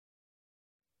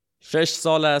6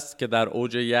 سال است که در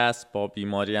اوج یأس با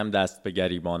بیماریم دست به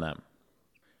گریبانم.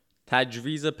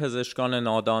 تجویز پزشکان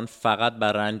نادان فقط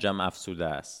بر رنجم افسوده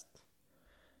است.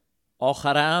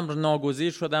 آخر امر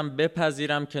ناگزیر شدم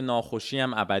بپذیرم که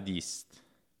ناخوشیم ابدی است.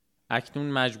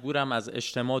 اکنون مجبورم از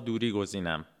اجتماع دوری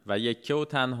گزینم و یکه و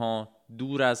تنها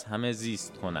دور از همه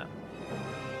زیست کنم.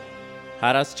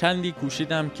 هر از چندی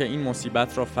کوشیدم که این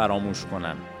مصیبت را فراموش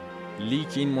کنم. لیک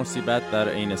این مصیبت در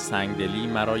عین سنگدلی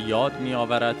مرا یاد می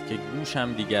آورد که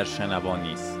گوشم دیگر شنوا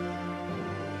نیست.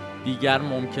 دیگر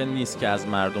ممکن نیست که از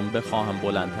مردم بخواهم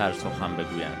بلندتر سخن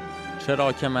بگویم،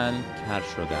 چرا که من کر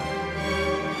شدم.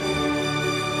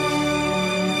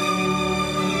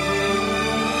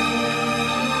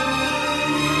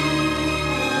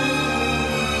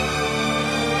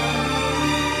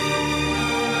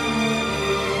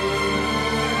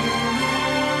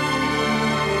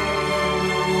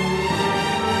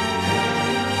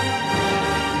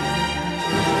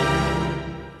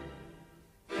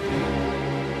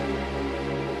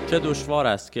 چه دشوار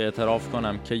است که اعتراف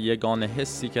کنم که یگانه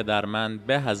حسی که در من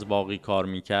به از باقی کار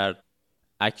می کرد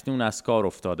اکنون از کار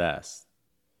افتاده است.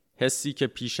 حسی که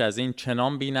پیش از این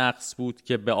چنان بی‌نقص بود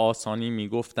که به آسانی می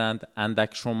گفتند اندک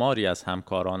شماری از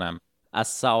همکارانم از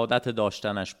سعادت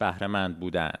داشتنش بهره‌مند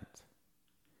بودند.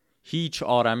 هیچ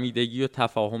آرمیدگی و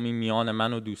تفاهمی میان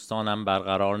من و دوستانم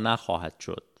برقرار نخواهد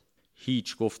شد.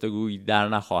 هیچ گفتگویی در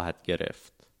نخواهد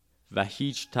گرفت و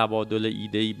هیچ تبادل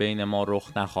ایده‌ای بین ما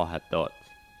رخ نخواهد داد.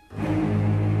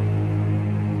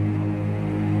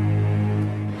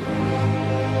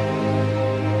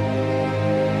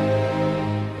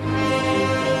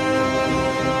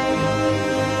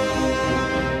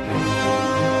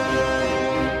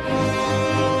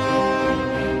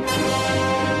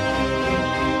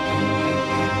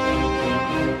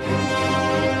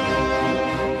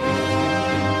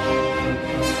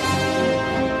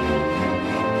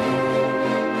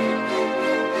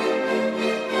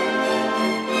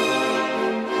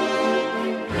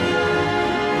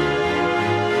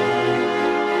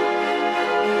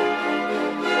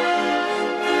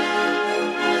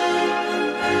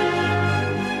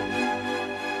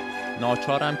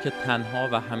 ناچارم که تنها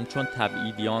و همچون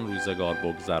تبعیدیان روزگار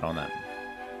بگذرانم.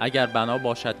 اگر بنا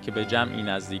باشد که به جمعی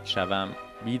نزدیک شوم،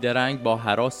 بیدرنگ با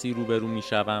هراسی روبرو می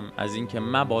شوم از اینکه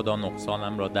مبادا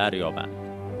نقصانم را دریابند.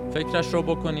 فکرش را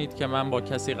بکنید که من با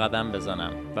کسی قدم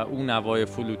بزنم و او نوای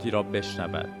فلوتی را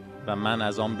بشنود و من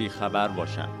از آن بیخبر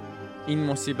باشم. این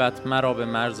مصیبت مرا به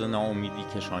مرز ناامیدی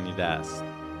کشانیده است.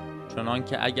 چنان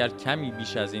که اگر کمی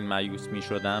بیش از این مایوس می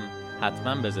شدم،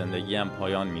 حتما به زندگیم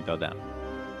پایان می دادم.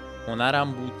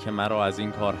 هنرم بود که مرا از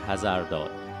این کار حذر داد.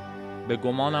 به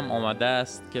گمانم آمده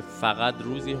است که فقط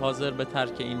روزی حاضر به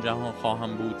ترک این جهان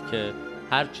خواهم بود که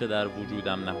هر چه در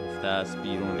وجودم نهفته است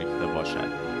بیرون ریخته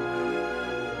باشد.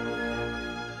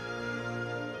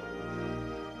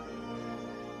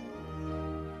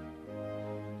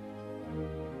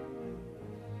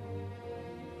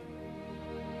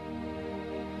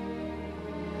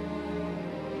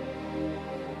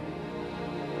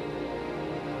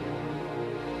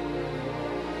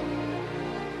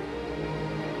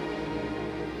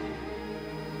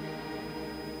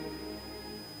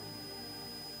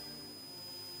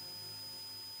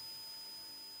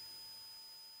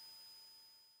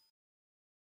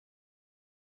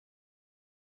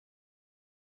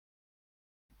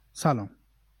 سلام،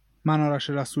 من آرش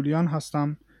رسولیان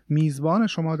هستم، میزبان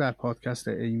شما در پادکست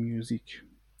ای میوزیک.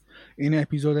 این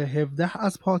اپیزود 17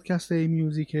 از پادکست ای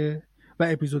میوزیکه و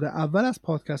اپیزود اول از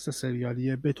پادکست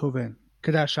سریالی بتهوون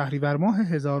که در شهریور ماه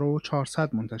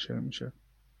 1400 منتشر میشه.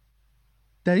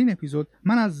 در این اپیزود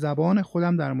من از زبان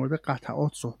خودم در مورد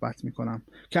قطعات صحبت میکنم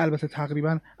که البته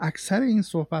تقریبا اکثر این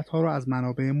صحبت ها رو از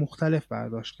منابع مختلف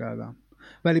برداشت کردم،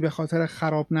 ولی به خاطر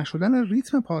خراب نشدن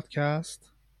ریتم پادکست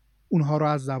اونها رو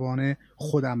از زبان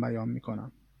خودم بیان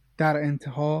میکنم. در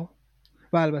انتها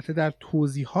و البته در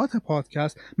توضیحات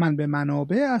پادکست من به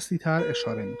منابع اصلی تر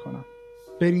اشاره میکنم.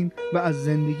 بریم و از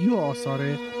زندگی و آثار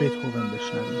بتهوون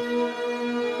بشنویم.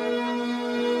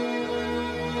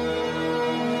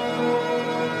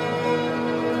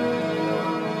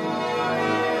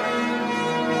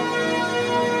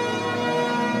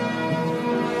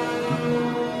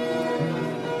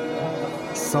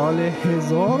 سال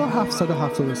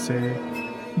 1773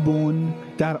 بون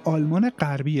در آلمان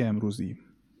غربی امروزی.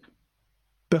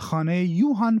 به خانه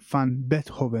یوهان فان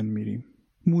بتهوون میریم.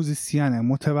 موزیسین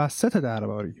متوسط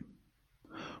درباری.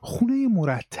 خونه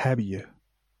مرتبیه.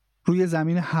 روی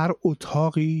زمین هر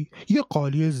اتاقی یه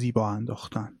قالی زیبا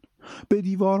انداختن. به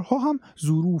دیوارها هم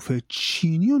ظروف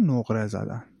چینی و نقره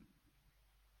زدن.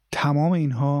 تمام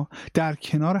اینها در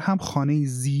کنار هم خانه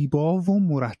زیبا و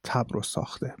مرتب رو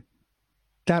ساخته.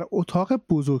 در اتاق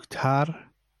بزرگتر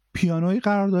پیانویی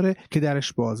قرار داره که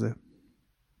درش بازه.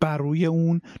 بر روی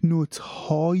اون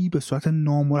نوت‌هایی به صورت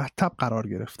نامرتب قرار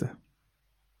گرفته.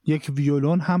 یک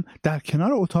ویولون هم در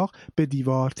کنار اتاق به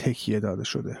دیوار تکیه داده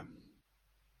شده.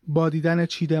 با دیدن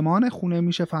چیدمان خونه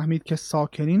میشه فهمید که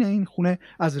ساکنین این خونه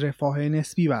از رفاه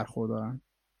نسبی برخوردارن.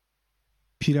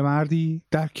 پیرمردی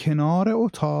در کنار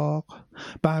اتاق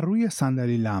بر روی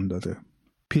صندلی لم داده.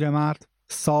 پیرمرد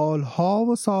سالها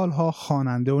و سالها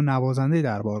خواننده و نوازنده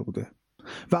دربار بوده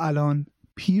و الان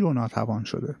پیر و ناتوان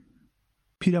شده.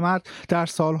 پیرمرد در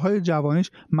سالهای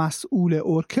جوانیش مسئول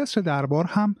ارکستر دربار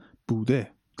هم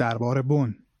بوده، دربار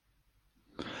بن،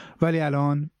 ولی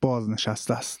الان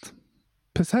بازنشسته است.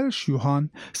 پسرش یوهان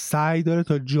سعی داره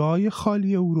تا جای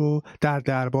خالی او رو در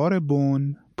دربار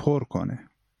بن پر کنه.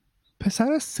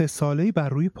 پسر 3 ساله‌ای بر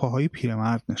روی پاهای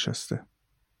پیرمرد نشسته.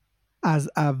 از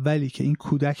اولی که این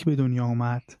کودک به دنیا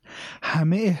اومد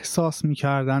همه احساس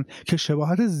می‌کردن که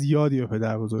شباهت زیادی به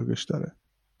پدر بزرگش داره.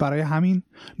 برای همین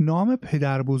نام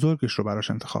پدر بزرگش رو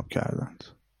براش انتخاب کردند.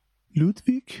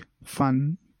 لودویگ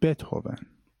فان بتهوون.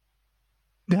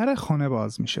 در خانه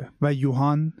باز میشه و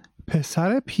یوهان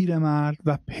پسر پیرمرد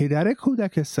و پدر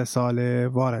کودک 3 ساله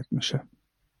وارد میشه.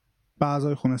 به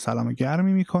اعضای خونه سلام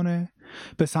گرمی میکنه،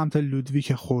 به سمت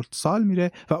لودویگ خردسال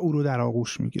میره و او رو در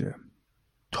آغوش میگیره.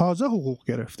 تازه حقوق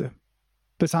گرفته.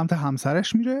 به سمت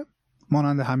همسرش میره،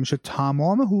 مانند همیشه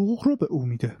تمام حقوق رو به او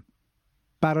میده.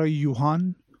 برای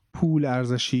یوهان پول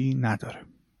ارزشی نداره،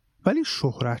 ولی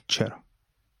شهرت چرا؟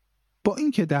 با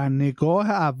اینکه در نگاه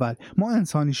اول ما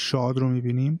انسانی شاد رو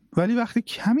میبینیم، ولی وقتی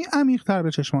کمی عمیق‌تر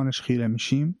به چشمانش خیره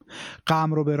میشیم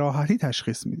غم رو به راحتی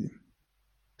تشخیص میدیم.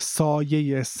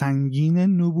 سایه سنگین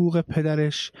نبوغ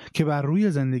پدرش که بر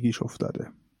روی زندگیش افتاده.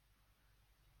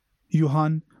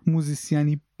 یوهان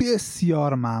موزیسیانی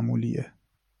بسیار معمولیه،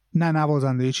 نه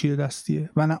نوازنده چیره دستیه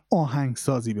و نه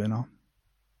آهنگسازی به نام.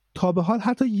 تا به حال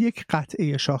حتی یک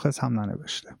قطعه شاخص هم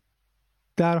ننوشته،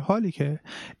 در حالی که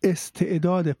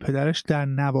استعداد پدرش در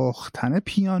نواختن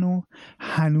پیانو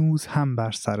هنوز هم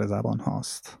بر سر زبان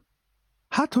هاست.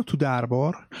 حتی تو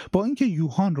دربار با اینکه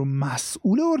یوهان رو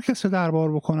مسئول ارکستر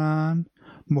دربار بکنن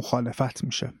مخالفت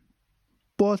میشه.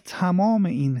 با تمام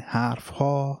این حرف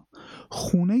ها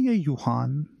خونه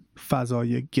یوهان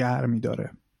فضای گرمی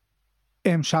داره.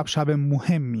 امشب شب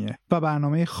مهمیه و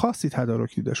برنامه خاصی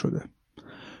تدارک دیده شده.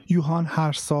 یوهان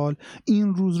هر سال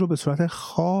این روز رو به صورت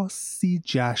خاصی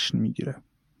جشن میگیره.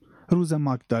 روز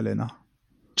ماگدالنا،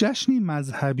 جشنی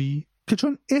مذهبی که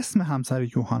چون اسم همسر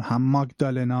یوهان هم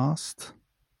ماگدالناست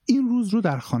این روز رو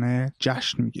در خانه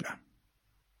جشن میگیرن.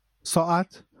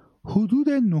 ساعت حدود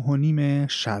 9:30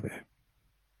 شبه.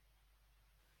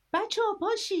 بچه‌ها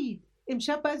پاشید،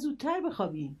 امشب باید زودتر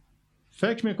بخوابیم.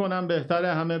 فکر میکنم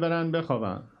بهتره همه برن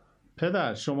بخوابن.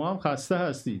 پدر شما هم خسته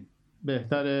هستید،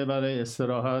 بهتره برای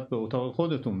استراحت به اتاق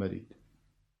خودتون برید.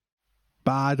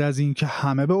 بعد از اینکه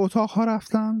همه به اتاقها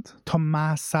رفتند تا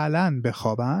مثلا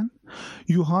بخوابن،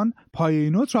 یوهان پایه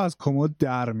نوت رو از کمد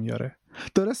در میاره.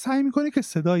 داره سعی میکنه که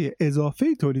صدای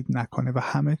اضافه‌ای تولید نکنه و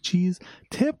همه چیز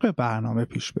طبق برنامه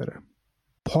پیش بره.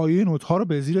 پایه نوت ها رو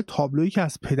به زیر تابلویی که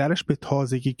از پدرش به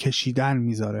تازگی کشیدن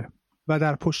میذاره و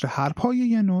در پشت هر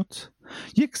پایه نوت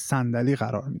یک صندلی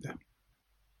قرار میده.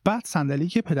 بعد صندلی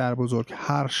که پدر بزرگ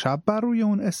هر شب بر روی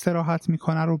اون استراحت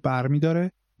میکنه رو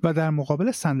برمیداره و در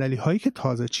مقابل صندلی هایی که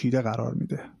تازه چیده قرار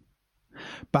میده.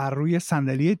 بر روی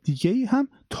صندلی دیگه‌ای هم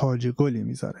تاج گلی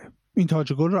میذاره. این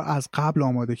تاج گل رو از قبل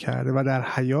آماده کرده و در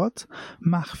حیاط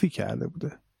مخفی کرده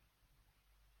بوده.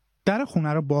 در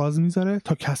خونه رو باز میذاره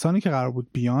تا کسانی که قرار بود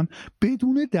بیان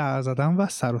بدون در زدن و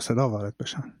سر و صدا وارد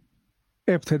بشن.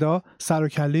 ابتدا سر و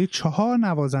کله 4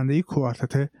 نوازنده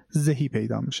کوارتت زهی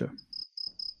پیدا میشه.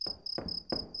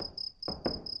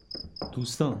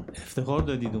 دوستان افتخار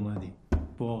دادید اومدید،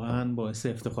 واقعا باعث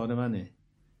افتخار منه.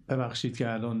 ببخشید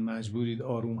که الان مجبورید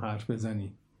آروم حرف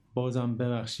بزنید. بازم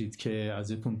ببخشید که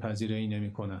ازتون پذیرایی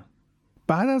نمی‌کنم.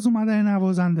 بعد از اومدن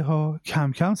نوازنده ها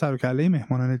کم کم سر و کله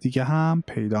مهمانان دیگه هم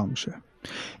پیدا میشه.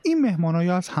 این مهمانا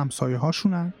یا از همسایه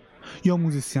هاشونن یا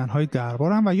موزیسین های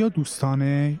دربارن و یا دوستان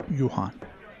یوهان.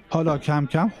 حالا کم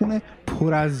کم خونه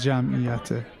پر از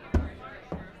جمعیته.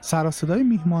 سر و صدای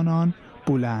میهمانان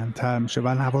بلندتر میشه و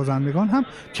نوازندگان هم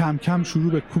کم کم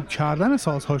شروع به کوک کردن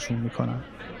سازهاشون میکنن.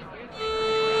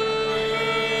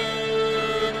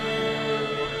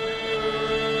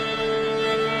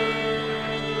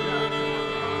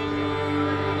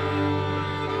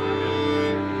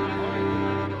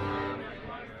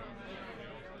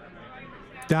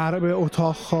 در به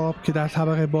اتاق خواب که در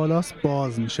طبقه بالاست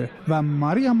باز میشه و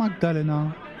ماریا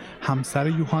ماگدالنا همسر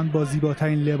یوهان با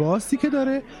زیباترین لباسی که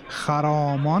داره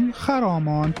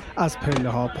خرامان از پله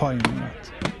ها پایین میاد.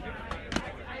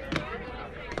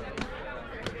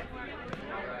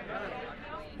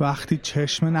 وقتی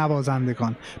چشم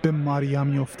نوازندگان به ماریا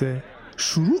میفته،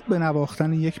 شروع به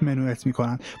نواختن یک منوئت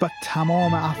میکنن و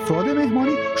تمام افراد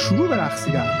مهمانی شروع به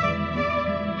رقصیدن.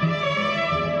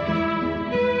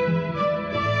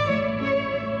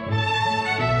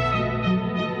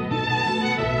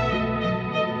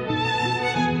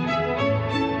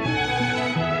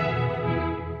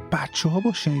 بچه‌ها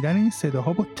با شنیدن این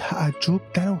صداها با تعجب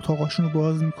در اتاقاشون رو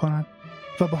باز میکنن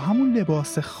و با همون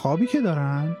لباس خوابی که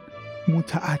دارن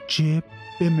متعجب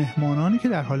به مهمانانی که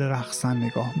در حال رقصن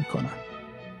نگاه میکنن.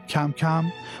 کم کم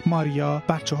ماریا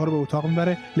بچه‌ها رو به اتاق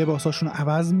میبره، لباساشون رو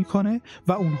عوض میکنه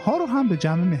و اونها رو هم به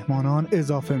جمع مهمانان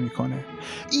اضافه میکنه.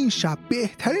 این شب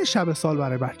بهترین شب سال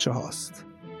برای بچه هاست.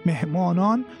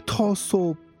 مهمانان تا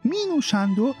صبح می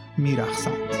نوشند و می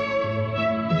رقصند.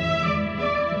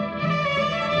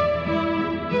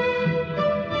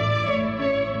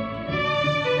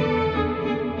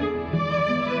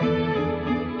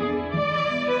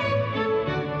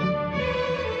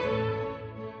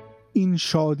 این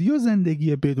شادی و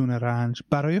زندگی بدون رنج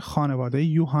برای خانواده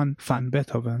یوهان فن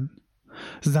بتهوون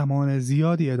زمان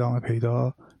زیادی ادامه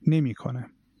پیدا نمی‌کنه.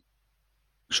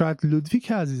 شاید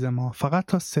لودویک عزیز ما فقط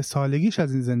تا 3 سالگیش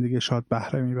از این زندگی شاد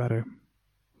بهره میبره.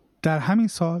 در همین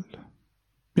سال،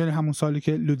 یعنی همون سالی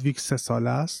که لودویک 3 ساله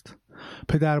است،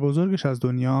 پدر بزرگش از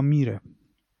دنیا میره.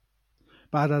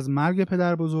 بعد از مرگ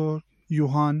پدر بزرگ،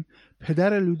 یوهان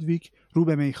پدر لودویک رو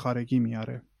به میخارگی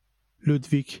میاره.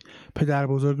 لودویک پدر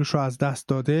بزرگش رو از دست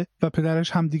داده و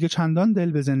پدرش هم دیگه چندان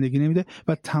دل به زندگی نمیده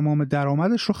و تمام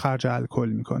درآمدش رو خرج الکل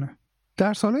میکنه.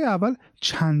 در سالهای اول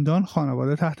چندان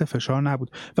خانواده تحت فشار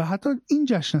نبود و حتی این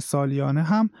جشن سالیانه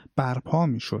هم برپا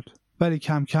میشد. ولی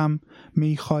کم کم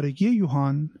میخارگی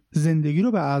یوهان زندگی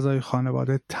رو به اعضای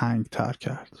خانواده تنگ تر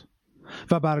کرد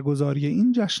و برگزاری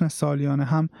این جشن سالیانه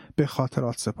هم به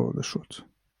خاطرات سپرده شد.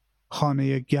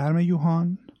 خانه گرم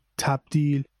یوهان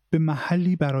تبدیل به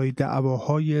محلی برای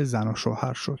دعواهای زن و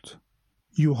شوهر شد.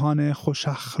 یوهان خوش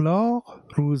اخلاق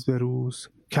روز به روز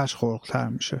کج خلق‌تر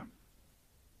میشه.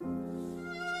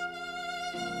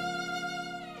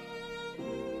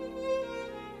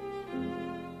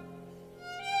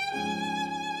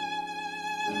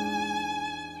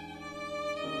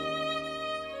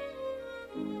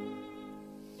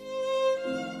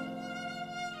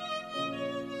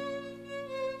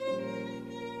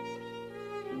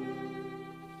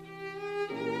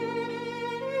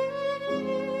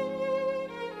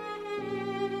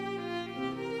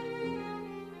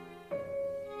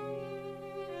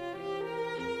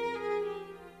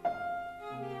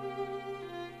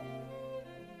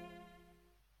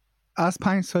 از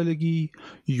 5 سالگی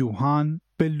یوهان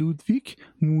به لودویک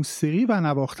موسیقی و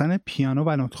نواختن پیانو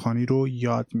و نوت‌خوانی رو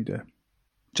یاد میده.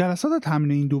 جلسات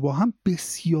تمرین این دو با هم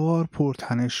بسیار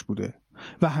پرتنش بوده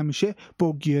و همیشه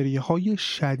با گریه‌های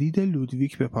شدید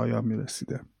لودویک به پایان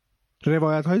میرسیده.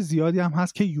 روایت‌های زیادی هم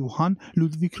هست که یوهان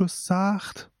لودویک رو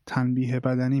سخت تنبیه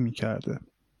بدنی میکرده.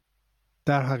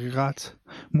 در حقیقت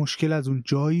مشکل از اون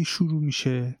جایی شروع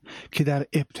میشه که در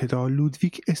ابتدا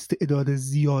لودویک استعداد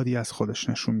زیادی از خودش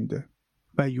نشون میده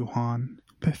و یوهان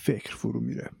به فکر فرو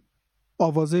میره.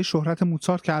 آوازه شهرت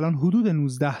موزارت که الان حدود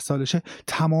 19 سالشه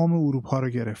تمام اروپا رو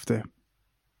گرفته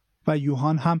و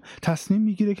یوهان هم تصمیم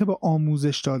میگیره که با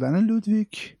آموزش دادن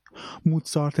لودویک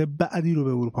موزارت بعدی رو به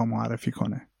اروپا معرفی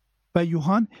کنه و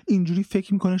یوهان اینجوری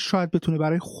فکر میکنه شاید بتونه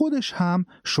برای خودش هم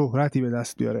شهرتی به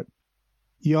دست بیاره.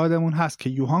 یادمون هست که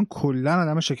یوهان کلاً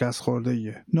آدم شکست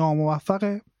خورده‌ایه،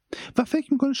 ناموفقه و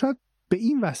فکر میکنه شاید به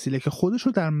این وسیله که خودش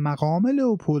رو در مقام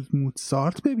لئوپولد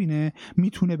موزارت ببینه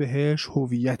میتونه بهش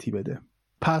هویتی بده.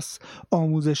 پس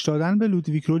آموزش دادن به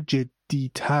لودویک رو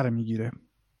جدی‌تر میگیره.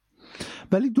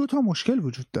 ولی 2 تا مشکل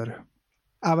وجود داره.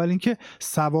 اول اینکه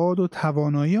سواد و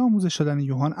توانایی آموزش دادن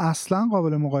یوهان اصلاً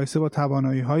قابل مقایسه با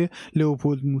توانایی‌های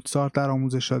لئوپولد موزارت در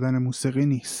آموزش دادن موسیقی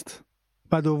نیست.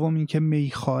 و دوم اینکه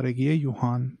میخارگی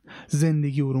یوهان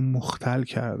زندگی او رو مختل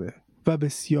کرده و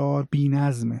بسیار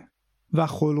بی‌نظمه و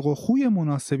خلق و خوی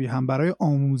مناسبی هم برای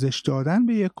آموزش دادن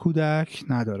به یک کودک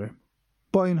نداره.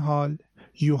 با این حال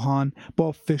یوهان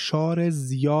با فشار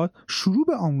زیاد شروع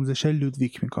به آموزش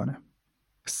لودویک میکنه.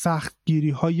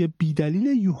 سختگیری‌های بی‌دلیل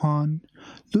یوهان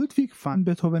لودویک فن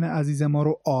بتهوون عزیز ما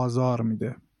رو آزار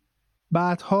میده.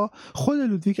 بعدها خود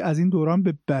لودویک از این دوران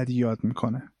به بدی یاد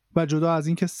میکنه و جدا از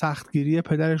اینکه سختگیری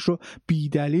پدرش رو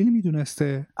بی‌دلیل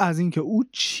میدونسته، از اینکه او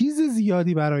چیز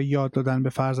زیادی برای یاد دادن به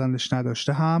فرزندش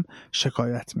نداشته هم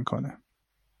شکایت میکنه.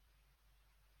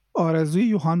 آرزوی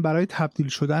یوهان برای تبدیل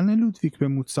شدن لودویک به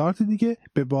موتسارت دیگه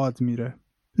به باد میره.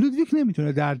 لودویک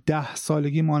نمیتونه در 10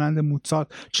 سالگی مانند موتسارت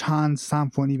چند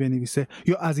سمفونی بنویسه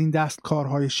یا از این دست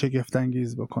کارهای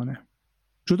شگفت‌انگیز بکنه.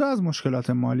 جدا از مشکلات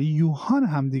مالی، یوهان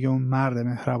هم دیگه اون مرد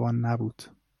مهربان نبود.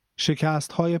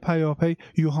 شکست‌های پیاپی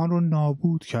یوهان رو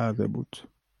نابود کرده بود.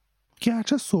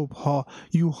 گرچه صبحها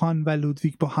یوهان و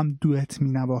لودویک با هم دوئت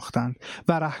می‌نواختند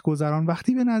و رهگذران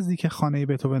وقتی به نزدیک خانه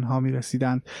بتهوون ها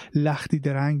می‌رسیدند لختی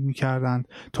درنگ می‌کردند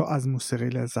تا از موسیقی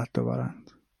لذت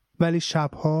ببرند. ولی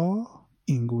شب‌ها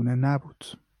اینگونه نبود.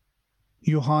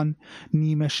 یوهان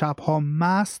نیمه شب‌ها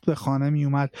مست به خانه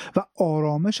می‌اومد و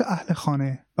آرامش اهل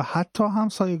خانه و حتی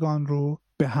همسایگان رو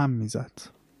به هم می‌زد.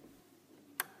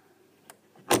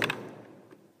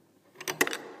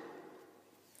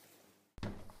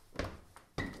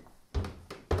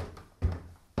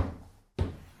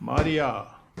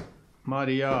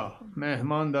 ماریا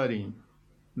مهمان داریم.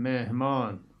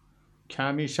 مهمان،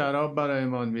 کمی شراب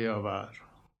برایمان بیاور.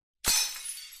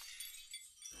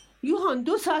 یوهان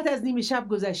 2 ساعت از نیمه شب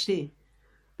گذشته.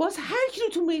 باز هر کی رو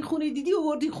تو میخونه دیدی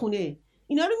آوردی خونه.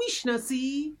 اینا رو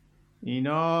میشناسی؟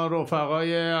 اینا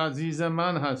رفقای عزیز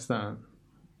من هستن.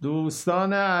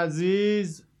 دوستان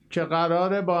عزیز که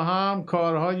قراره با هم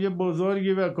کارهای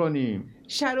بزرگی بکنیم.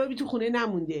 شرابی تو خونه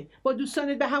نمونده. با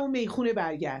دوستانت به همون میخونه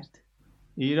برگرد.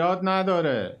 ایراد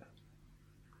نداره.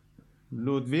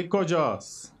 لودویک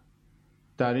کجاست؟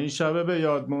 در این شب به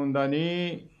یاد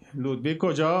موندنی لودویک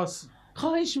کجاست؟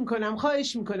 خواهش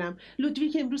میکنم.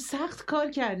 لودویک امروز سخت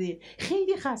کار کرده.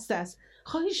 خیلی خسته است.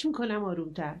 خواهش میکنم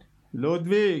آرومتر.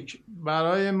 لودویک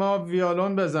برای ما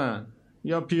ویولون بزن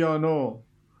یا پیانو.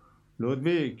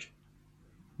 لودویک،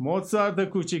 موزارت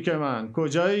کوچیک من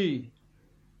کجایی؟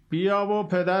 بیا و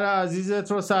پدر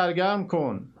عزیزت رو سرگرم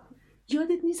کن.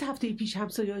 یادت نیست هفته پیش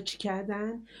همسایه‌ها چی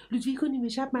کردن؟ لودویک نیمه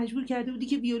شب مجبور کرده بودی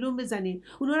که ویولون بزنه.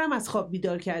 اونا رو هم از خواب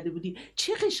بیدار کرده بودی.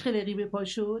 چه قشقلقی به پا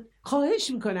شد؟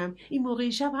 خواهش میکنم این موقع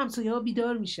شب همسایه‌ها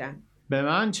بیدار میشن. به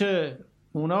من چه؟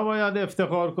 اونا باید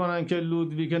افتخار کنن که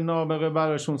لودویک نابغه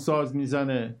براشون ساز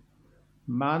میزنه.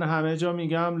 من همه جا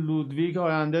میگم لودویک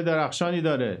آینده درخشانی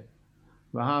داره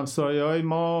و همسایه‌های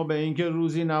ما به اینکه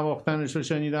روزی نواختنش رو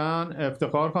شنیدن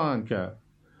افتخار خواهند کرد.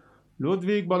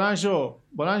 لودویک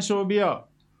بلند شو بیا.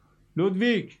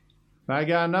 لودویک،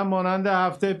 وگرنه مانند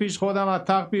هفته پیش خودم از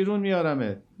تخت بیرون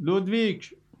میارمت.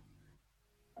 لودویک.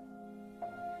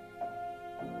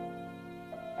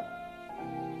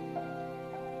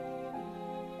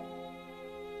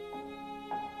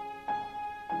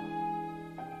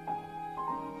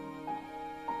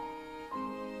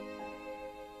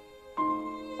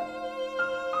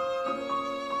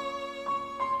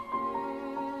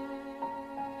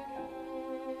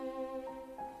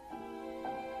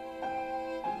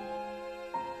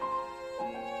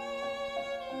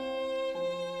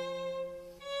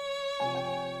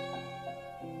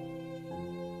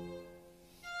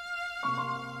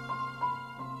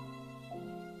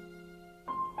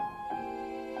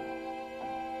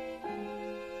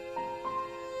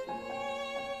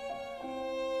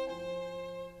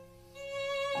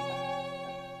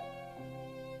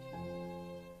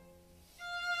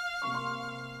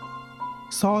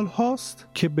 سال هاست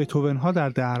که بتهوون ها در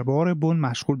دربار بن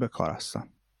مشغول به کار هستن.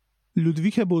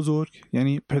 لودویک بزرگ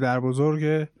یعنی پدر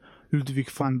بزرگ لودویک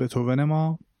فان بتهوون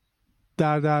ما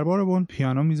در دربار بن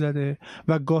پیانو میزده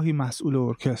و گاهی مسئول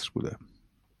ارکستر بوده.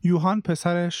 یوهان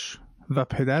پسرش و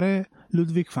پدر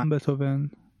لودویک فان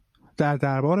بتهوون در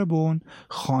دربار بن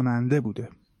خواننده بوده.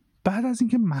 بعد از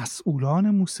اینکه مسئولان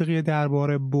موسیقی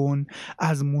دربار بن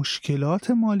از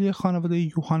مشکلات مالی خانواده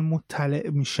یوهان مطلع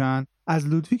میشن، از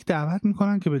لودویک دعوت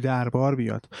میکنن که به دربار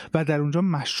بیاد و در اونجا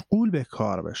مشغول به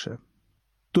کار بشه.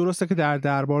 درسته که در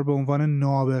دربار به عنوان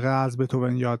نابغه از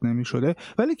بتهوون یاد نمی شده،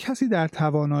 ولی کسی در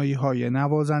توانایی های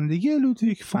نوازندگی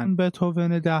لودویک فان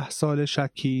بتهوون 10 سال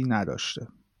شکی نداشته.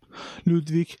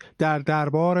 لودویک در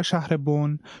دربار شهر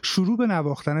بن شروع به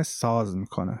نواختن ساز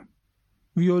میکنه.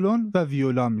 ویولون و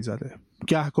ویولا میزده.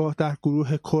 گهگاه در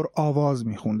گروه کور آواز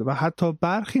میخونده و حتی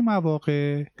برخی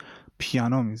مواقع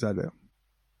پیانو میزده.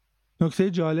 نکته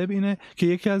جالب اینه که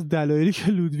یکی از دلایلی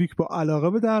که لودویک با علاقه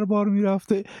به دربار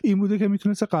میرفته این بوده که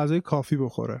میتونسته غذای کافی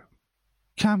بخوره.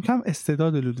 کم کم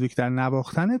استعداد لودویک در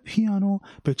نواختن پیانو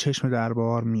به چشم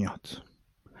دربار میاد.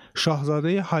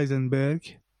 شاهزاده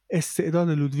هایزنبرگ استعداد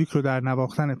لودویک رو در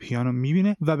نواختن پیانو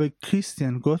میبینه و به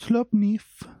کریستیان گوتلوب نیف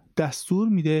دستور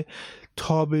میده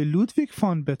تا به لودویک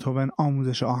فان بتهوون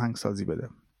آموزش آهنگسازی بده.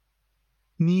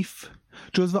 نیف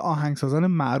جزو آهنگسازان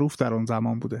معروف در اون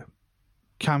زمان بوده.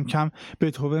 کم کم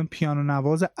بتهوون پیانو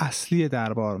نواز اصلی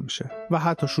دربار میشه و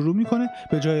حتی شروع میکنه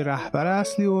به جای رهبر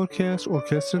اصلی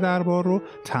ارکستر دربار رو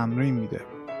تمرین میده.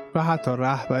 و حتی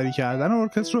رهبری کردن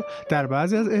ارکستر رو در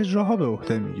بعضی از اجراها به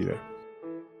عهده میگیره.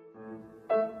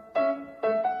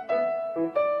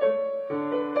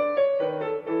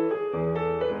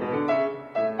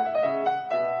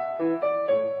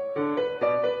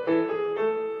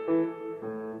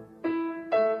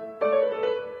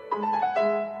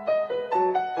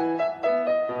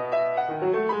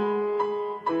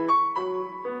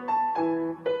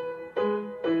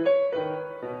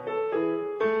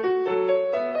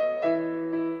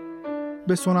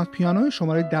 به سونات پیانو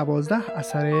شماره 12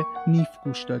 اثر نیف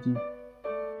گوش دادیم.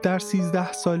 در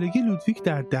 13 سالگی لودویک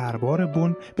در دربار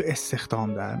بن به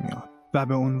استخدام در میاد و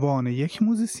به عنوان یک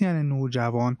موزیسین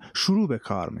نوجوان شروع به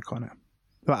کار میکنه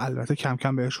و البته کم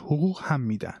کم بهش حقوق هم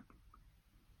میدن.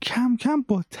 کم کم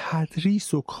با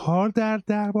تدریس و کار در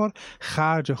دربار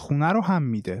خرج خونه رو هم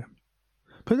میده.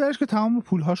 پدرش که تمام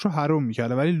پولهاش رو حروم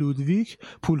میکرده ولی لودویک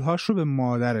پولهاش رو به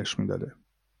مادرش میداده.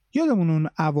 یادمون اون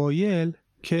اوایل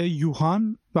که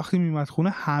یوهان وقتی میمد خونه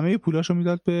همه پولاشو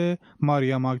میداد به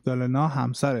ماریا ماگدالنا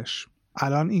همسرش.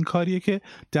 الان این کاریه که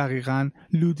دقیقاً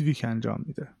لودویک انجام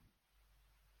میده.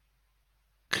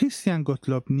 کریستیان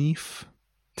گوتلوب نیف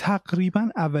تقریباً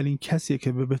اولین کسیه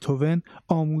که به بتهوون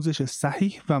آموزش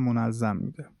صحیح و منظم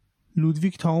میده.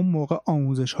 لودویک تا اون موقع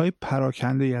آموزش‌های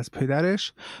پراکنده‌ای از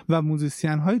پدرش و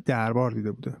موزیسین‌های دربار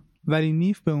دیده بوده. ولی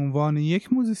نیف به عنوان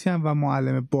یک موزیسین و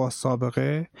معلم با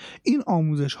سابقه این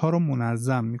آموزش‌ها رو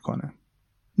منظم میکنه.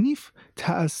 نیف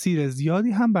تأثیر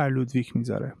زیادی هم بر لودویک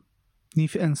میذاره.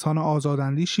 نیف انسان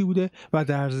آزاداندیشی بوده و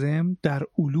در ضمن در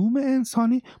علوم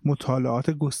انسانی مطالعات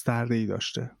گسترده‌ای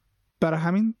داشته. برای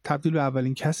همین تبدیل به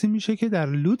اولین کسی میشه که در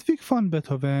لودویک فان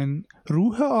بتهوون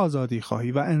روح آزادی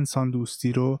خواهی و انسان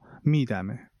دوستی رو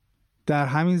میدمه. در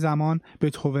همین زمان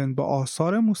بتهوون با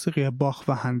آثار موسیقی باخ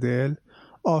و هندل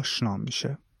آشنا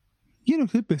میشه. یه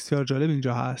نکته بسیار جالب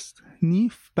اینجا هست.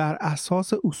 نیف بر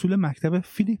اساس اصول مکتب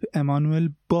فیلیپ امانوئل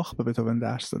باخ به بتهوون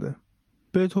درس داده.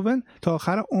 بتهوون تا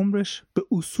آخر عمرش به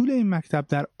اصول این مکتب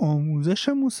در آموزش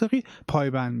موسیقی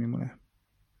پایبند میمونه.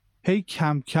 هی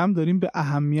کم کم داریم به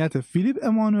اهمیت فیلیپ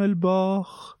امانوئل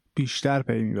باخ بیشتر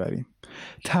پی میبریم.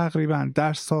 تقریبا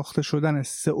در ساخته شدن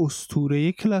 3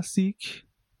 اسطوره کلاسیک،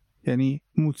 یعنی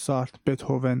موزارت،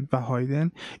 بتهوون و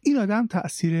هایدن، این آدم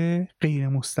تأثیر غیر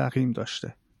مستقیم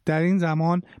داشته. در این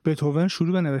زمان بتهوون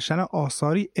شروع به نوشتن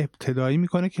آثاری ابتدایی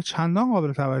میکنه که چندان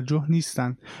قابل توجه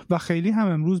نیستن و خیلی هم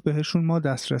امروز بهشون ما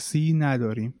دسترسی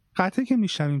نداریم. قطعه که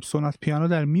میشنویم سونات پیانو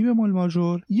در می بمول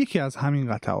ماژور یکی از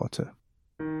همین قطعاته.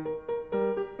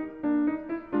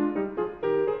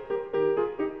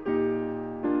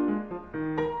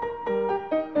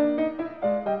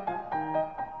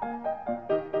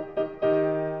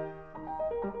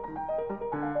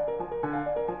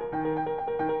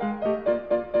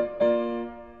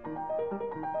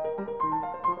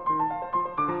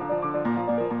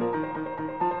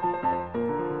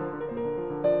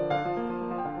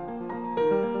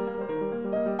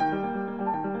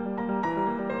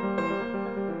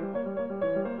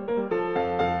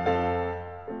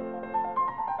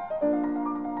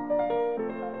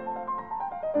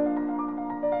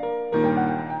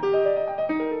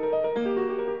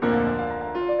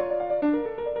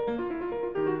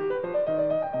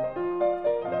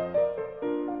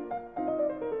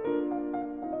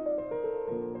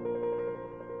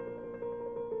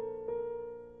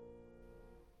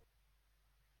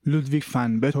 لودویک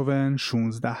فان بتهوون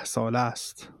 16 ساله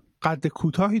است. قد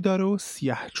کوتاهی داره و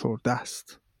سیاه چرده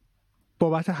است.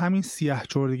 بابت همین سیاه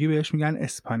چردگی بهش میگن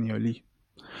اسپانیولی.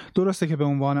 درسته که به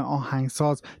عنوان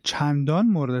آهنگساز چندان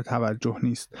مورد توجه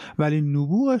نیست، ولی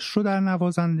نبوغش رو در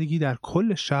نوازندگی در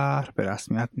کل شهر به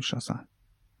رسمیت میشناسن.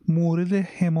 مورد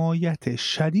حمایت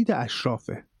شدید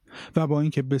اشرافه و با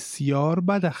اینکه بسیار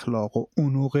بد اخلاق و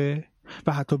عنوقه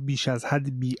و حتی بیش از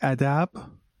حد بی‌ادب،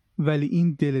 ولی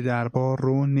این دل دربار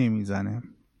رو نمیزنه،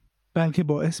 بلکه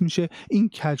باعث میشه این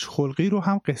کج خلقی رو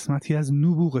هم قسمتی از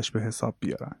نبوغش به حساب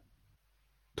بیارن.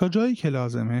 تا جایی که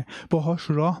لازمه باهاش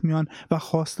راه میان و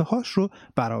خواسته هاش رو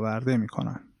برآورده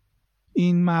میکنن.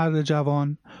 این مرد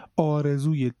جوان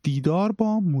آرزوی دیدار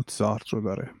با موزارت رو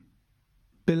داره.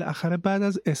 بالاخره بعد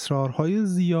از اصرارهای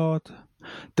زیاد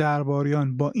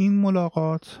درباریان با این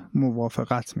ملاقات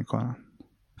موافقت میکنن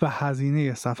و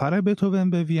هزینه سفر بتهوون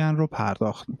به وین رو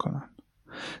پرداخت میکنن.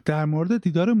 در مورد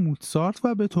دیدار موزارت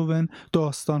و بتهوون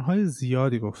داستانهای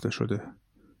زیادی گفته شده.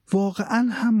 واقعا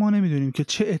هم ما نمیدونیم که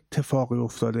چه اتفاقی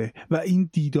افتاده و این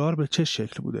دیدار به چه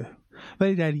شکل بوده،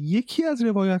 ولی در یکی از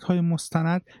روایت‌های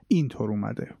مستند اینطور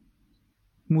اومده: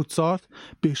 موزارت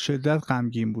به شدت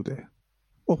غمگین بوده.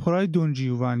 اپرای دون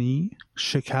جیوانی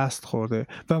شکست خورده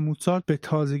و موزارت به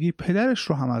تازگی پدرش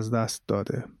رو هم از دست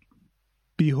داده.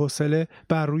 بی‌حوصله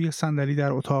بر روی صندلی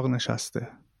در اتاق نشسته.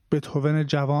 بتهوون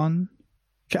جوان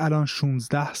که الان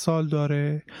 16 سال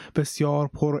داره، بسیار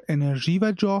پر انرژی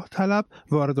و جاه طلب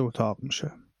وارد اتاق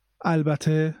میشه.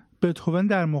 البته بتهوون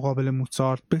در مقابل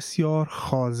موزارت بسیار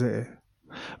خاضعه،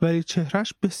 ولی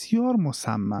چهرش بسیار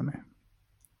مصممه.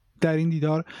 در این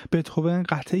دیدار بتهوون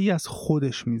قطعی از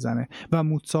خودش میزنه و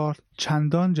موزارت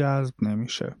چندان جذب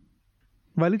نمیشه.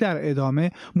 ولی در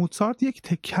ادامه موزارت یک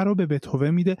تکه رو به بتهوون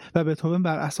میده و بتهوون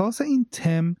بر اساس این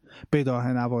تم بداهه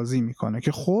نوازی میکنه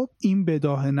که خب این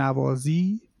بداهه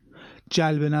نوازی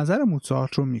جلب نظر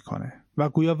موزارت رو میکنه و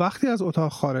گویا وقتی از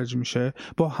اتاق خارج میشه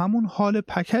با همون حال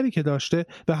پکری که داشته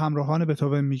به همراهان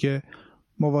بتهوون میگه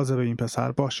مواظب این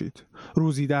پسر باشید،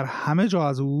 روزی در همه جا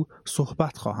از او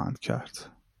صحبت خواهند کرد.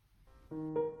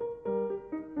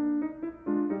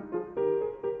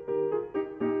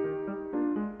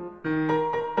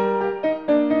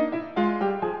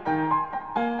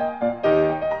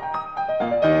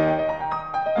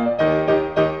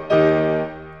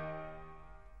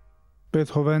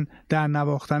 بتهوون در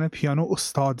نواختن پیانو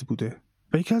استاد بوده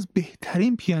و یکی از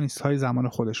بهترین پیانیست های زمان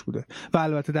خودش بوده و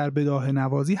البته در بداهه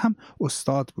نوازی هم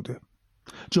استاد بوده.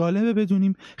 جالبه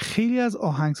بدونیم خیلی از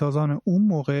آهنگسازان اون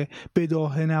موقع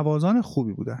بداهه نوازان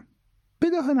خوبی بودن.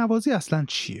 بداهه نوازی اصلا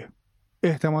چیه؟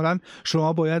 احتمالاً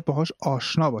شما باید باهاش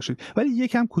آشنا باشید، ولی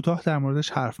یکم کوتاه در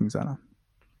موردش حرف میزنم.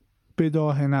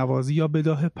 بداهه نوازی یا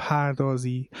بداهه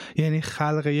پردازی یعنی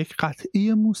خلق یک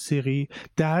قطعه موسیقی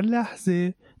در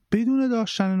لحظه بدون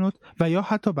داشتن نوت و یا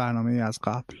حتی برنامه از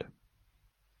قبل.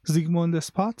 زیگموند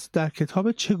اسپات در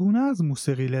کتاب چگونه از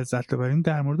موسیقی لذت ببریم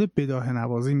در مورد بداهه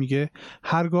نوازی میگه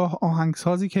هرگاه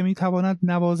آهنگسازی که میتواند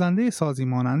نوازنده سازی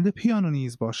مانند پیانو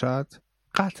نیز باشد،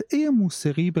 قطعه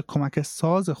موسیقی به کمک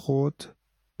ساز خود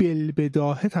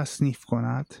بالبداهه تصنیف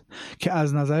کند که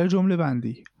از نظر جمله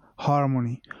بندی،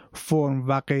 هارمونی، فرم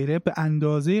و غیره به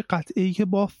اندازه قطعه‌ای که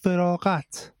با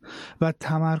فراغت و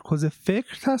تمرکز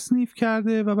فکر تصنیف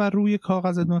کرده و بر روی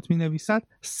کاغذ نوت می نویسد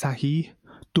صحیح،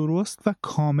 درست و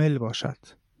کامل باشد.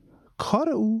 کار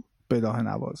او بداهه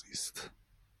نوازی است.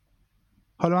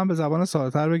 حالا من به زبان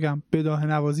ساده‌تر بگم، بداهه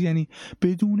نوازی یعنی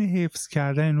بدون حفظ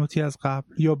کردن نوتی از قبل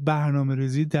یا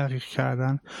برنامه‌ریزی دقیق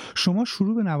کردن شما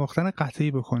شروع به نواختن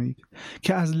قطعه‌ای بکنید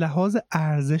که از لحاظ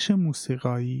ارزش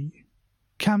موسیقایی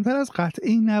کمتر از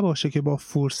قطعه‌ای نباشه که با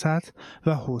فرصت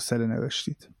و حوصله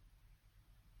نوشتید.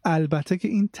 البته که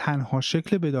این تنها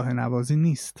شکل بداهه نوازی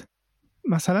نیست.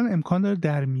 مثلا امکان داره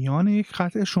در میان یک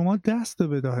قطعه شما دست به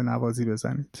بداهه نوازی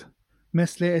بزنید،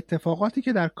 مثل اتفاقاتی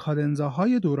که در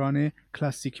کادنزاهای دوران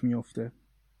کلاسیک میفته،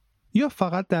 یا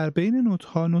فقط در بین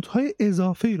نوت‌های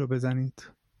اضافه‌ای رو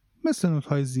بزنید، مثل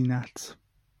نوت‌های زینت.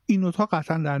 این نوت‌ها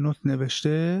قطعا در نوت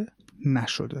نوشته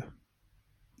نشده.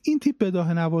 این تیپ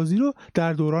بداهه نوازی رو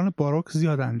در دوران باروک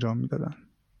زیاد انجام میدادن.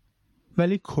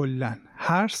 ولی کلاً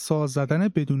هر ساز زدن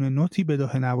بدون نوتی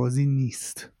بداهه نوازی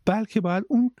نیست، بلکه باید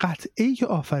اون قطعه‌ای که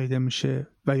آفریده میشه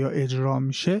و یا اجرا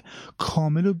میشه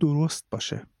کامل و درست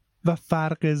باشه و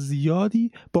فرق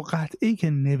زیادی با قطعه‌ای که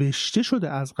نوشته شده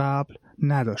از قبل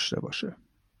نداشته باشه.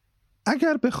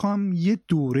 اگر بخوام یه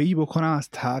دوره‌ای بکنم از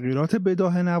تغییرات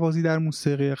بداهه نوازی در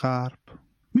موسیقی غرب،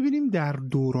 میبینیم در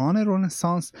دوران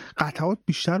رنسانس قطعات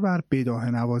بیشتر بر بداهه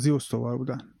نوازی استوار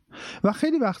بودن و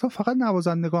خیلی وقتا فقط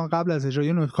نوازندگان قبل از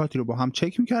اجرای نکاتی رو با هم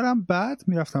چک میکردن، بعد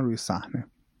میرفتن روی صحنه.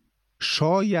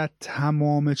 شاید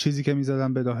تمام چیزی که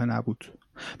میزدن بداهه نبود،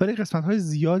 ولی قسمت‌های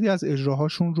زیادی از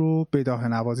اجراهاشون رو بداهه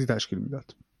نوازی تشکیل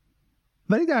میداد.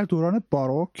 ولی در دوران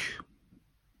باروک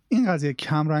این قضیه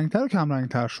کم رنگتر و کم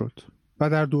رنگتر شد و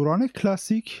در دوران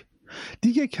کلاسیک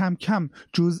دیگه کم کم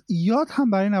جزئیات هم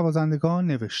برای نوازندگان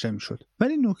نوشته میشد.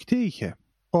 ولی نکته‌ای که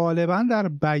غالباً در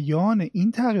بیان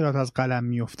این تغییرات از قلم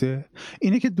میفته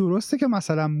اینه که درسته که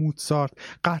مثلا موزارت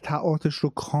قطعاتش رو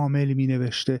کامل می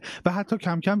نوشته و حتی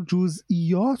کم کم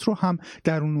جزئیات رو هم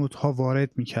در اون نوت‌ها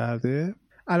وارد می کرده،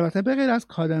 البته به غیر از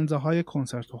کادنزاهای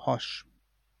کنسرتوهاش،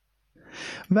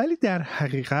 ولی در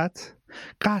حقیقت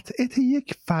قطعات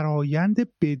یک فرایند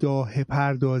بداهه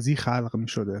پردازی خلق می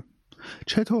شده.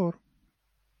 چطور؟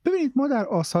 ببینید ما در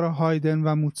آثار هایدن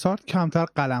و موزارت کمتر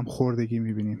قلم خوردگی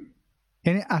می بینیم.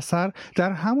 یعنی اثر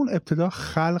در همون ابتدا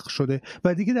خلق شده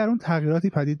و دیگه در اون تغییراتی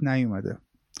پدید نیومده.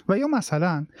 و یا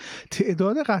مثلا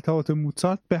تعداد قطعات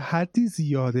موزارت به حدی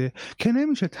زیاده که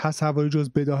نمیشه تصوری جز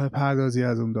بداهه پردازی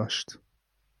از اون داشت.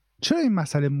 چرا این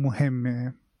مسئله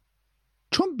مهمه؟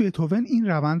 چون بتهوون این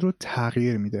روند رو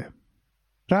تغییر میده.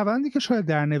 روندی که شاید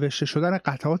در نوشته شدن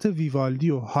قطعات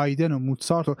ویوالدی و هایدن و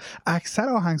موزارت و اکثر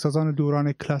آهنگسازان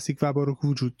دوران کلاسیک و باروک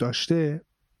وجود داشته،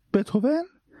 بتهوون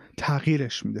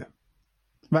تغییرش میده.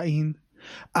 و این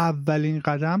اولین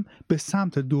قدم به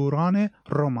سمت دوران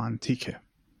رمانتیکه.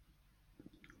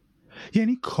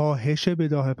 یعنی کاهش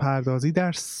بداهه پردازی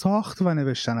در ساخت و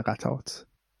نوشتن قطعات.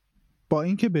 با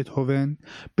اینکه بتهوون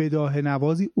بداهه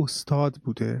نوازی استاد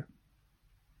بوده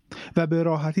و به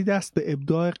راحتی دست به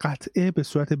ابداع قطعه به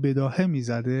صورت بداهه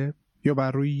میزده یا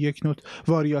بر روی یک نوت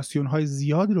واریاسیون های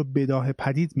زیادی رو بداهه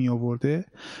پدید می آورده،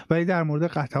 ولی در مورد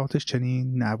قطعاتش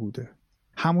چنین نبوده.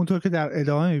 همونطور که در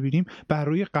ادامه میبینیم بر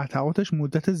روی قطعاتش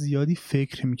مدت زیادی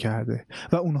فکر میکرده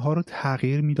و اونها رو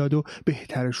تغییر میداد و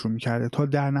بهترشون میکرده تا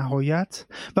در نهایت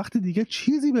وقتی دیگه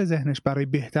چیزی به ذهنش برای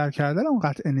بهتر کردن اون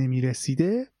قطعه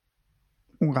نمیرسیده،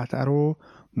 اون قطعه رو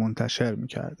منتشر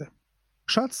میکرده.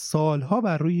 شاید سالها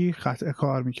بر روی قطعه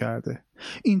کار میکرده.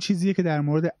 این چیزیه که در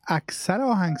مورد اکثر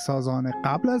آهنگسازان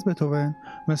قبل از بتهوون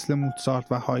مثل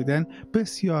موزارت و هایدن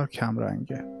بسیار کم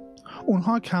رنگه.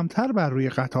 اونها کمتر بر روی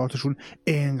قطعاتشون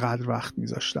اینقدر وقت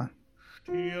میذاشتن.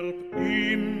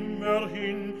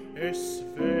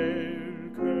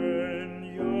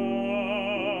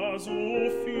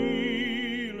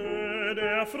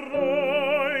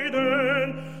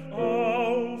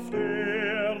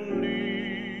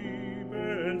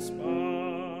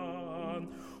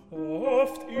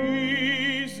 Oft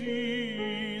easy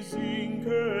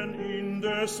sinken in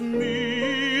des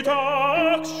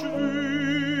Mittags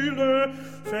Schwüle,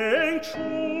 fängt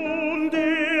schon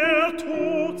der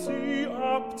Tod sie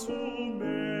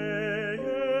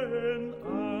abzumähen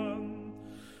an.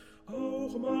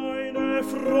 Auch meine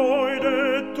Freude,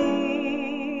 du,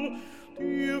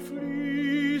 dir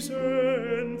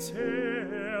fließen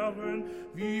Zerren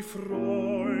wie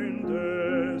Freunde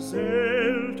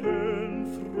selten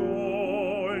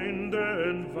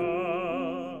Freunden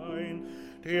Wein.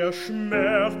 Der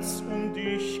Schmerz um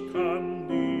dich kann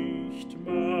nicht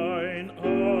mein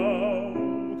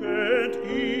Auge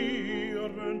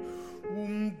entirren,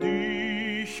 um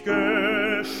dich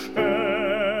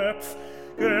Geschöpf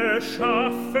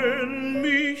geschaffen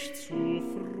mich zu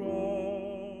freuen.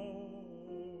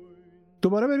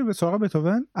 دوباره بریم به سراغ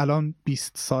بتهوون. الان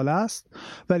 20 ساله است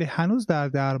ولی هنوز در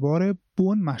دربار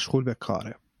بن مشغول به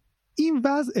کاره. این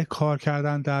وضع کار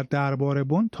کردن در دربار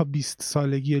بن تا 20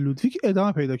 سالگی لودویگ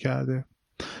ادامه پیدا کرده.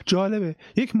 جالبه،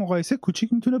 یک مقایسه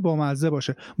کوچیک میتونه بامزه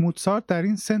باشه. موزارت در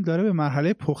این سن داره به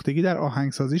مرحله پختگی در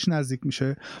آهنگسازیش نزدیک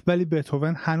میشه، ولی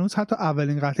بتهوون هنوز حتی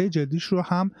اولین قطعه جدیش رو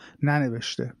هم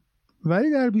ننوشته.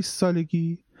 ولی در 20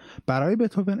 سالگی برای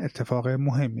بتهوون اتفاق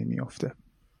مهمی میفته.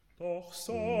 Doch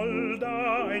soll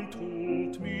dein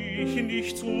Tod mich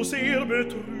nicht zu sehr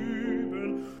betrüben,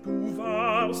 du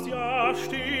warst ja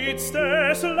stets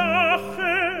des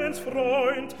Lachens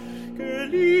Freund,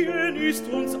 geliehen ist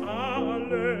uns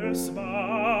alles,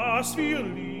 was wir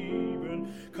lieben,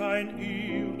 kein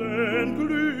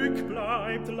Erdenglück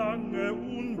bleibt lange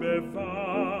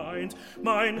unbeweint,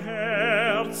 mein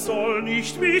Herz soll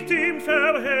nicht mit dem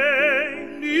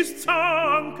Verhängnis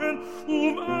zanken,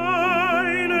 um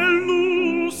eine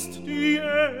Lust, die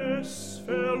es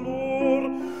verlor,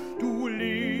 du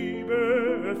liebe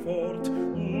fort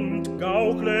und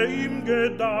gaukle im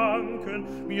Gedanken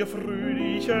mir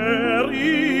fröhliche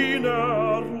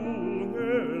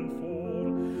Erinnerungen vor.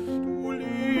 Du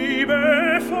liebe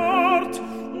fort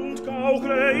und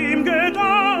gaukle im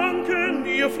Gedanken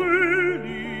mir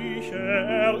fröhliche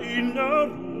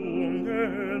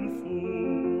Erinnerungen vor.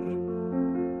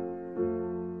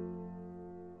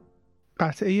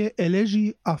 قطعه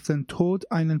الژی auf den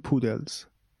Tod einen Pudels.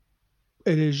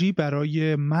 الژی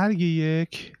برای مرگ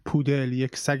یک پودل،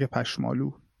 یک سگ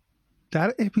پشمالو.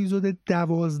 در اپیزود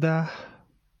 12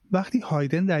 وقتی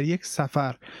هایدن در یک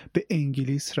سفر به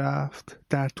انگلیس رفت،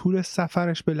 در طول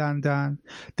سفرش به لندن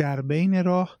در بین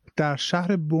راه در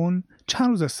شهر بن چند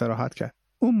روز استراحت کرد.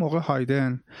 اون موقع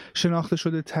هایدن شناخته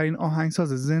شده ترین آهنگساز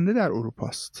زنده در اروپا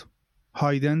است.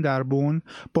 هایدن در بن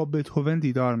با بتهوون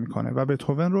دیدار میکنه و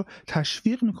بتهوون رو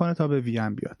تشویق میکنه تا به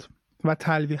وین بیاد و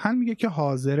تلویحاً میگه که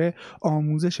حاضر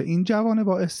آموزش این جوان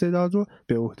با استعداد رو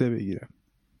به عهده بگیره.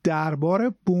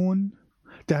 دربار بن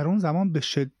در اون زمان به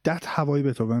شدت هوای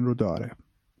بتهوون رو داره،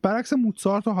 برعکس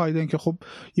موزارت و هایدن که خب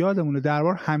یادمونه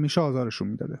دربار همیشه آزارشون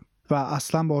میداده و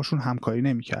اصلا باشون همکاری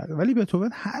نمیکرده، ولی بتهوون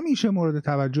همیشه مورد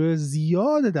توجه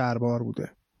زیاد دربار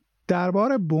بوده.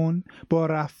 دربار بن با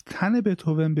رفتن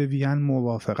بتهوون به وین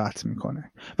موافقت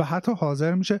میکنه و حتی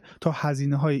حاضر میشه تا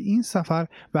هزینه‌های این سفر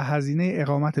و هزینه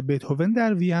اقامت بتهوون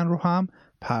در وین رو هم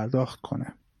پرداخت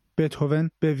کنه. بتهوون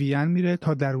به وین میره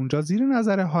تا در اونجا زیر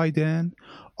نظر هایدن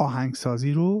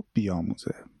آهنگسازی رو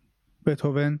بیاموزه.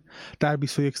 بتهوون در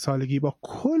 21 سالگی با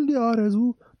کلی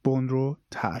آرزو بن رو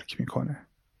ترک میکنه.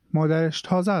 مادرش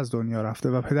تازه از دنیا رفته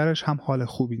و پدرش هم حال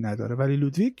خوبی نداره، ولی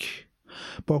لودویگ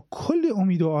با کلی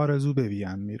امید و آرزو به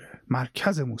وین میره،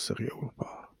 مرکز موسیقی اروپا.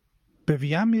 به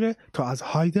وین میره تا از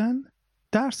هایدن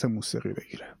درس موسیقی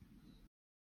بگیره.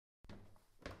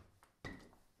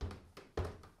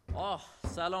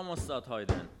 سلام استاد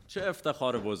هایدن، چه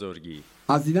افتخار بزرگی.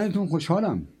 از دیدنتون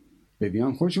خوشحالم. به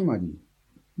وین خوش اومدی.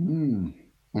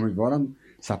 امیدوارم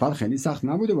سفر خیلی سخت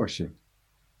نبوده باشه.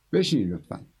 بشینید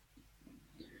لطفاً.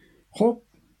 خب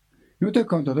نوت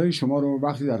کانتاتای شما رو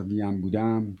وقتی در وین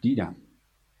بودم دیدم.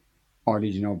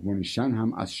 عالی جناب ونشتن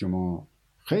هم از شما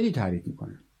خیلی تعریف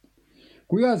میکنه.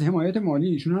 گویا از حمایت مالی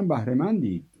ایشون هم بهره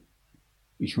مندید.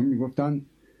 ایشون میگفتن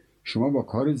شما با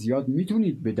کار زیاد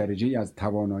میتونید به درجه از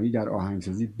توانایی در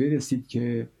آهنگسازی برسید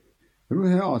که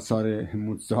روح آثار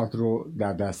موزارت رو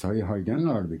در دستهای هایدن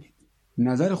قرار بدید.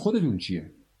 نظر خودتون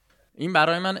چیه؟ این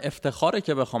برای من افتخاره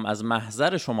که بخوام از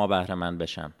محضر شما بهره مند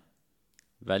بشم.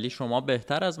 ولی شما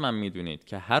بهتر از من میدونید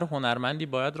که هر هنرمندی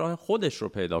باید راه خودش رو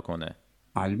پیدا کنه.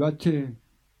 البته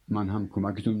من هم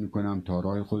کمکتون میکنم تا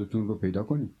راه خودتون رو پیدا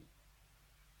کنید.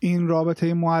 این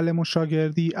رابطه معلم و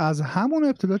شاگردی از همون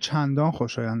ابتدا چندان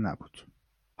خوشایند نبود.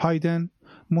 هایدن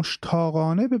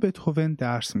مشتاقانه به بتهوون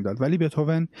درس میداد، ولی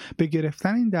بتهوون به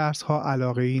گرفتن این درس ها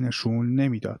علاقه‌ای نشون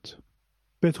نمیداد.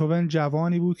 بتهوون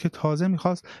جوانی بود که تازه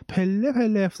میخواست پله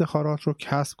پله افتخارات رو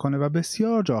کسب کنه و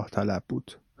بسیار جاه طلب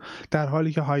بود، در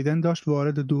حالی که هایدن داشت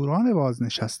وارد دوران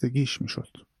بازنشستگیش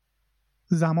میشد.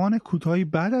 زمان کوتاهی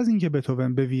بعد از اینکه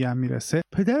بتهوون به وین میرسه،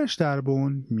 پدرش در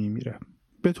بن میمیره.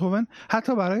 بتهوون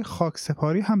حتی برای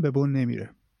خاکسپاری هم به بن نمیره.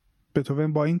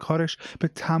 بتهوون با این کارش به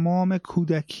تمام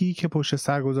کودکی که پشت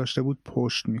سر گذاشته بود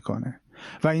پشت میکنه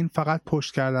و این فقط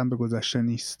پشت کردن به گذشته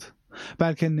نیست،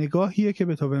 بلکه نگاهیه که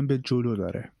بتهوون به جلو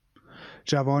داره.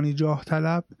 جوانی جاه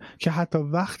طلب که حتی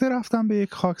وقت رفتن به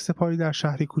یک خاکسپاری در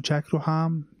شهری کوچک رو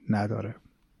هم نداره.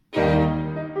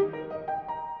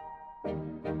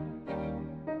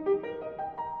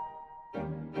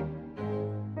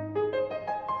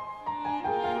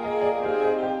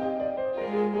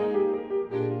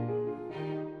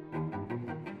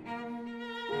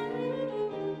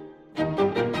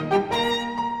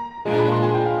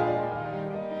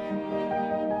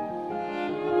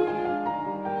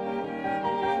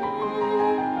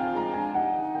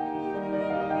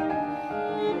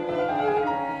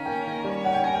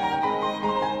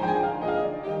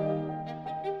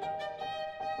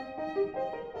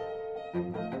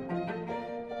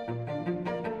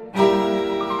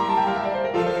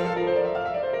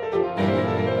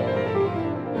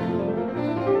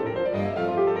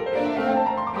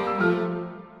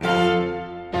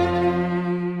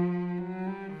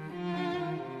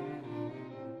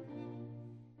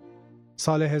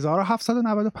 سال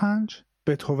 1795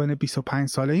 بتهوون 25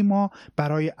 ساله‌ای ما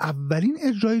برای اولین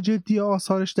اجرای جدی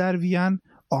آثارش در وین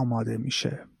آماده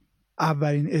میشه.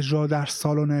 اولین اجرا در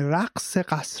سالن رقص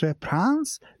قصر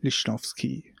پرنس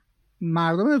لیشنوفسکی.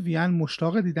 مردم وین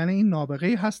مشتاق دیدن این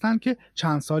نابغه‌ای هستند که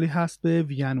چند سالی هست به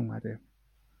وین اومده.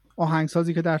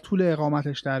 آهنگسازی که در طول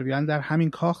اقامتش در وین در همین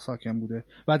کاخ ساکن بوده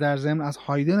و در ضمن از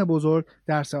هایدن بزرگ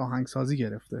درس آهنگسازی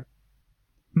گرفته.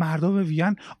 مردم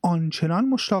وین آنچنان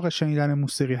مشتاق شنیدن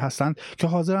موسیقی هستند که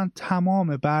حاضرن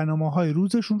تمام برنامه‌های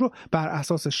روزشون رو بر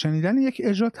اساس شنیدن یک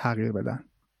اجرا تغییر بدن.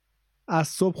 از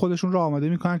صبح خودشون رو آماده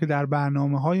میکنن که در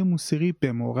برنامه‌های موسیقی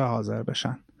به موقع حاضر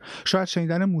بشن. شاید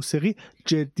شنیدن موسیقی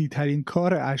جدی‌ترین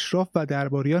کار اشراف و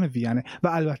درباریان وینه و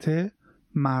البته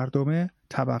مردم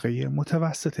طبقه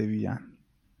متوسط وین.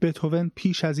 بتهوون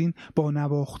پیش از این با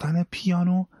نواختن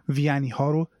پیانو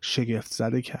وینی‌ها رو شگفت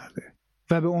زده کرده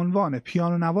و به عنوان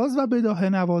پیانو نواز و بداهه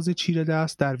نواز چیره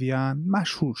دست در وین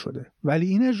مشهور شده. ولی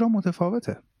این اجرا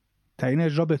متفاوته. در این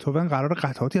اجرا بتهوون قرار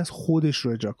قطعاتی از خودش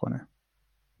رو اجرا کنه.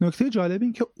 نکته جالب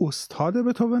این که استاد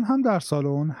بتهوون هم در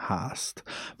سالن هست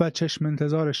و چشم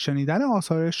انتظار شنیدن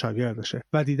آثار شاگردشه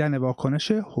و دیدن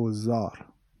واکنش حضار.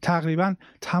 تقریبا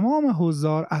تمام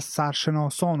حضار از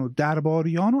سرشناسان و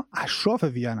درباریان و اشراف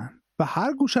وینن و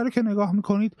هر گوشه رو که نگاه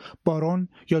میکنید بارون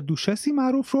یا دوشسی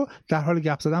معروف رو در حال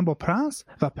گپ زدن با پرنس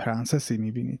و پرنسسی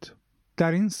میبینید.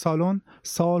 در این سالن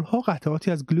سالها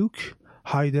قطعاتی از گلوک،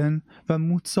 هایدن و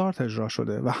موزارت اجرا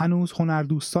شده و هنوز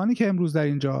هنردوستانی که امروز در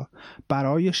اینجا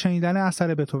برای شنیدن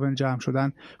اثر بتهوون جمع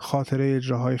شدن خاطره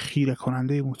اجراهای خیره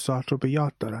کننده موزارت رو به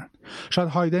یاد دارن. شاید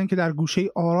هایدن که در گوشه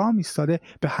آرام ایستاده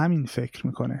به همین فکر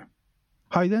میکنه.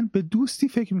 هایدن به دوستی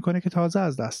فکر میکنه که تازه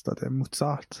از دست داده،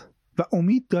 موزارت، و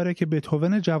امید داره که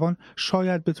بتهوون جوان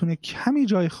شاید بتونه کمی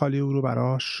جای خالی او رو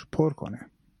براش پر کنه.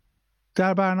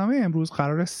 در برنامه امروز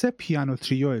قراره 3 پیانو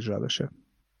تریو اجرا بشه.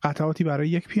 قطعاتی برای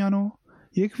 1 پیانو،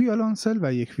 1 ویولنسل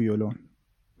و 1 ویولون.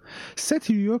 3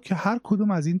 تریو که هر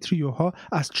کدوم از این تریوها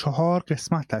از 4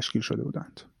 قسمت تشکیل شده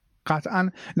بودند. قطعاً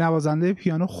نوازنده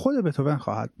پیانو خود بتهوون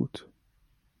خواهد بود.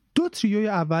 2 تریوی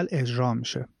اول اجرا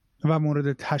میشه و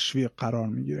مورد تشویق قرار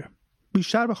میگیره.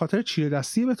 بیشتر به خاطر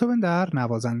چیره‌دستی بتهوون در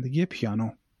نوازندگی پیانو.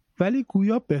 ولی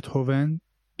گویا بتهوون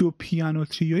 2 پیانو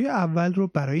تریوی اول رو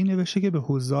برای نوشته که به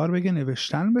حضار بگه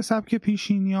نوشتن به سبک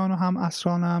پیشینیان و هم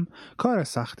عصرانم کار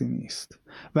سختی نیست.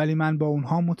 ولی من با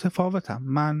اونها متفاوتم.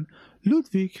 من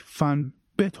لودویگ فان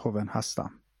بتهوون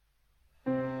هستم.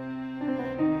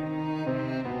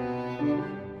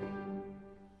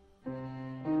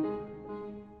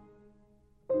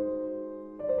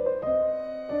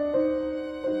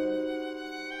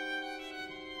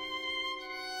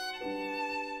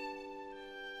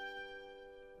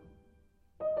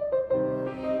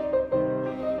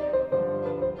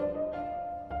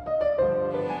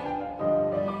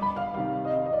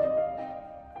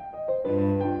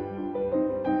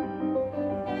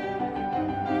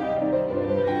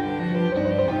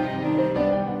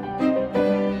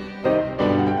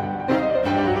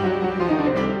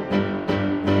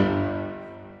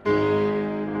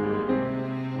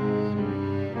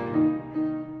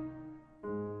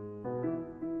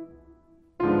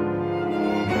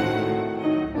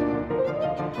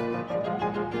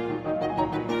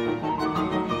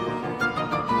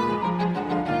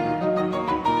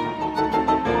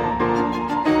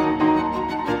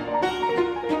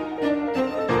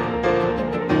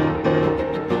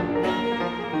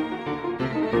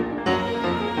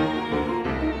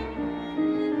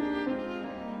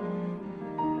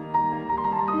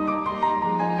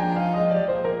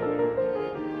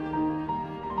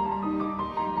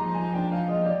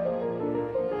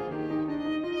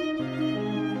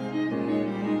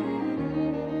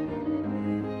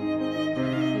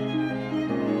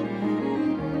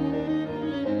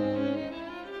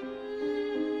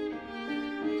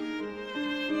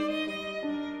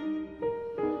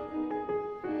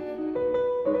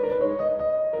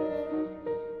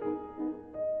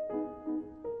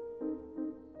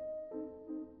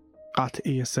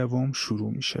 قطعه سوم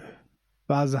شروع میشه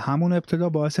و از همون ابتدا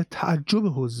باعث تعجب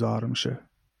حضار میشه.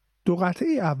 2 قطعه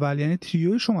اول یعنی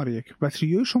تریوی شماره 1 و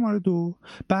تریوی شماره 2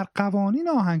 بر قوانین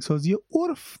آهنگسازی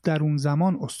عرف در اون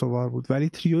زمان استوار بود، ولی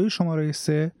تریوی شماره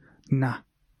 3 نه.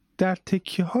 در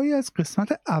تکیه های از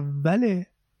قسمت اول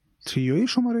تریوی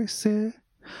شماره 3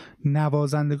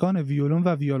 نوازندگان ویولون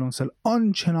و ویولنسل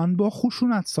آنچنان با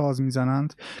خشونت ساز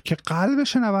میزنند که قلب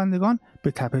شنوندگان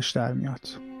به تپش در میاد.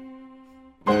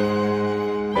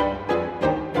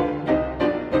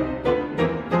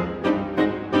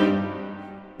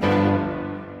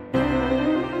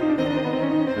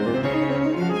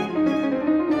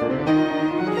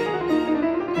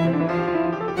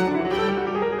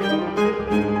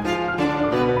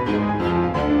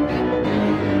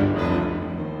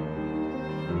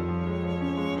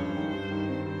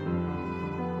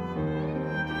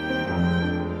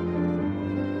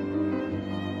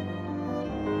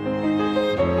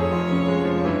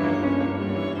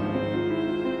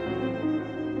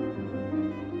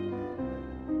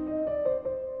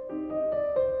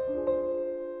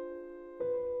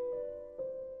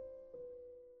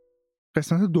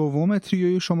 قسمت دوم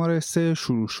تریوی شماره 3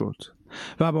 شروع شد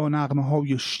و با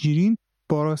نغمه‌های شیرین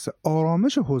باعث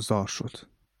آرامش حضار شد.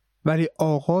 ولی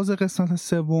آغاز قسمت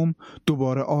سوم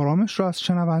دوباره آرامش را از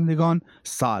شنوندگان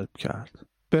سلب کرد.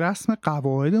 به رسم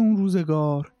قواعد اون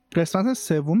روزگار قسمت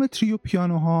سوم تریو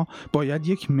پیانوها باید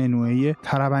یک منوعه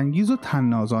طرب‌انگیز و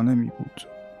طنازانه می بود.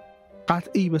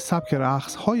 قطعی به سبک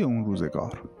رقص‌های اون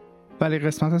روزگار. ولی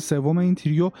قسمت سوم این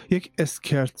تریو یک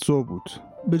اسکرتزو بود.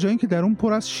 به جای اینکه در اون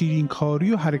پر از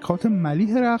شیرینکاری و حرکات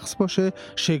ملیح رقص باشه،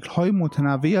 شکل‌های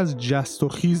متنوعی از جست و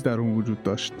خیز در اون وجود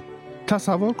داشت.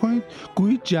 تصور کنید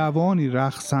گویی جوانی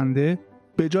رقصنده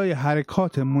به جای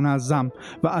حرکات منظم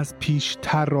و از پیش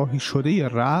طراحی شده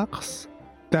رقص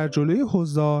در جلوی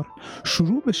حضار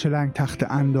شروع به شلنگ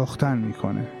تخت انداختن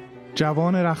میکنه.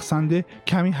 جوان رقصنده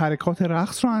کمی حرکات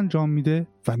رقص رو انجام میده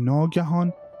و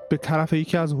ناگهان به طرف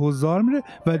یکی از حضار میره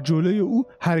و جلوی او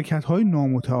حرکت‌های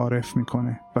نامتعارف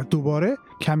میکنه و دوباره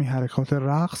کمی حرکات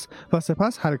رقص و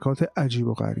سپس حرکات عجیب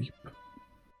و غریب.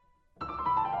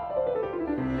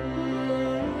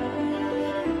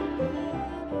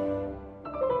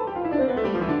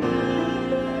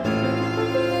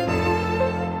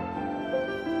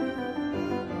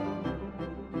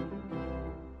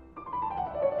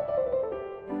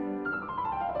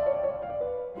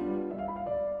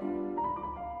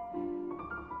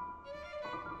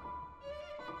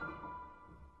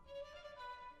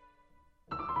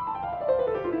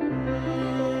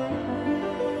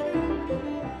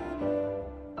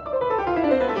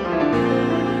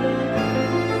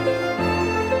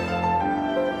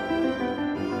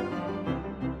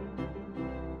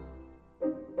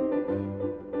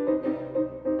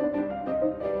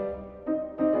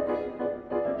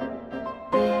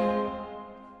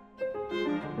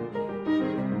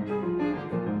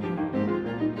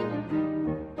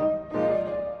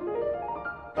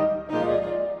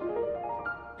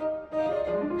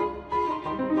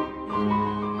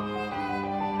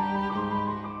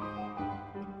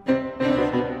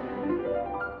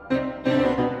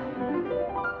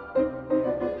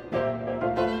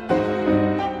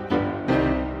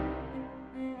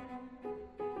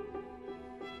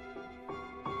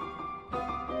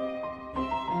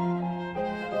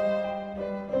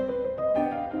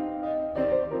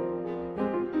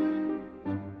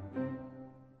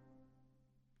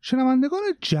 شنوندگان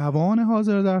جوان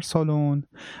حاضر در سالن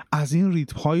از این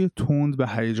ریتم‌های تند به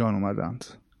هیجان اومدند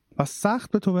و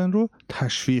سخت بتهوون رو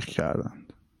تشویق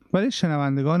کردند. ولی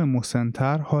شنوندگان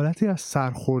مسن‌تر حالتی از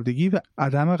سرخوردگی و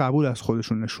عدم قبول از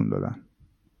خودشون نشون دادن.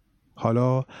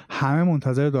 حالا همه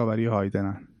منتظر داوری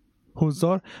هایدنن.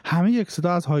 حضار همه یک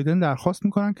صدا از هایدن درخواست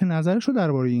میکنن که نظرش رو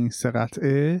درباره این 3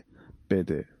 قطعه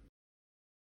بده.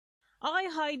 آقای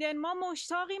هایدن، ما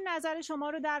مشتاقیم نظر شما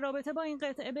رو در رابطه با این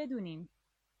قطعه بدونیم.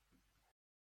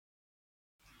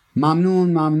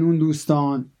 ممنون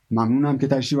دوستان، ممنونم که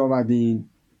تشریف آوردین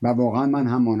و واقعا من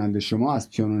هم مانند شما از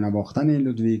پیانو نواختن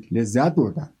لودویک لذت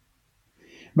بردم.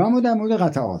 و اما در مورد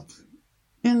قطعات،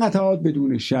 این قطعات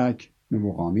بدون شک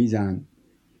نبوغامیزن،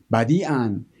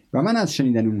 بدیعن و من از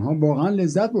شنیدن اونها واقعا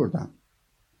لذت بردم.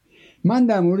 من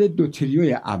در مورد 2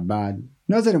 تریوی اول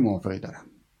نظر موافقی دارم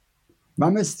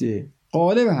و مثل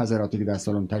غالب حضراتی که در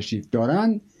سالن تشریف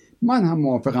دارن من هم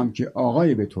موافقم که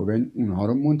آقای بتهوون اونها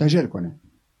رو منتشر کنه.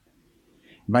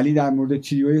 ولی در مورد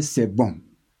تریوی 3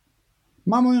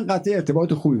 من با این قطعه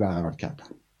ارتباط خوبی برقرار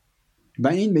کردم و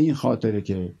این به این خاطره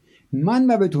که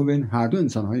من و بتهوون هر دو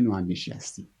انسان‌های نواندیشی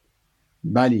هستیم،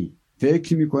 ولی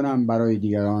فکر می‌کنم برای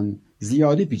دیگران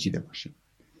زیادی پیچیده باشه.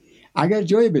 اگر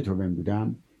جای بتهوون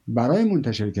بودم برای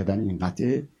منتشر کردن این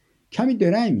قطعه کمی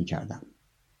درنگ می‌کردم.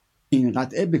 این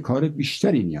قطعه به کار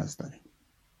بیشتری نیاز داره.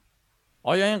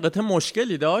 آیا این قطعه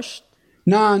مشکلی داشت؟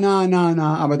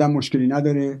 نه ابدا مشکلی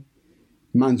نداره.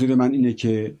 منظور من اینه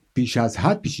که بیش از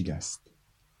حد پیچیده است.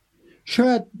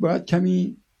 شاید باید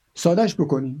کمی سادهش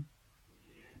بکنیم.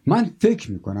 من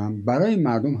فکر میکنم برای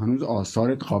مردم هنوز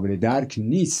آثارت قابل درک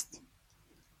نیست.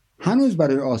 هنوز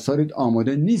برای آثارت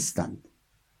آماده نیستند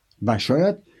و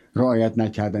شاید رعایت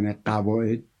نکردن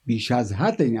قواعد بیش از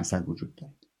حد این اثر وجود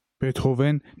داره.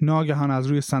 بتهوون ناگهان از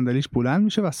روی صندلیش بلند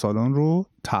میشه و سالن رو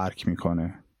ترک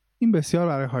میکنه. این بسیار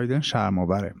برای هایدن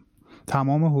شرم‌آوره.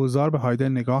 تمام حضار به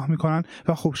هایدن نگاه میکنن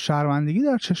و خب شرمندگی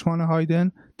در چشمان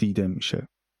هایدن دیده میشه.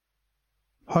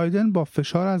 هایدن با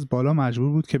فشار از بالا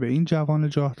مجبور بود که به این جوان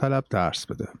جاه طلب درس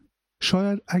بده.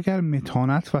 شاید اگر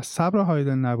متانت و صبر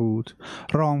هایدن نبود،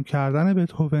 رام کردن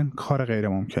بتهوون کار غیر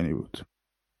ممکنی بود.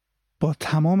 با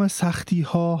تمام سختی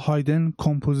ها هایدن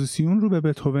کمپوزیسیون رو به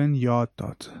بتهوون یاد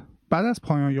داد. بعد از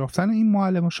پایان یافتن این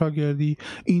معلم و شاگردی،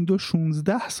 این دو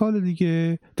 16 سال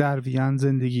دیگه در وین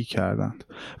زندگی کردند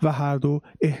و هر دو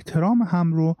احترام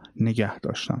هم رو نگه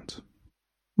داشتند.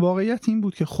 واقعیت این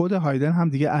بود که خود هایدن هم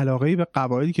دیگه علاقه‌ای به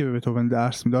قواعدی که به بتهوون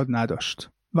درس میداد نداشت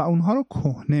و اونها رو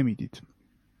کهنه میدید.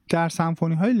 در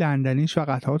سمفونی‌های لندنیش و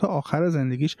قطعات آخر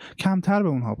زندگیش کمتر به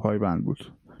اونها پایبند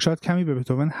بود. شاید کمی به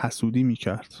بتهوون حسودی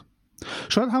میکرد.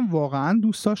 شاید هم واقعاً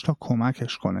دوست داشت تا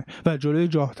کمکش کنه و جلوی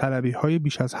جاه طلبی‌های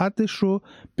بیش از حدش رو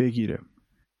بگیره.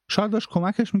 شاید داشت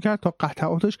کمکش میکرد تا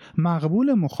قطعاتش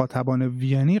مقبول مخاطبان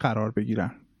وینی قرار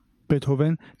بگیرن.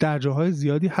 بتهوون در جاهای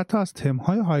زیادی حتی از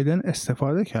تم‌های هایدن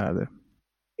استفاده کرده.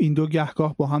 این دو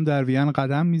گهگاه با هم در وین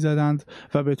قدم میزدند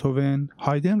و بتهوون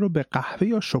هایدن رو به قهوه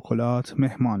یا شکلات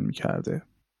مهمان میکرده.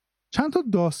 چند تا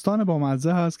داستان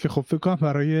بامزه هست که خب فکر کنم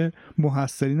برای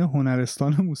محصلین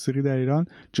هنرستان موسیقی در ایران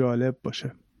جالب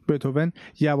باشه. بتهوون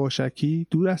یواشکی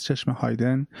دور از چشم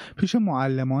هایدن پیش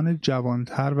معلمان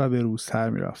جوانتر و بروزتر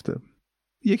میرفته.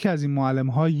 یکی از این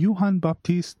معلم‌ها یوهان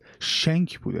باپتیست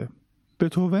شنک بوده.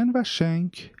 بتهوون و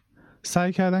شنک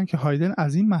سعی کردن که هایدن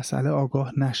از این مسئله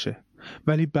آگاه نشه،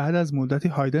 ولی بعد از مدتی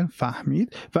هایدن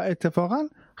فهمید و اتفاقاً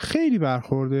خیلی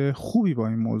برخورد خوبی با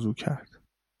این موضوع کرد.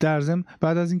 در ضمن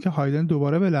بعد از اینکه هایدن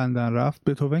دوباره به لندن رفت،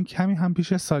 بتهوون کمی هم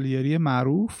پیش سالیری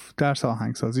معروف درس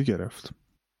آهنگسازی گرفت.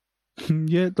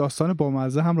 یه داستان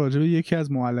بامزه هم راجع به یکی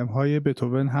از معلم‌های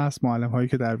بتهوون هست، معلم‌هایی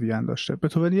که در وین داشته.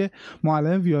 بتهوون یه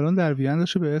معلم ویولون در وین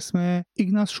داشته به اسم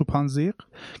ایگناس شوپانزیق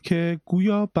که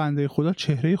گویا بنده خدا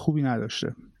چهره خوبی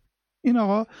نداشته. این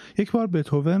آقا یک بار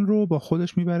بتهوون رو با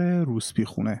خودش میبره روسپی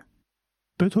خونه.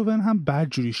 بتهوون هم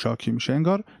بدجوری شاکی میشه،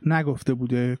 انگار نگفته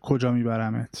بوده کجا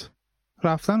میبرمت.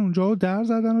 رفتن اونجا و در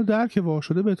زدن و در که وا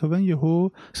شده بتهوون یهو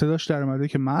صداش در اومده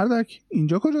که مردک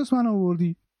اینجا کجاست من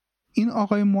آوردی؟ این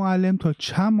آقای معلم تا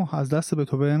چند ماه از دست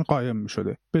بتهوون قایم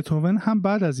میشده. بتهوون هم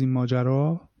بعد از این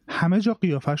ماجرا همه جا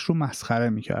قیافش رو مسخره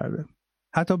میکرده.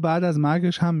 حتی بعد از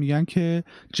مرگش هم میگن که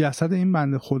جسد این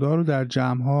بنده خدا رو در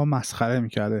جمع‌ها مسخره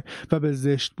میکرده و به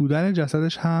زشت بودن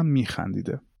جسدش هم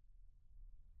میخندیده.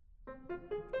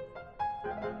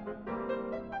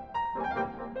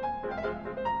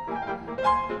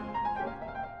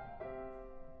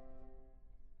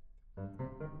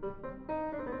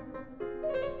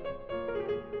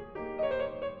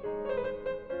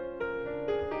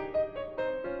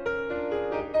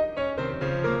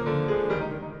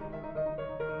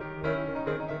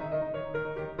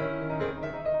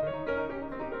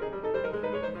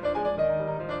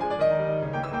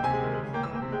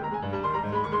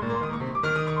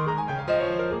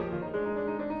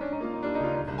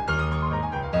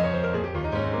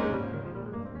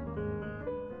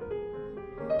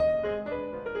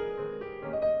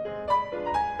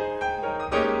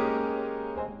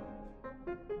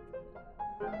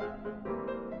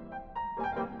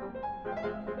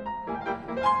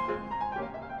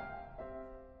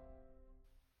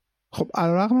 خب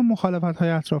علیرغم مخالفت‌های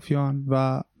اطرافیان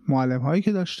و معلم‌هایی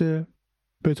که داشته،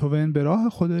 بتهوون به راه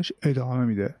خودش ادامه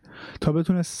میده تا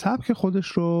بتونه سبک خودش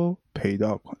رو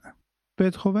پیدا کنه.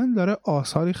 بتهوون داره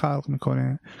آثاری خلق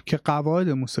میکنه که قواعد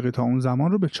موسیقی تا اون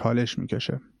زمان رو به چالش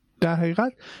میکشه. در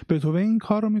حقیقت بتهوون این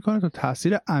کار رو میکنه تا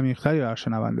تأثیر عمیق‌تری بر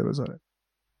شنونده بذاره.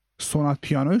 سونات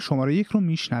پیانوی شماره 1 رو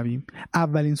میشنویم.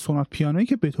 اولین سونات پیانویی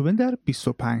که بتهوون در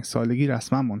 25 سالگی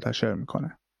رسما منتشر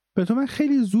میکنه. بتهوون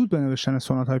خیلی زود به نوشتن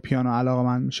سونات‌های پیانو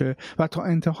علاقه‌مند میشه و تا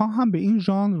انتها هم به این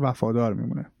ژانر وفادار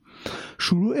میمونه.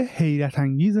 شروع حیرت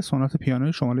انگیز سونات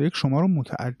پیانوی شماره 1 شما رو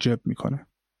متعجب میکنه.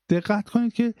 دقت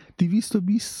کنید که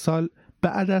 220 سال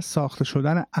بعد از ساخته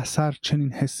شدن اثر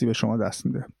چنین حسی به شما دست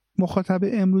میده. مخاطب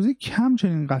امروزی کم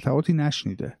چنین قطعاتی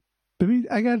نشنیده. ببینید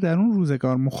اگر در اون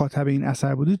روزگار مخاطب این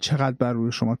اثر بودید چقدر بر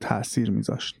روی شما تأثیر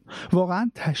میذاشت.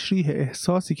 واقعا تشریح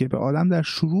احساسی که به آدم در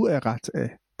شروع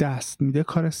قطعه دست میده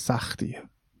کار سختیه.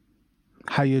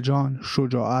 هیجان،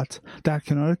 شجاعت در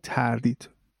کنار تردید.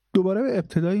 دوباره به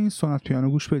ابتدای این سونات پیانو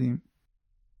گوش بدیم.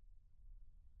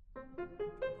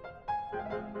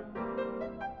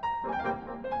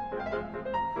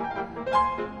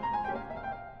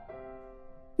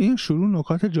 این شروع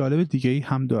نکات جالب دیگه‌ای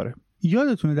هم داره.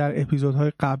 یادتونه در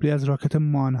اپیزودهای قبلی از راکت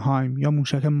مانهایم یا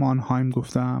موشک مانهایم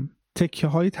گفتم؟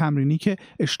 تکه‌های تمرینی که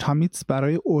اشتامیتس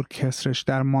برای ارکسترش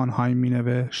در مانهایم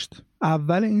مینوشت.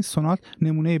 اول این سونات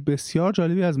نمونه بسیار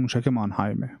جالبی از موشک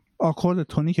مانهایمه. آکورد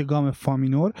تونیک گام فا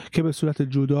مینور که به صورت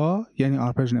جدا یعنی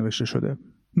آرپژ نوشته شده.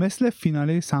 مثل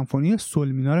فیناله سمفونی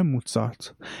سول مینور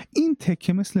موزارت. این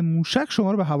تکه مثل موشک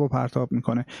شما رو به هوا پرتاب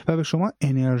میکنه و به شما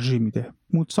انرژی میده.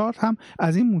 موزارت هم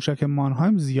از این موشک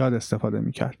مانهایم زیاد استفاده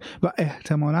میکرد و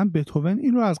احتمالاً بتهوون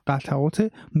این رو از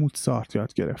قطعات موزارت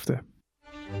یاد گرفته.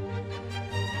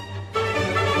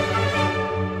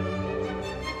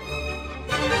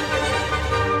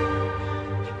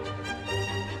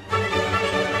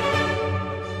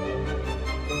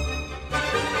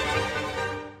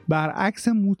 برعکس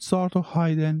موزارت و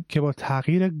هایدن که با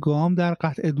تغییر گام در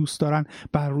قطعه دوست دارن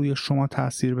بر روی شما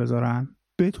تأثیر بذارن،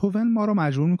 بتهوون ما رو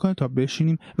مجبور میکنه تا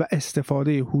بشینیم و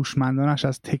استفاده هوشمندانش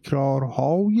از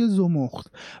تکرارهای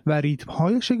زمخت و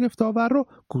ریتم‌های شگفت‌آور رو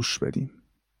گوش بدیم.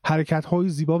 حرکت‌های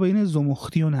زیبا بین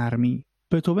زمختی و نرمی.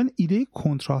 بتهوون ایده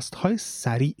کنتراست‌های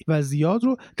سریع و زیاد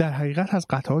رو در حقیقت از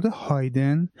قطعات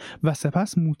هایدن و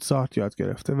سپس موزارت یاد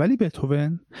گرفته، ولی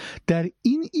بتهوون در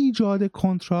این ایجاد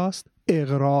کنتراست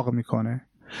اغراق میکنه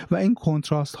و این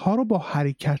کنتراست ها رو با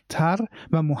حرکت تر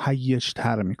و مهیج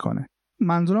تر میکنه.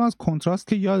 منظورم از کنتراست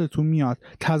که یادتون میاد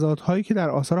تضادهایی که در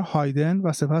آثار هایدن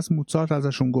و سپس موزارت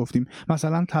ازشون گفتیم،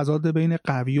 مثلا تضاد بین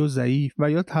قوی و ضعیف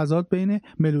و یا تضاد بین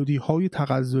ملودی های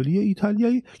تغزلی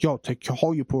ایتالیایی یا تکه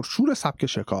های پرشور سبک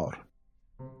شکار.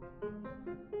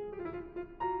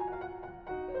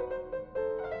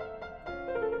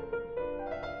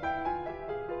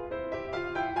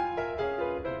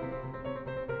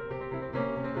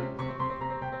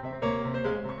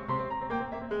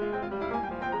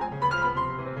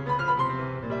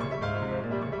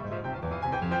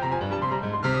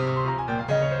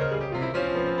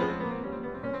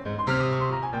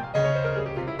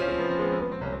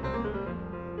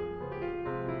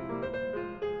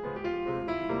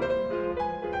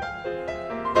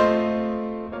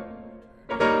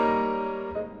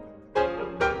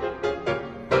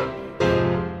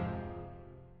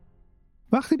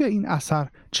 وقتی به این اثر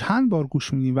چند بار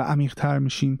گوش میدیم و عمیق‌تر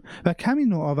میشیم و کمی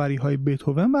نوآوری‌های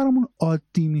بتهوون برامون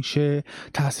عادی میشه،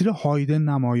 تأثیر هایدن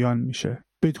نمایان میشه.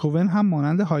 بتهوون هم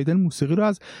مانند هایدن موسیقی رو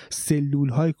از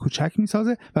سلول‌های کوچک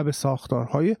میسازه و به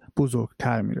ساختارهای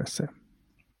بزرگتر میرسه.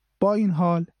 با این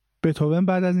حال بتهوون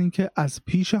بعد از اینکه از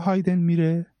پیش هایدن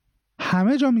میره،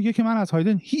 همه جا میگه که من از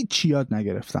هایدن هیچ یاد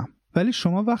نگرفتم. ولی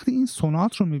شما وقتی این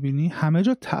سونات رو میبینی همه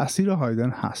جا تأثیر هایدن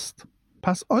هست.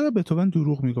 پس آیا بتهوون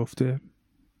دروغ میگفته؟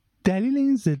 دلیل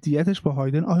این ضدیتش با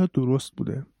هایدن آیا درست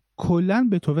بوده؟ کلاً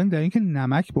بتهوون در اینکه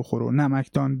نمک بخوره و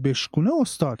نمکدان بشکونه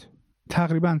استاد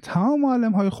تقریباً تمام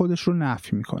معلم‌های خودش رو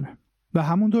نفی میکنه و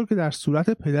همونطور که در صورت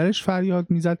پدرش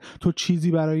فریاد میزد تو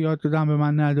چیزی برای یاد دادن به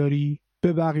من نداری،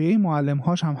 به بقیه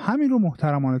معلم‌هاش هم همین رو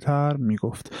محترمانه تر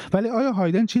میگفت. ولی آیا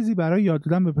هایدن چیزی برای یاد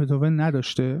دادن به بتهوون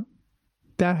نداشته؟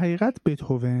 در حقیقت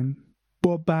بتهوون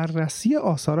با بررسی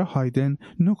آثار هایدن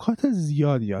نکات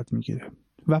زیاد یاد میگیره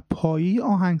و پایه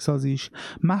آهنگسازیش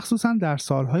مخصوصا در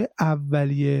سالهای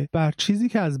اولیه بر چیزی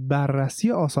که از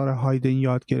بررسی آثار هایدن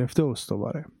یاد گرفته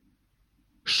استواره.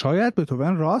 شاید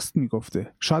بتهوون راست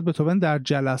میگفته، شاید بتهوون در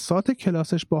جلسات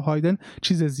کلاسش با هایدن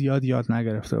چیز زیاد یاد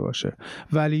نگرفته باشه،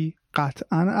 ولی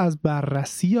قطعاً از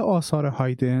بررسی آثار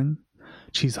هایدن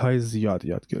چیزهای زیاد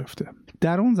یاد گرفته.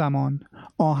 در اون زمان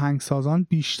آهنگسازان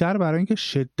بیشتر برای اینکه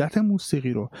شدت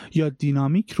موسیقی رو یا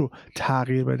دینامیک رو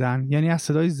تغییر بدن، یعنی از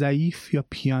صدای ضعیف یا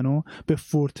پیانو به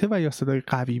فورته و یا صدای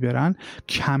قوی برن،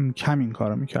 کم کم این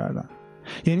کارو میکردن.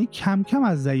 یعنی کم کم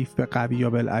از ضعیف به قوی یا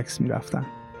بالعکس میرفتن،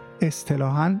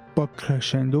 اصطلاحاً با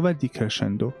کرشندو و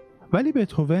دیکرشندو. ولی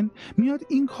بتهوون میاد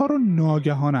این کار رو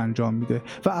ناگهان انجام میده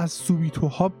و از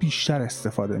سوبیتوها بیشتر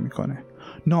استفاده میکنه،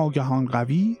 ناگهان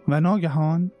قوی و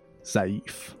ناگهان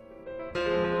ضعیف.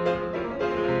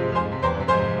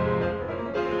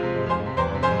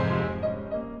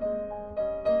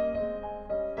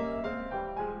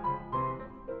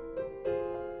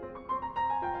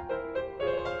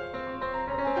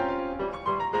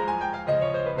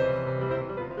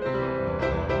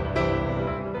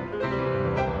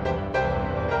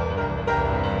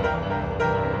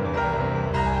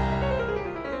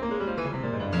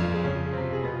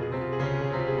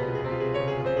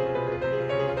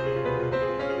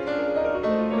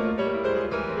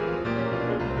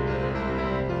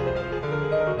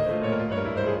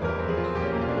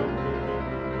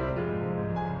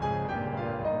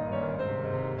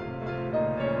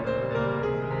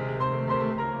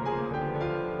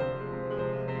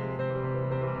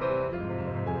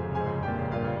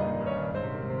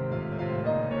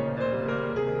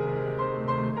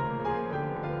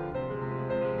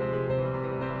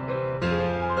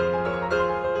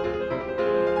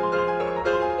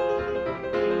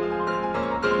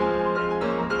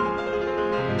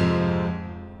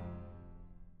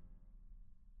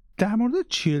 در مورد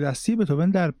چیره دستی بتهوون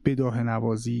در بداهه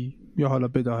نوازی یا حالا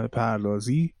بداهه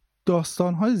پردازی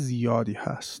داستان‌های زیادی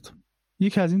هست.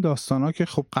 یکی از این داستان‌ها که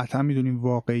خب قطعا میدونیم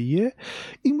واقعیه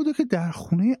این بوده که در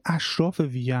خونه اشراف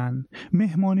وین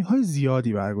مهمانی‌های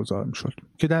زیادی برگزار می‌شد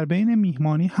که در بین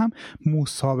میهمانی هم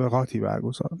مسابقاتی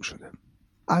برگزار می‌شده.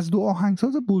 از دو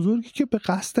آهنگساز بزرگی که به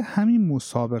قصد همین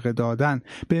مسابقه دادن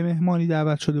به مهمانی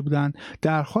دعوت شده بودند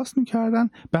درخواست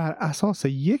می‌کردند بر اساس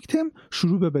یک تم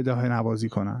شروع به بداهه نوازی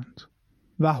کنند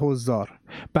و حضار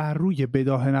بر روی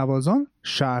بداهه نوازان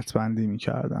شرط بندی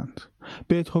می‌کردند.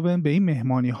 بتهوون به این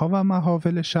مهمانی‌ها و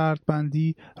محافل شرط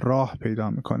بندی راه پیدا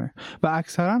می‌کنه و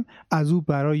اکثراً از او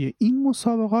برای این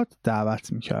مسابقات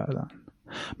دعوت می‌کردند،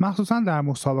 مخصوصاً در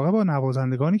مسابقه با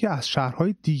نوازندگانی که از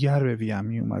شهرهای دیگر به وین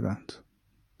می‌اومدند.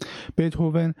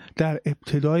 بتهوون در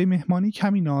ابتدای مهمانی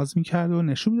کمی ناز می‌کرد و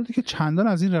نشون می‌داد که چندان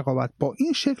از این رقابت با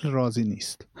این شکل راضی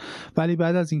نیست، ولی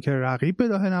بعد از اینکه رقیب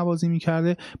بداهه نوازی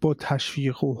می‌کرده با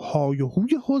تشویق و های و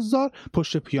هوی حضار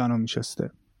پشت پیانو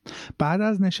می‌شسته. بعد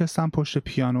از نشستن پشت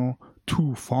پیانو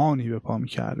طوفانی به پا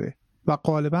می‌کرده و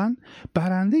غالباً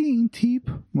برنده این تیپ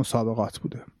مسابقات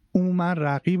بوده. عموماً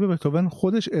رقیب بتهوون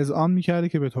خودش اذعان می‌کرده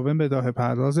که بتهوون بداهه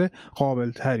پرداز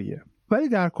قابل‌تریه، ولی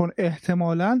در کن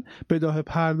احتمالاً بداهه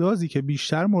پردازی که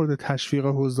بیشتر مورد تشویق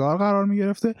حضار قرار می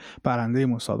گرفته برنده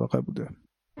مسابقه بوده.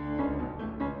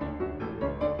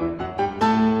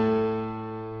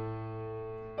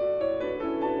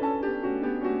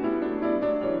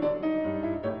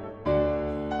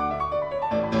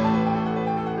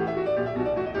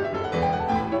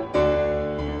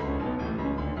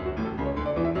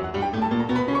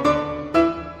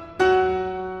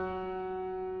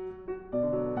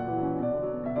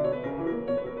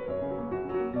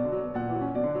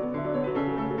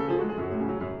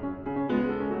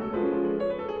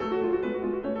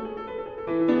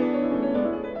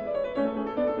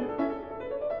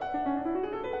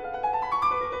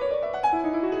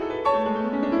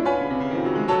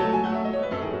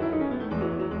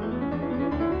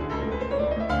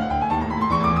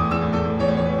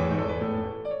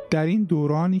 در این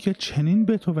دورانی که چنین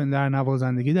بتهوون در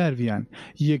نوازندگی در وین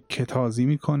یک کتازی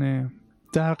میکنه،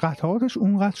 در قطعاتش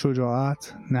اونقدر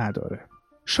شجاعت نداره.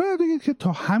 شاید بگید که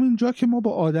تا همین جا که ما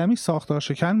با آدمی ساختار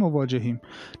شکن مواجهیم.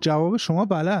 جواب شما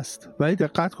بله است، ولی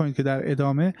دقت کنید که در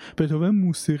ادامه بتهوون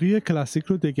موسیقی کلاسیک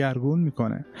رو دگرگون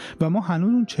میکنه و ما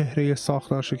هنوز اون چهره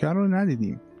ساختار شکن رو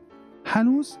ندیدیم.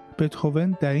 هنوز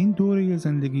بتهوون در این دوره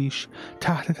زندگیش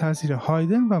تحت تاثیر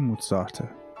هایدن و موزارته.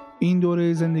 این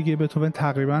دوره زندگی بتهوون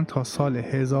تقریباً تا سال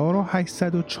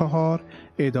 1804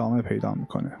 ادامه پیدا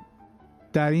میکنه.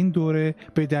 در این دوره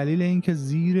به دلیل اینکه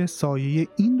زیر سایه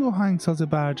این دو آهنگساز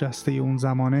برجسته اون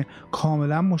زمانه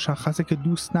کاملا مشخصه که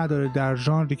دوست نداره در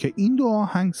ژانری که این دو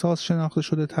آهنگساز شناخته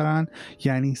شده ترن،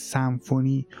 یعنی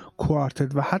سمفونی،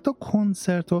 کوارتت و حتی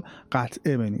کنسرتو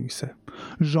قطعه بنویسه.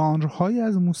 ژانرهایی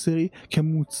از موسیقی که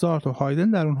موزارت و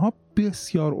هایدن در اونها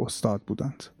بسیار استاد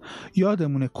بودند.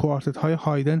 یادمونه کوارتت های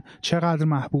هایدن چقدر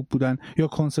محبوب بودن یا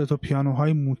کنسرت و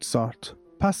پیانوهای موزارت.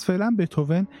 پس فعلا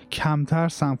بتهوون کمتر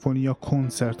سمفونی یا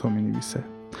کنسرتو می نویسه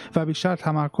و بیشتر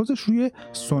تمرکزش روی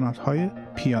سونات های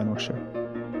پیانوشه.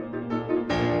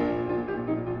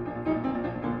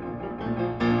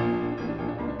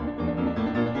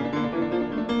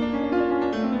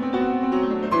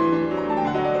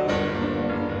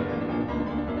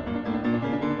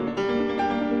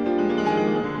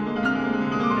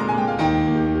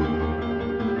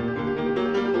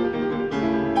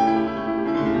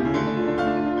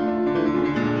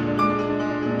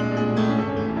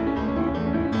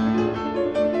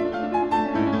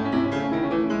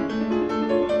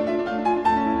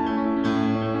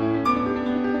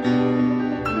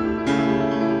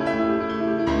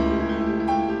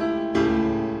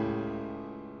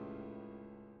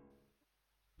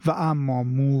 و اما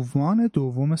موومان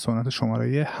دوم سونات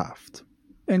شماره 7.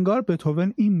 انگار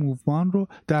بتهوون این موومان رو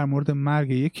در مورد مرگ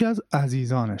یکی از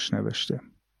عزیزانش نوشته.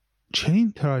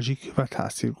 چنین تراژیک و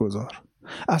تاثیرگذار.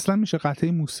 اصلا میشه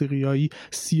قطعه موسیقیایی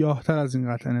سیاه‌تر از این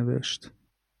قطعه نوشت.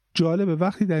 جالبه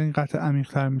وقتی در این قطعه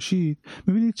عمیق‌تر میشید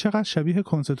میبینید چقدر شبیه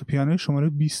کنسرتو پیانوی شماره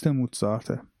 20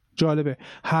 موزارته. جالبه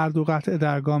هر دو قطعه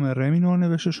در گام ره مینور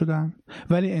نوشته شدن،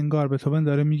 ولی انگار بتهوون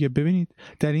داره میگه ببینید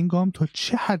در این گام تا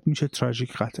چه حد میشه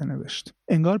تراژیک قطعه نوشت.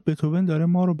 انگار بتهوون داره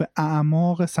ما رو به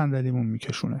اعماق صندلیمون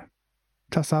میکشونه.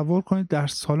 تصور کنید در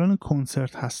سالن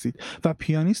کنسرت هستید و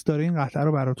پیانیست داره این قطعه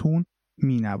رو براتون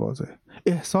مینوازه.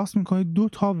 احساس میکنید 2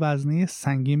 تا وزنه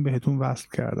سنگین بهتون وصل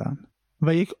کردن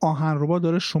و یک آهنربا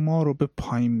داره شما رو به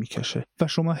پایین میکشه و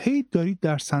شما هی دارید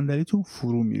در صندلیتون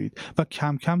فرو میرید و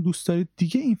کم کم دوست دارید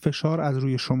دیگه این فشار از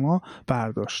روی شما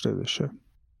برداشته بشه.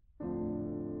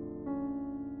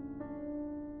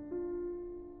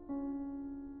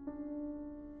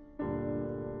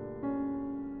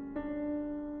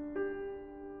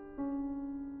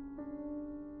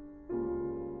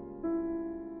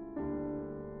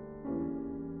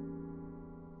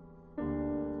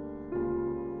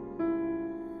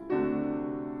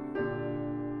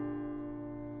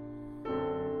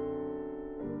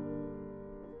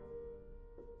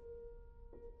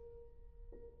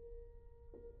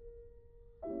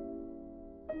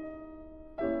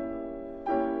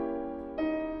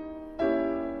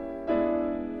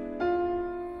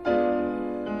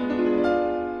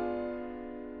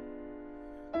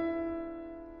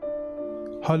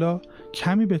 حالا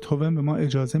کمی بتهوون به ما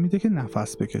اجازه میده که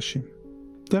نفس بکشیم.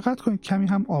 دقت کنید کمی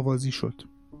هم آوازی شد.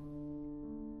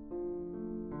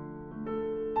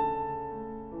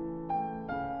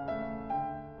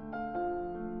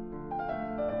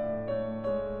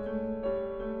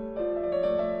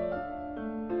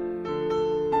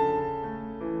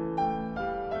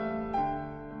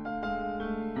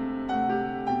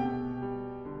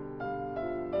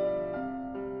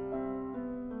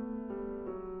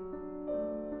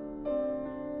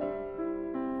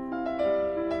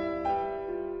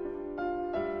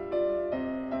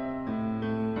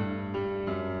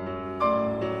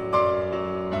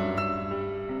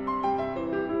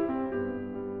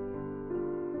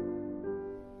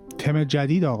 تم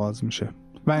جدید آغاز میشه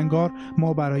و انگار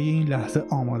ما برای این لحظه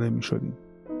آماده میشدیم.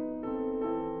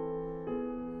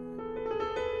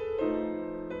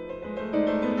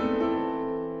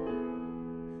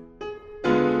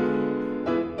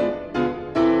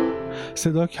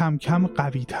 صدا کم کم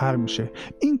قوی تر میشه.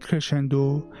 این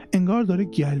کرشندو انگار داره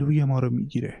گلوی ما رو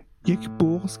میگیره. یک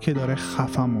بغض که داره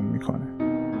خفمون میکنه.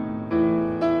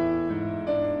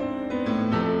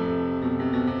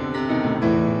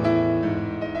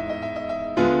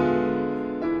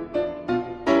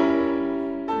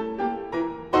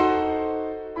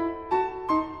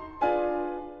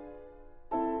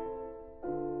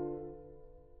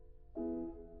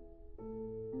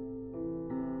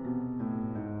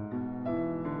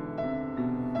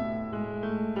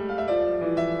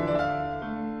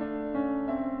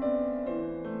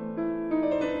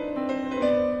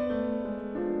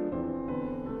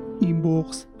 این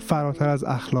بغض فراتر از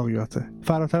اخلاقیاته،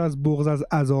 فراتر از بغض از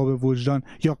عذاب وجدان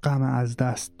یا غم از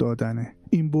دست دادنه.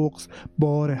 این بغض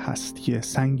بار هستیه،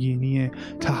 سنگینی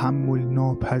تحمل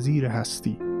ناپذیر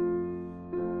هستی.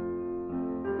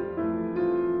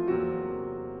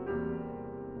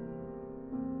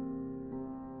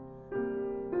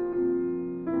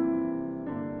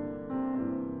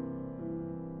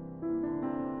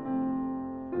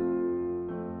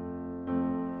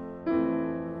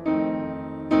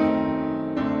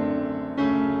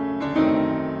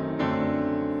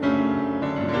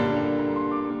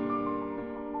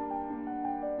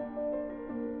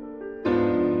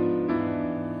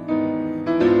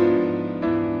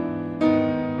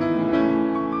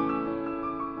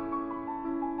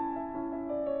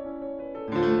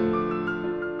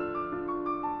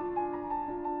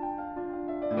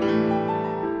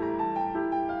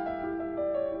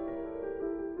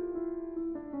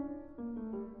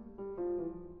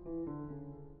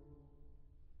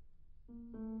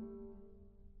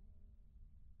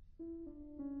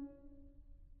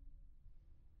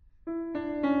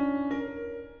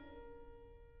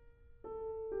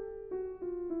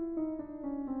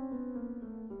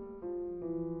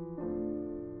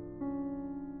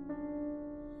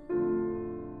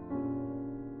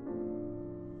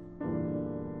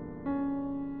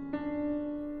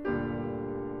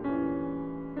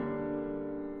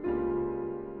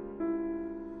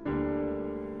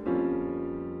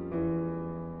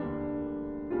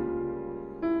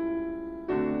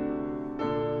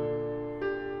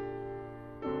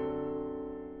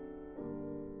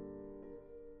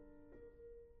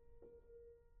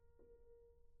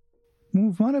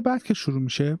 موومان بعد که شروع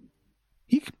میشه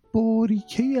یک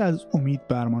باریکه‌ای از امید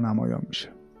بر ما نمایان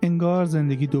میشه. انگار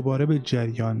زندگی دوباره به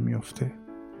جریان میفته.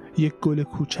 یک گل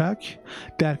کوچک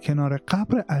در کنار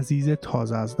قبر عزیز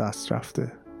تازه از دست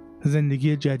رفته.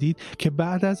 زندگی جدید که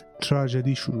بعد از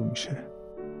تراژدی شروع میشه.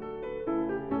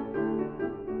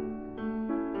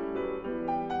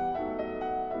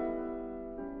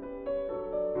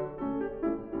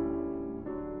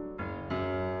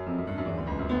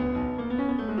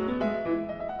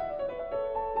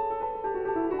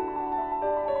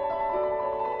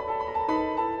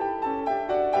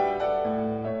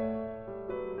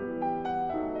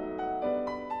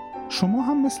 شما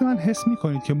هم مثل من حس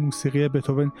میکنید که موسیقی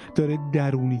بتهوون داره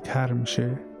درونی تر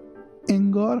میشه.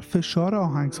 انگار فشار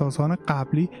آهنگسازان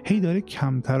قبلی هی داره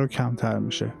کمتر و کمتر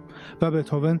میشه و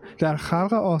بتهوون در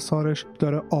خلق آثارش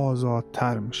داره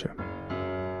آزادتر میشه.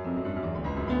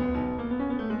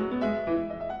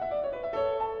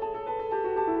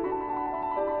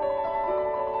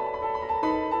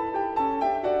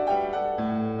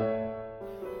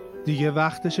 دیگه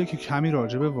وقتشه که کمی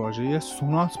راجع به واژه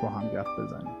سونات با هم گپ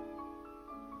بزنیم.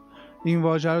 این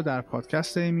واژه رو در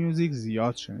پادکست ای میوزیک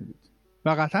زیاد شنیدید و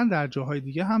قطعا در جاهای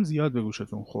دیگه هم زیاد به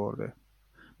گوشتون خورده.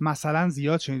 مثلا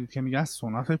زیاد شنیدید که میگن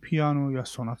سونات پیانو یا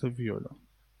سونات ویولون،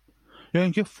 یا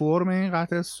اینکه فرم این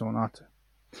قطعه سوناته.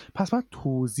 پس باید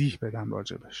توضیح بدم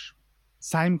راجبش.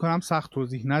 سعی میکنم سخت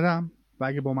توضیح ندم و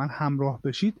اگه با من همراه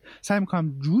بشید سعی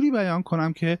میکنم جوری بیان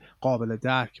کنم که قابل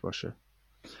درک باشه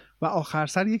و آخر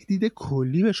سر یک دید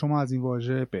کلی به شما از این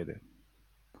واژه بده.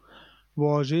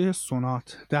 واژه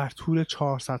سونات در طول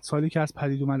 400 سالی که از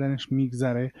پدید اومدنش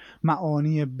میگذره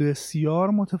معانی بسیار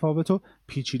متفاوت و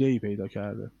پیچیده‌ای پیدا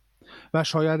کرده و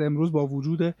شاید امروز با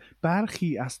وجود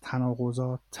برخی از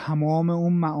تناقضات تمام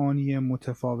اون معانی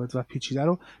متفاوت و پیچیده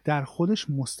رو در خودش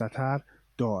مستتر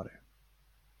داره.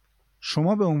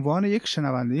 شما به عنوان یک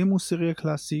شنونده موسیقی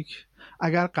کلاسیک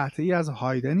اگر قطعی از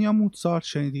هایدن یا موتزارت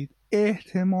شنیدید،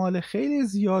 احتمال خیلی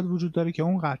زیاد وجود داره که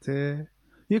اون قطعه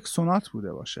یک سونات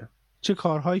بوده باشه. چه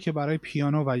کارهایی که برای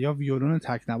پیانو و یا ویولون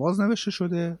تکنواز نوشته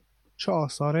شده، چه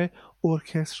آثار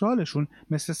ارکسترالشون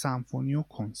مثل سمفونی و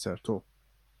کنسرتو.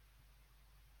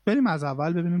 بریم از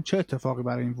اول ببینیم چه اتفاقی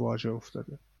برای این واژه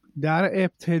افتاده. در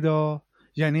ابتدا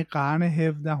یعنی قرن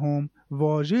 17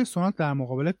 واژه سونات در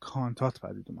مقابل کانتات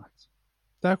پدید اومد.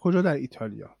 در کجا؟ در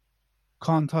ایتالیا.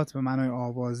 کانتات به معنای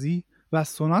آوازی و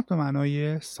سونات به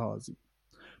معنای سازی.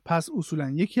 پس اصولا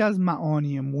یکی از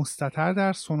معانی مستتر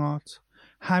در سونات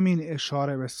همین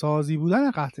اشاره به سازی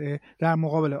بودن قطعه در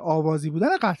مقابل آوازی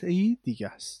بودن قطعه‌ای دیگه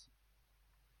است.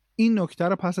 این نکته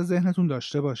رو پس ذهنتون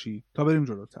داشته باشید تا بریم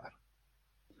جلوتر.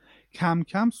 کم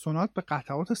کم سونات به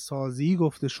قطعات سازی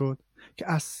گفته شد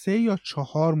که از 3 یا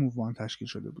 4 موومان تشکیل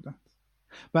شده بودند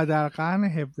و در قرن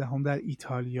 17 در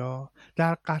ایتالیا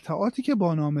در قطعاتی که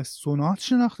با نام سونات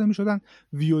شناخته می شدن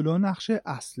ویولون نقش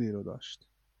اصلی رو داشت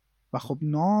و خب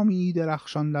نامی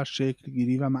درخشان در شکل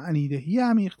گیری و معنیدهی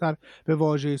عمیق‌تر به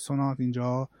واژه سونات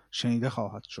اینجا شنیده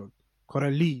خواهد شد.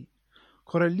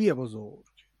 کورلی بزرگ.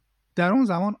 در اون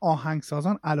زمان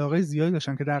آهنگسازان علاقه زیادی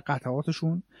داشتن که در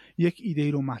قطعاتشون یک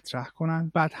ایده رو مطرح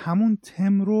کنن، بعد همون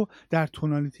تم رو در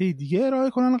تونالیته دیگه ارائه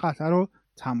کنن و قطعه رو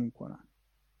تموم کنن.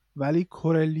 ولی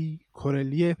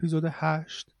کورلی اپیزود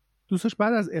 8 دوستش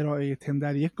بعد از ارائه تم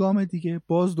در یک گام دیگه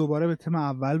باز دوباره به تم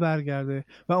اول برگرده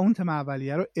و اون تم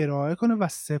اولیه رو ارائه کنه و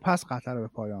سپس قطعه رو به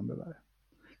پایان ببره.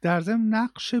 در ضمن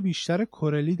نقش بیشتر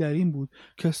کورلی در این بود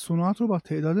که سونات رو با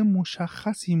تعداد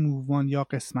مشخصی موومان یا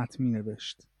قسمت می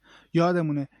نوشت.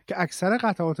 یادمونه که اکثر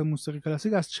قطعات موسیقی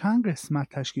کلاسیک از چند قسمت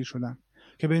تشکیل شدن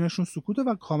که بینشون سکوته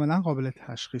و کاملا قابل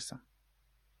تشخیصن.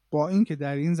 با اینکه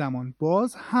در این زمان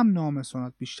باز هم نام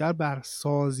سونات بیشتر بر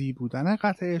سازی بودن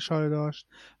قطعه اشاره داشت،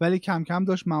 ولی کم کم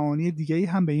داشت معانی دیگه‌ای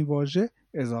هم به این واژه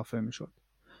اضافه میشد.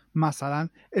 مثلا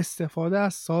استفاده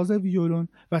از ساز ویولون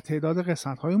و تعداد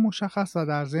قسمت‌های مشخص و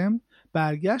در ضمن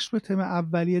برگشت به تم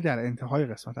اولیه در انتهای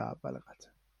قسمت اول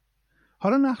قطعه.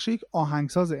 حالا نقش یک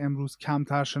آهنگساز امروز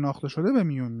کمتر شناخته شده به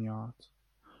میون میاد.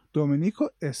 دومینیکو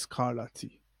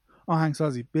اسکارلاتی،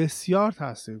 آهنگسازی بسیار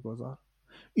تاثیرگذار.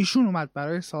 ایشون اومد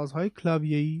برای سازهای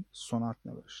کلاویه‌ای سونات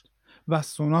نوشت و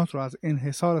سونات رو از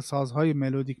انحصار سازهای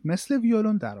ملودیک مثل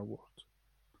ویولون در آورد.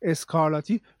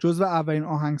 اسکارلاتی جزو اولین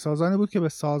آهنگسازانی بود که به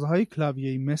سازهای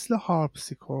کلاویه‌ای مثل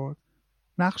هارپسیکورد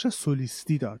نقش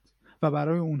سولیستی داد و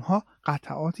برای اونها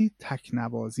قطعاتی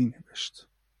تکنوازی نوشت.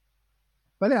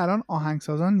 ولی الان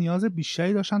آهنگسازان نیاز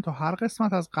بیشتری داشتن تا هر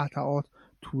قسمت از قطعات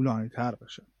طولانی تر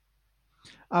بشه.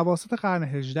 اواسط قرن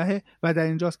 18 و در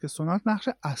اینجاست که سونات نقش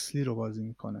اصلی رو بازی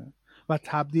میکنه و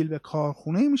تبدیل به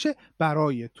کارخونه میشه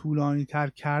برای طولانی تر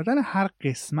کردن هر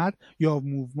قسمت یا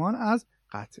موومان از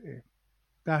قطعه.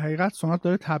 در حقیقت سونات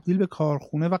داره تبدیل به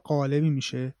کارخونه و قالبی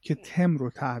میشه که تم رو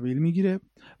تحویل میگیره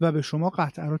و به شما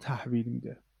قطعه رو تحویل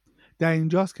میده. در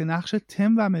اینجاست که نقش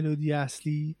تم و ملودی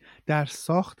اصلی در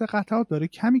ساخت قطعات داره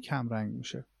کمی کم رنگ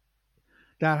میشه.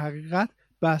 در حقیقت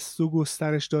بست و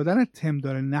گسترش دادن تم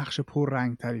داره نقش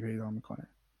پررنگ تری پیدا میکنه.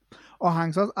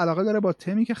 آهنگساز علاقه داره با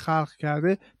تمی که خلق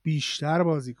کرده بیشتر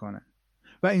بازی کنه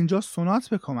و اینجا سونات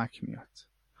به کمک میاد.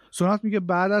 سونات میگه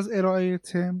بعد از ارائه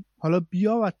تم حالا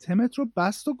بیا و تمت رو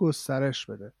بست و گسترش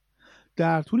بده.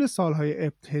 در طول سالهای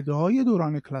ابتدای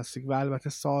دوران کلاسیک و البته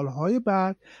سالهای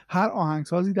بعد هر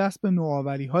آهنگسازی دست به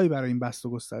نوآوری‌هایی برای این بست و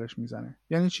گسترش میزنه.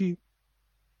 یعنی چی؟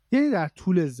 یعنی در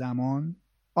طول زمان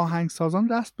آهنگسازان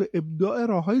دست به ابداع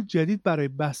راه‌های جدید برای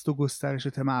بست و گسترش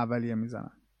تم اولیه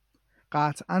میزنن.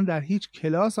 قطعاً در هیچ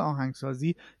کلاس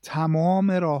آهنگسازی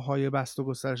تمام راه‌های بست و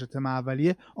گسترش تم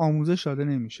اولیه آموزش داده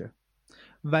نمیشه.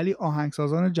 ولی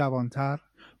آهنگسازان جوانتر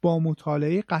با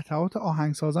مطالعه قطعات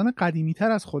آهنگسازان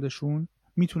قدیمی‌تر از خودشون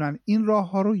میتونن این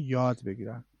راه‌ها رو یاد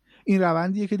بگیرن. این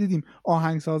روندیه که دیدیم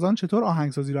آهنگسازان چطور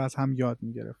آهنگسازی رو از هم یاد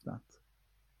میگرفتند.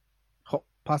 خب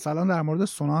پس الان در مورد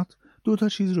سونات 2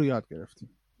 چیز رو یاد گرفتیم.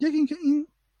 یکی اینکه این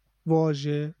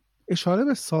واژه اشاره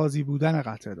به سازی بودن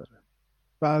قطعه داره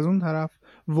و از اون طرف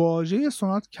واژه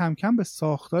سونات کم کم به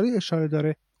ساختاری اشاره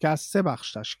داره که از 3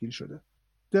 بخش تشکیل شده.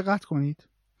 دقت کنید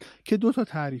که 2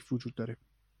 تعریف وجود داره.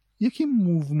 یکی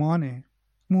موومانه.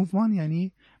 موومان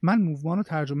یعنی من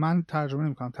ترجمه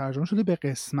نمی‌کنم، ترجمه شده به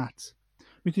قسمت.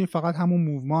 میتونید فقط همون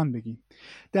موومان بگیم.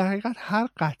 در حقیقت هر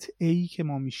قطعه‌ای که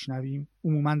ما میشنویم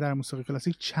عموما در موسیقی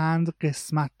کلاسیک چند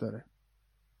قسمت داره.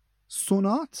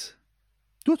 سونات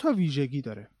 2 ویژگی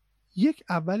داره. یک،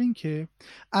 اول این که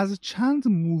از چند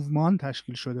موومان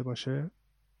تشکیل شده باشه.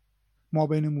 ما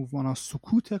بین موومان ها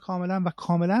سکوت کاملا و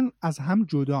کاملا از هم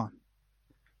جدان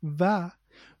و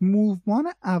موومان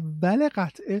اول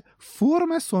قطعه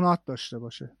فرم سونات داشته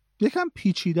باشه. یکم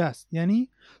پیچیده است. یعنی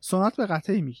سونات به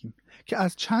قطعه میگیم که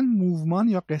از چند موومان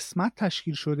یا قسمت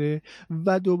تشکیل شده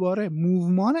و دوباره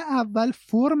موومان اول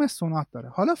فرم سونات داره.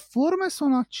 حالا فرم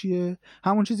سونات چیه؟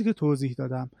 همون چیزی که توضیح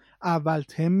دادم. اول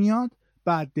تم میاد،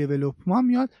 بعد دیولپمان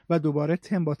میاد و دوباره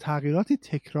تم با تغییراتی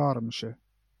تکرار میشه.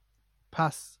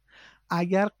 پس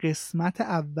اگر قسمت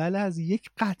اول از یک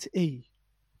قطعه‌ای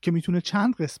که میتونه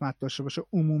چند قسمت داشته باشه،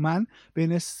 عموماً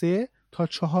بین 3 تا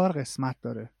 4 قسمت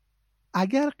داره،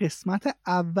 اگر قسمت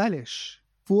اولش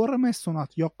فرم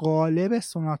سونات یا قالب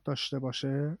سونات داشته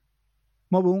باشه،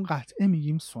 ما به اون قطعه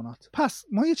میگیم سونات. پس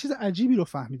ما یه چیز عجیبی رو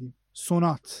فهمیدیم.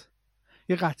 سونات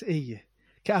یه قطعه‌ایه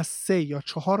که از 3 یا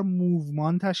 4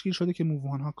 موومان تشکیل شده که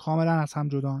موومان ها کاملا از هم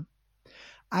جدان.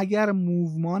 اگر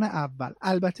موومان اول،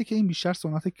 البته که این بیشتر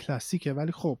سونات کلاسیکه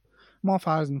ولی خب ما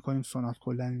فرض میکنیم سونات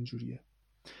کلا اینجوریه،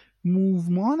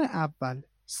 موومان اول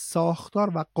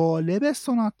ساختار و قالب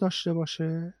سونات داشته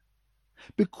باشه،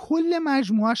 به کل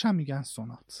مجموعهش هم میگن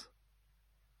سونات.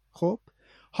 خب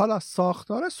حالا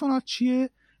ساختار سونات چیه؟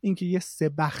 اینکه یه 3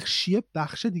 بخشیه.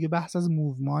 بخش دیگه بحث از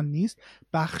موومان نیست.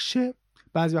 بخش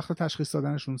بعضی وقتا تشخیص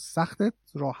دادنشون سخته،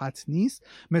 راحت نیست.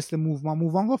 مثل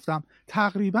موومان گفتم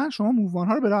تقریبا شما موومان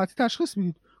ها رو به راحتی تشخیص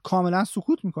میدید، کاملا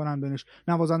سکوت میکنن بینش.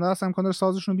 نوازنده اصلا امکان داره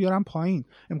سازشون رو بیارن پایین،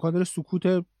 امکان داره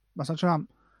سکوت مثلا چرا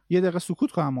 1 دقیقه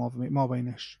سکوت کنم ما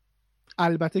بینش.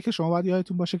 البته که شما باید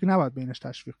یادتون باشه که نباید بینش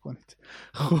تشویق کنید.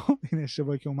 خب این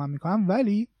اشتباهی که من میکنم،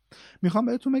 ولی میخوام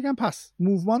بهتون بگم پس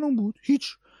موومان اون بود.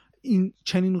 هیچ این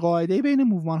چنین قاعده‌ای بین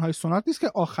موومان های سونات نیست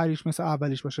که آخریش مثل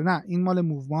اولیش باشه. نه، این مال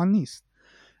موومان نیست.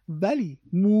 ولی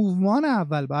موومان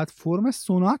اول باید فرم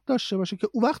سونات داشته باشه که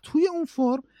اون وقت توی اون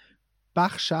فرم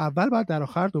بخش اول باید در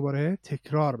آخر دوباره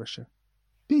تکرار بشه.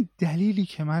 این دلیلی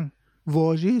که من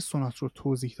واژه سونات رو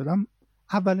توضیح دادم،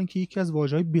 اولا که یکی از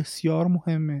واژه‌های بسیار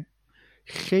مهمه.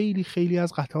 خیلی خیلی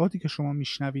از قطعاتی که شما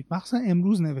میشنوید مخصوصا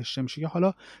امروز نوشته میشه یا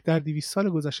حالا در 200 سال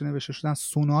گذشته نوشته شدن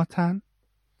سوناتن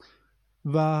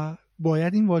و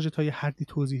باید این واژه تا یه حدی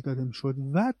توضیح داده میشد.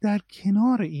 و در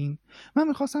کنار این من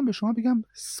میخواستم به شما بگم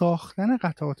ساختن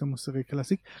قطعات موسیقی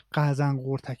کلاسیک قزن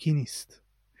قرتکی نیست.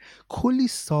 کلی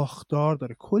ساختار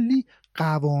داره، کلی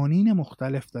قوانین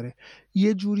مختلف داره.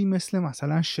 یه جوری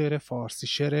مثلا شعر فارسی،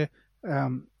 شعر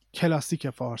کلاسیک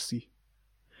فارسی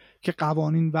که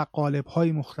قوانین و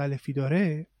قالب‌های مختلفی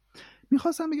داره.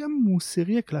 میخواستم بگم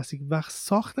موسیقی کلاسیک و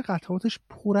ساخت قطعاتش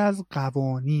پر از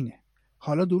قوانینه.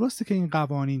 حالا درسته که این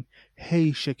قوانین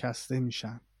هی شکسته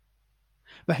میشن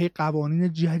و هی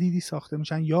قوانین جدیدی ساخته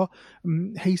میشن یا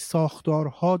هی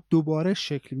ساختارها دوباره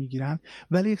شکل میگیرن،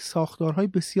 ولی ساختارهای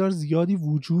بسیار زیادی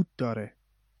وجود داره.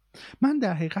 من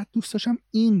در حقیقت دوست داشتم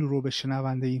این رو به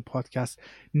شنونده این پادکست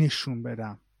نشون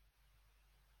بدم.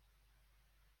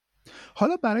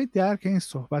 حالا برای درک این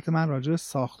صحبت من راجع به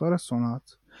ساختار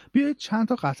سونات بیایید چند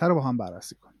تا قطعه رو با هم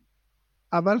بررسی کنیم.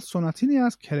 اول سوناتینی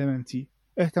از کلمنتی.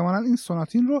 احتمالاً این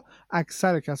سوناتین رو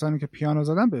اکثر کسانی که پیانو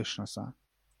زدن بشناسن.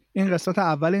 این قسمت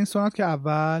اول این سونات که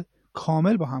اول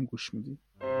کامل با هم گوش میدیم.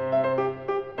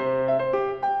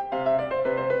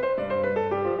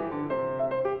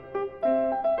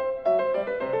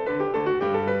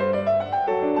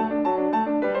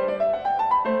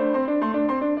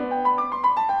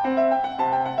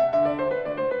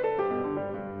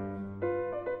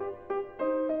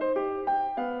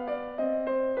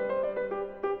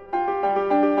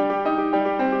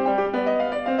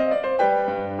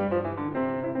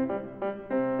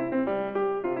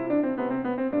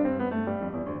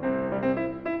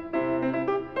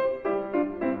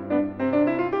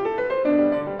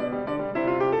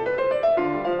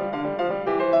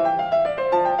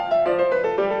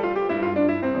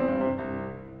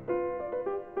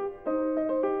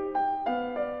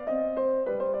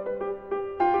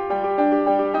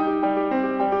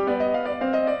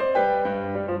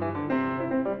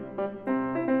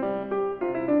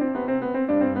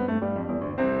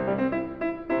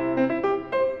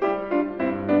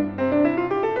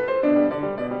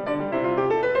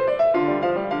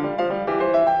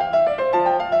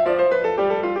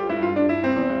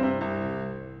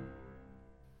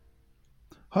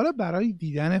 حالا برای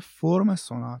دیدن فرم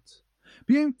سونات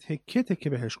بیایم تکه تکه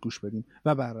بهش گوش بدیم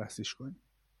و بررسیش کنیم.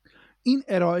 این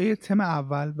ارائه تم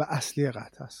اول و اصلی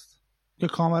قطعه است که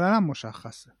کاملا هم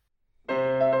مشخصه.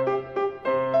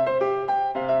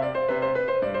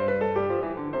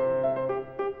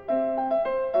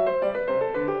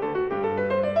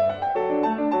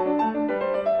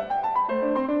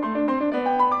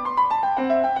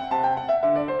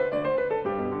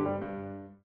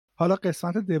 حالا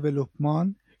قسمت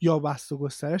دیولپمان یا بست و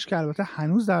گسترش که البته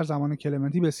هنوز در زمان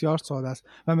کلمنتی بسیار ساده است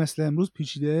و مثل امروز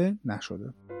پیچیده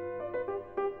نشده.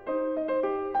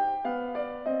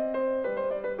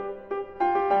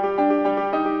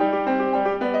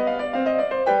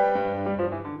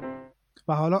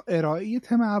 و حالا ارائه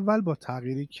تم اول با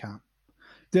تغییری کم.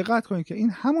 دقت کنید که این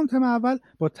همون تم اول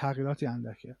با تغییراتی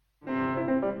اندکه.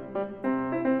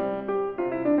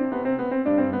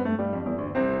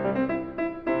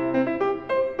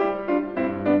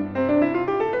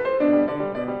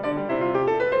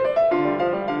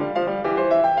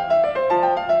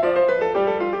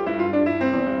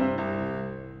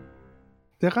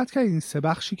 دقت کردید این سه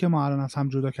بخشی که ما الان از هم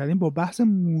جدا کردیم با بحث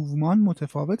موومان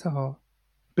متفاوته ها.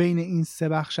 بین این سه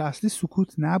بخش اصلی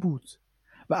سکوت نبود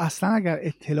و اصلا اگر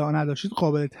اطلاع نداشتید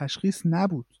قابل تشخیص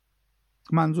نبود.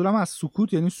 منظورم از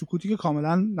سکوت یعنی سکوتی که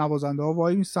کاملا نوازنده ها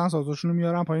وای میستن سازاشونو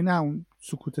میارن پایین، نه اون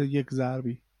سکوت یک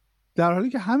ضربی. در حالی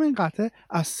که همین قطعه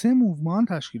از 3 موومان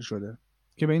تشکیل شده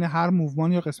که بین هر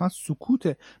موومان یا قسمت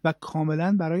سکوته و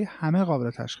کاملا برای همه قابل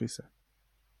تشخیصه.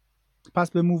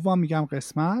 پس به موومان میگم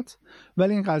قسمت،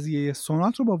 ولی این قضیه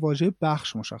سونات رو با واژه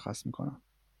بخش مشخص میکنم.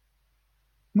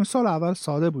 مثال اول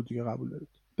ساده بود دیگه، قبول دارید.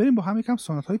 بریم با هم یکم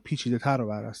سونات های پیچیده تر رو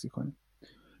بررسی کنیم.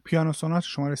 پیانو سونات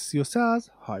شماره 33 از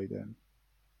هایدن.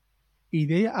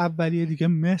 ایده اولیه دیگه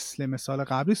مثل مثال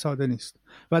قبلی ساده نیست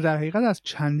و در حقیقت از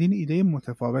چندین ایده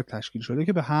متفاوت تشکیل شده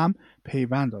که به هم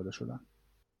پیوند داده شدن.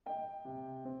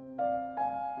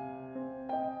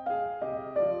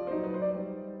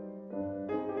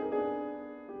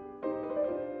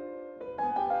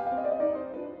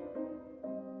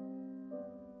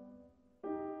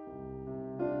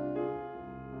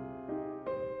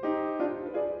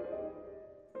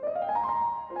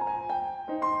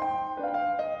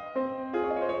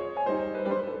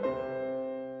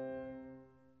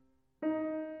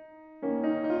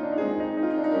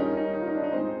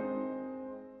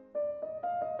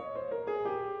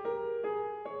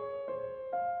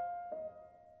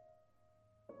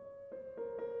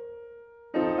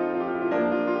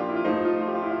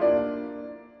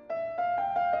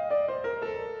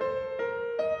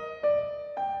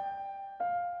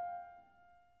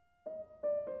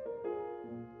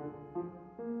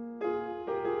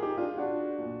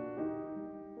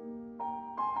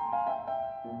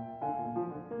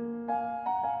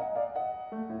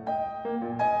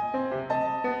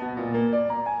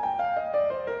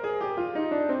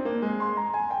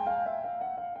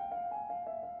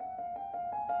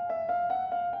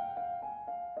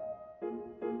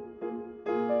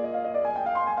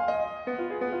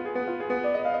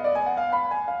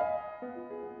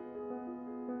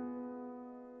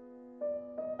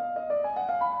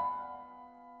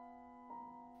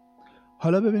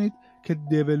 حالا ببینید که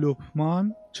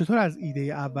دیولپمان چطور از ایده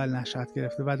اول نشأت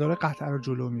گرفته و داره قطعه رو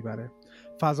جلو میبره.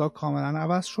 فضا کاملا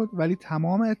عوض شد ولی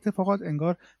تمام اتفاقات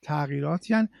انگار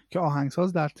تغییراتی هن که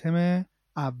آهنگساز در تم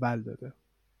اول داده.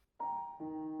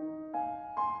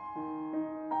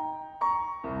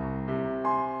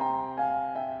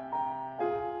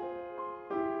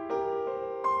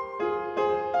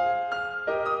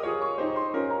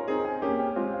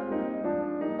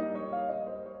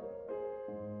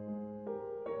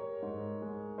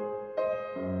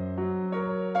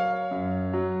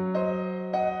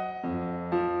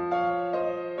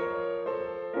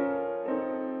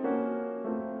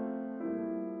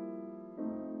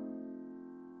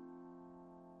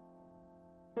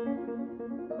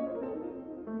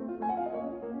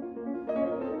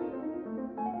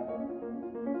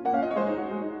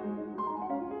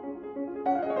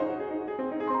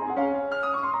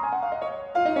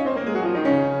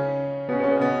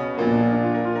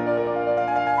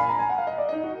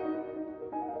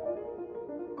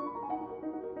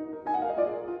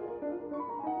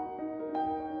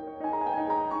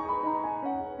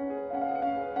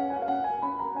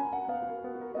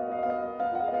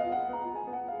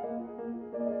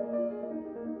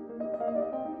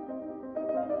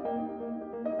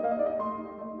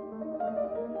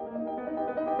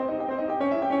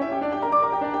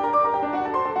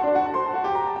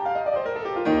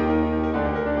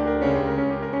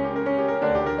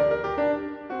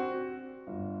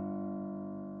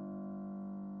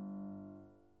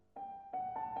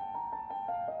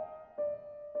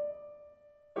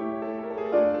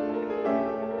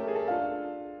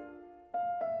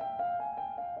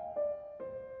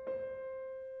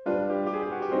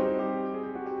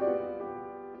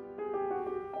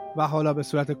 و حالا به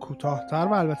صورت کوتاه‌تر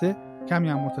و البته کمی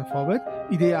هم متفاوت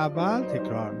ایده اول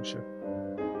تکرار میشه.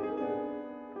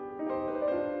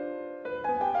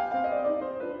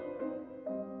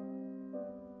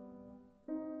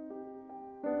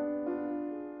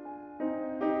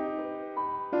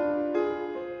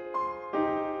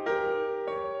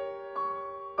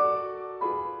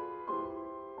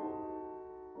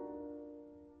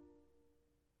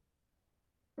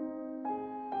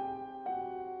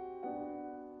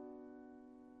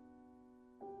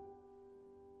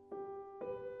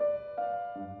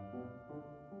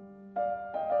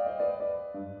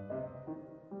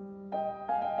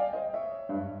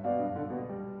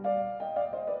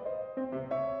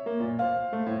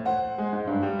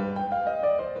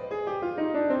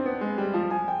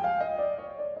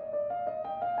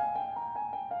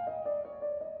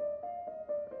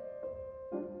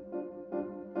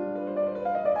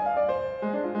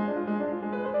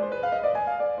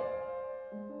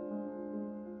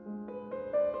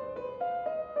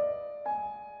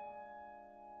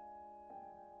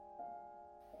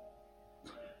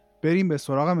 بریم به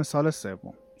سراغ مثال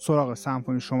سوم، سراغ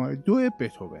سمفونی شماره 2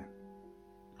 بتهوون.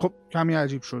 خب کمی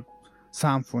عجیب شد،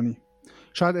 سمفونی.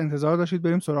 شاید انتظار داشتید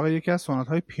بریم سراغ یکی از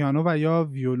سونات‌های پیانو و یا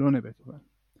ویولون بتهوون،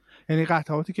 یعنی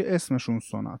قطعاتی که اسمشون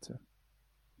سوناته.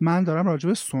 من دارم راجع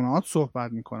به سونات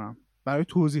صحبت میکنم. برای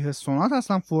توضیح سونات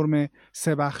اصلا فرم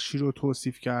 3 بخشی رو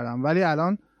توصیف کردم، ولی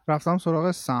الان رفتم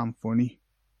سراغ سمفونی.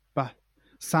 بله،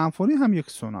 سمفونی هم یک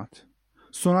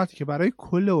سوناتی که برای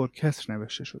کل ارکستر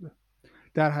نوشته شده.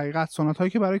 در حقیقت سونات هایی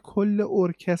که برای کل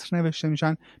ارکستر نوشته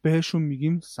میشن بهشون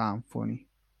میگیم سمفونی.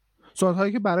 سونات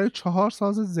هایی که برای 4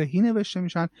 ساز ذهی نوشته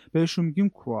میشن بهشون میگیم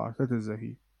کوارتت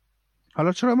ذهی.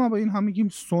 حالا چرا ما به اینها میگیم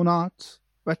سونات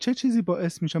و چه چیزی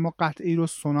باعث میشه ما قطعی رو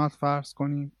سونات فرض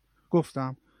کنیم؟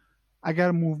 گفتم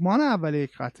اگر موومان اول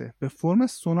یک قطعه به فرم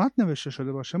سونات نوشته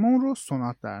شده باشه ما اون رو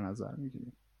سونات در نظر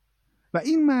میگیریم و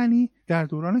این معنی در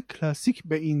دوران کلاسیک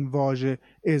به این واژه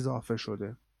اضافه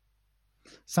شده.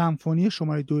 سمفونی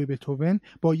شماره 2 بتهوون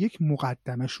با یک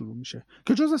مقدمه شروع میشه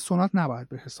که جزء سونات نباید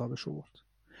به حسابش آورد.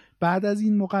 بعد از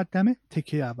این مقدمه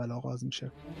تکه اول آغاز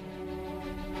میشه.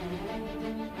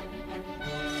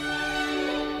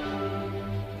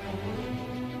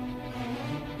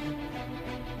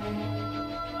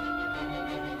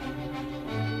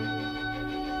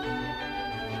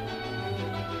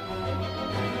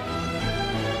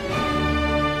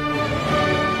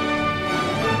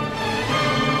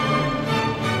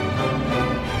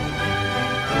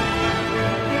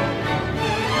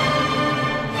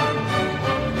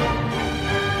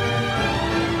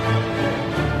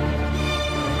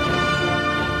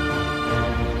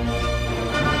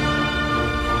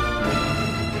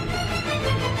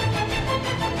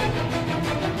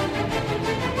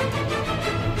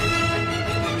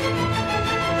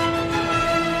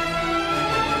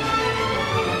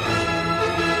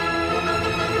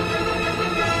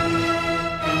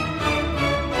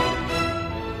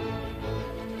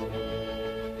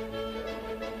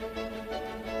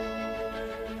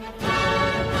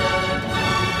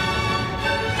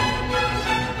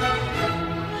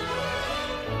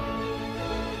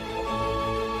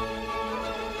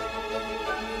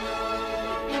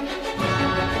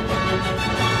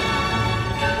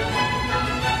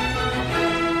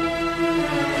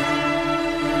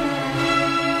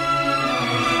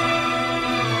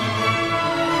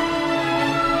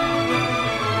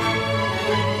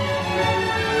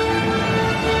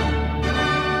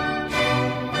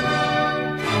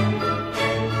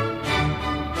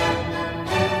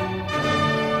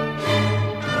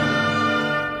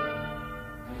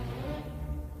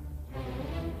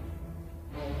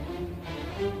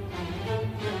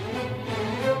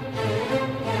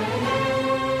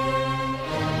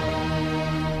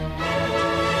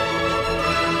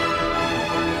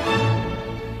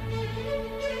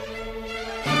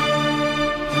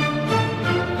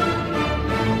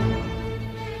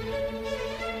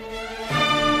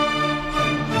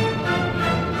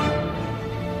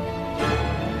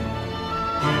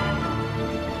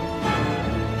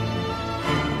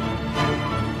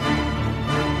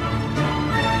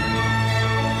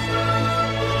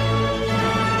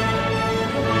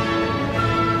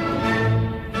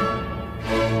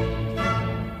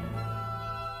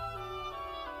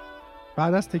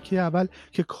 بعد از تکیه اول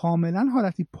که کاملا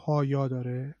حالتی پایا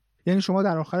داره، یعنی شما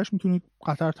در آخرش میتونید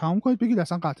قطعه رو تموم کنید بگید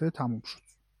اصلا قطعه تموم شد.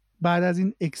 بعد از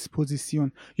این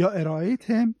اکسپوزیسیون یا ارائه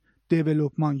تم،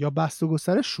 دیولپمان یا بست و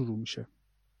گسترش شروع میشه.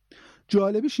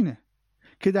 جالبیش اینه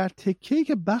که در تکیه‌ای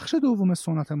که بخش دوم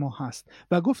سونات ما هست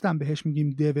و گفتم بهش میگیم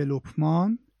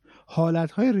دیولپمان،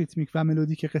 حالتهای ریتمیک و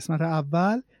ملودیک قسمت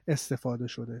اول استفاده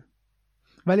شده.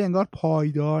 ولی انگار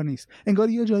پایدار نیست. انگار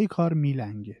یه جایی کار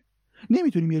میلنگه.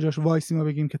 نمیتونیم یه جاش وایسیم و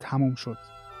بگیم که تموم شد.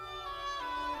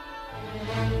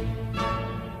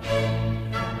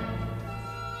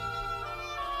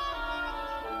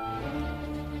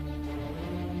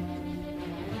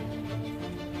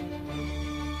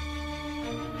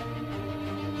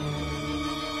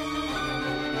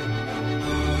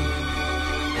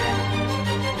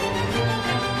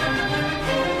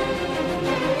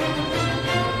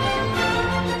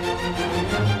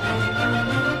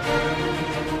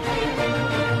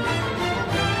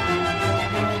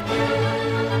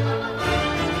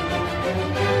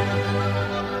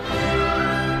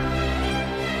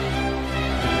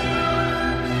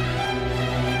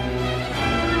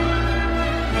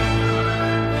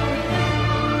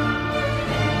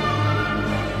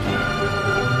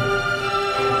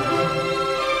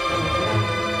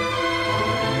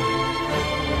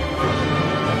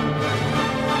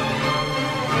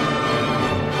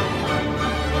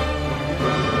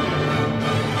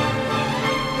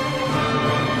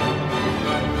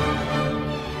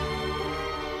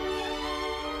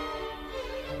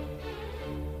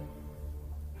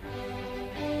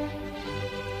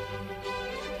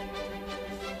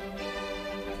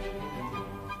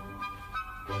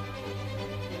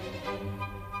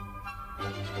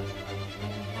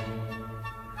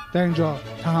 در اینجا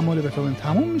تحمل بتهوون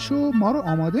تموم میشه و ما رو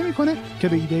آماده میکنه که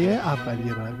به ایده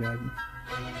اولیه برگردیم.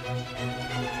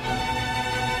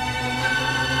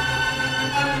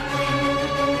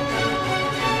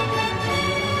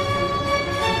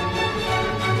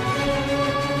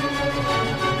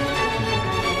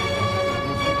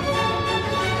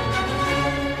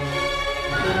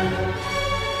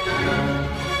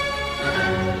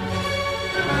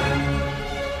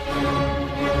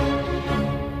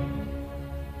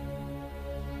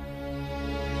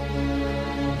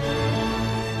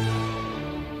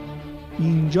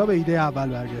 اینجا به ایده اول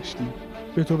برگشتیم.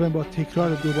 بتهوون با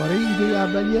تکرار دوباره ایده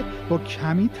اولیه با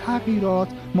کمی تغییرات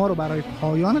ما رو برای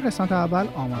پایان قسمت اول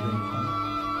آماده میکنه.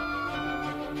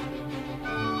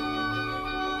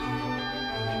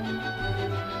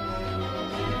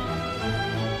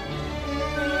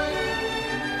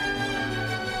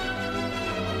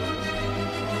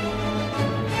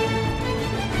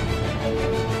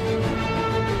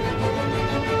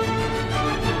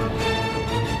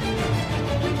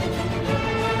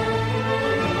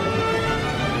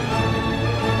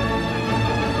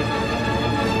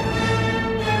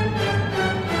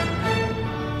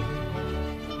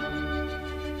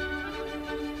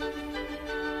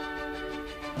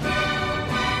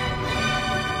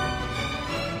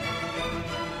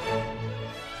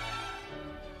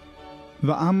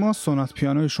 و اما سونات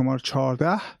پیانوی شماره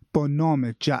 14 با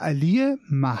نام جعلی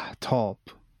مهتاب.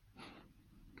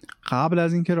 قبل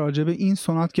از اینکه راجع به این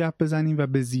سونات گپ بزنیم و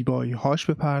به زیبایی هاش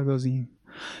بپردازیم،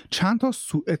 چند تا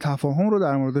سوء تفاهم رو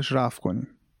در موردش رفع کنیم.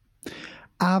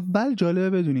 اول جالبه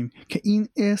بدونیم که این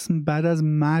اسم بعد از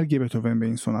مرگ بتهوون به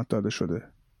این سونات داده شده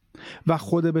و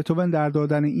خود بتهوون در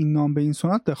دادن این نام به این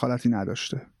سونات دخالتی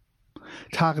نداشته.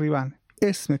 تقریبا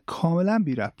اسم کاملا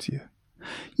بی ربطیه.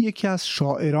 یکی از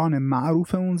شاعران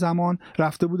معروف اون زمان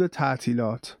رفته بوده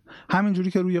تعطیلات،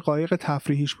 همینجوری که روی قایق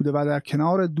تفریحیش بوده و در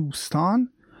کنار دوستان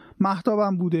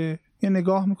مهتابم بوده، یه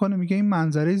نگاه میکنه میگه این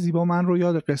منظره زیبا من رو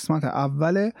یاد قسمت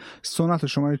اول سونات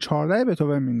شماره 14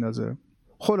 بتهوون میندازه.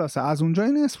 خلاصه از اونجا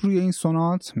این اسم روی این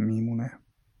سونات میمونه.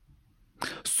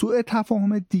 سوء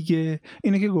تفاهم دیگه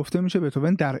اینه که گفته میشه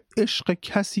بتهوون در عشق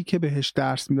کسی که بهش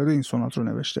درس میداده این سونات رو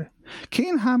نوشته، که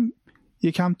این هم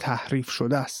یکم تحریف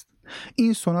شده است.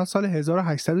 این سونات سال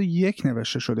 1801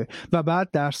 نوشته شده و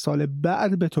بعد در سال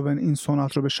بعد بتهوون این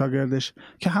سونات رو به شاگردش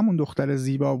که همون دختر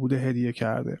زیبا بوده هدیه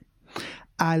کرده.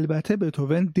 البته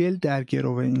بتهوون دل در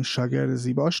گرو این شاگرد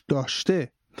زیباش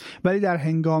داشته، ولی در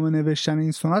هنگام نوشتن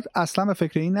این سونات اصلا به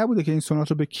فکر این نبوده که این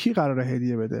سونات رو به کی قراره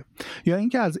هدیه بده یا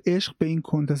اینکه از عشق به این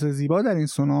کنتس زیبا در این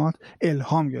سونات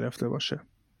الهام گرفته باشه.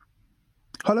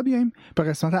 حالا بیایم به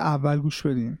قسمت اول گوش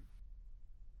بدیم.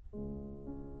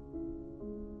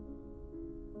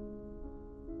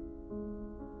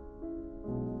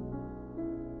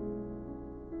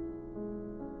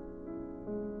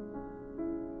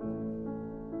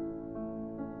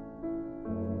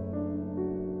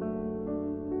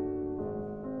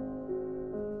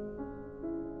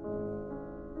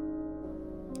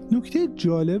 نکته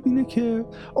جالب اینه که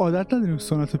عادت نداریم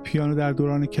سونات پیانو در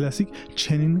دوران کلاسیک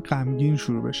چنین غمگین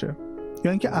شروع بشه،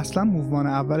 یا اینکه اصلا موومان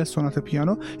اول سونات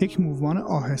پیانو یک موومان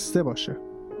آهسته باشه.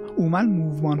 عموما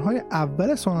موومان های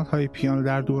اول سونات های پیانو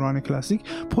در دوران کلاسیک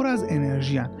پر از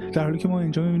انرژی هن، در حالی که ما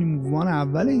اینجا میبینیم موومان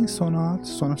اول این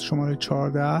سونات شماره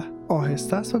 14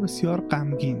 آهسته است و بسیار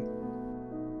غمگین.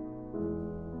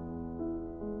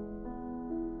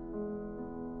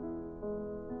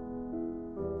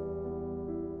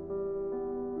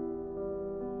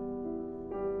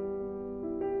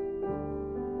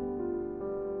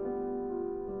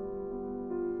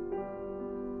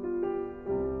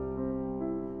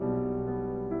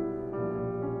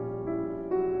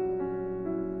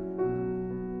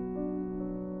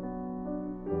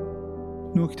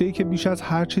 نکته‌ای که بیش از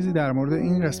هر چیزی در مورد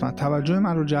این قسمت توجه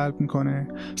من رو جلب میکنه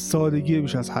سادگی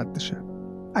بیش از حدشه.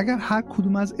 اگر هر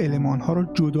کدوم از المان‌ها رو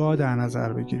جدا در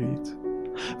نظر بگیرید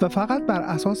و فقط بر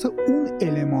اساس اون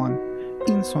المان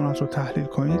این سونات رو تحلیل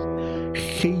کنید،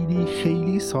 خیلی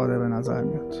خیلی ساده به نظر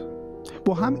میاد.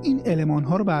 با هم این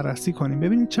المان‌ها رو بررسی کنیم،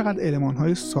 ببینید چقدر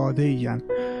المان‌های ساده‌ای هستند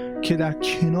که در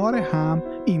کنار هم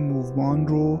این موومان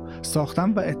رو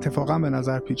ساختن و اتفاقا به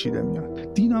نظر پیچیده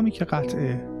میاد. دینامیک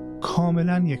قطعه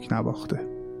کاملا یک نواخته.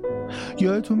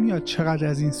 یادتون میاد چقدر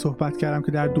از این صحبت کردم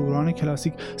که در دوران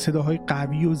کلاسیک صداهای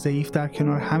قوی و ضعیف در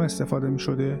کنار هم استفاده می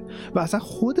شده و اصلا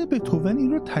خود بتهوون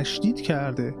این رو تشدید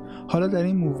کرده. حالا در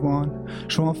این موومان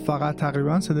شما فقط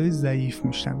تقریبا صدای ضعیف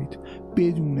میشنوید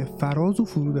بدون فراز و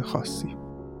فرود خاصی.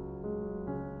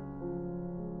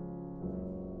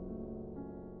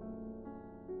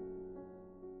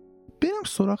 بریم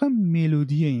سراغ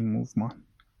ملودی این موومان.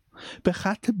 به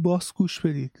خط باس گوش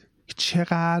بدید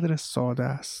چقدر ساده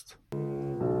است.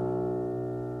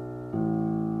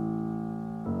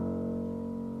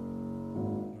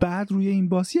 بعد روی این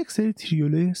باس یک سری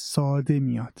تریوله ساده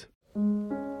میاد.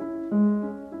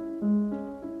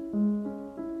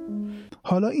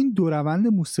 حالا این دو روند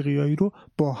موسیقیایی رو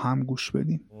با هم گوش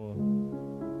بدیم.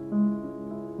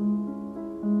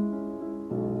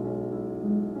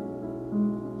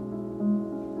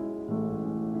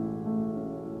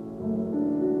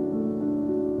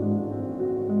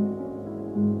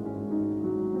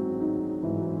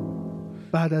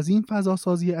 بعد از این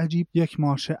فضاسازی عجیب یک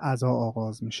مارش عزا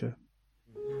آغاز میشه.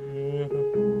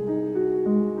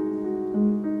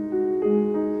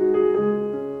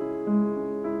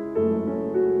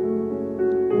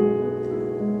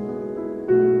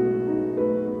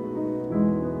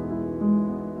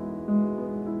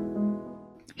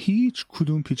 هیچ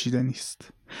کدوم پیچیده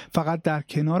نیست، فقط در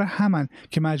کنار همن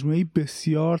که مجموعه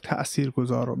بسیار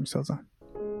تأثیرگذار رو میسازن.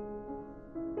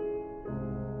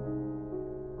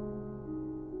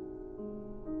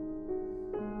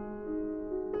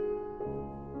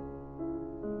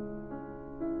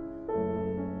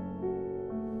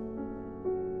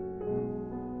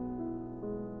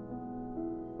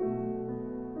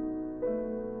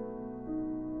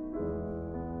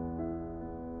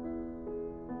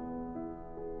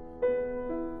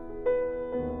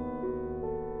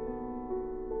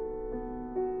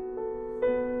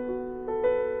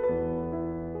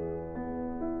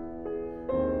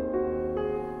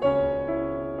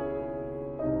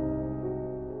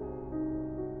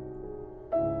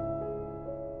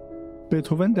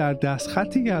 بتهوون در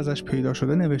دستخطی که ازش پیدا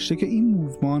شده نوشته که این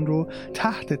موومان رو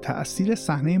تحت تأثیر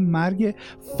صحنه مرگ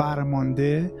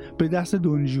فرمانده به دست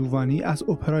دون جیوانی از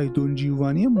اپرای دون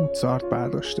جیوانی موزارت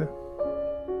برداشته.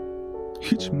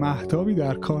 هیچ مهتابی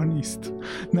در کار نیست.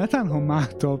 نه تنها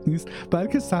مهتاب نیست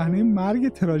بلکه صحنه مرگ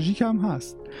تراژیک هم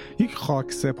هست، یک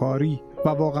خاک سپاری، و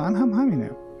واقعا هم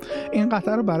همینه. این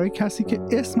قطعه رو برای کسی که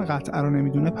اسم قطعه رو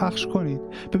نمیدونه پخش کنید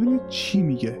ببینید چی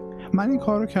میگه. من این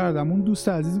کار رو کردم. اون دوست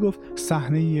عزیز گفت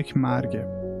صحنه یک مرگه.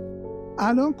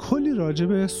 الان کلی راجع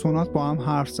به سونات با هم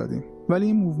حرف زدیم، ولی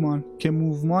این موومان که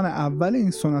موومان اول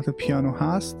این سونات پیانو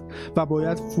هست و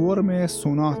باید فرم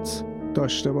سونات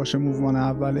داشته باشه، موومان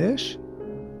اولش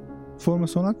فرم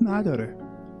سونات نداره.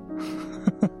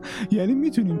 یعنی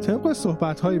میتونیم طبق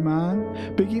صحبت‌های من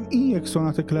بگیم این یک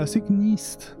سونات کلاسیک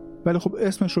نیست، ولی خب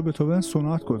اسمش رو بتهوون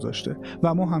سونات گذاشته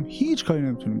و ما هم هیچ کاری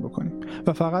نمیتونیم بکنیم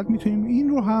و فقط میتونیم این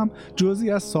رو هم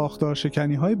جزئی از ساختار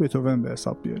شکنی های بتهوون به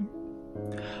حساب بیاریم.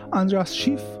 آندراس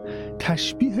شیف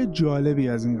تشبیه جالبی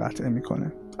از این قطعه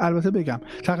میکنه. البته بگم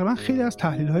تقریبا خیلی از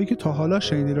تحلیل هایی که تا حالا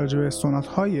شنیدی راجع به سونات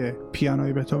های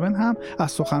پیانوی بتهوون هم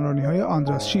از سخنرانی های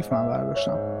آندراس شیف من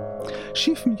برداشتم.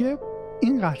 شیف میگه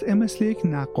این قطعه مثل یک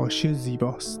نقاشی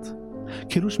زیباست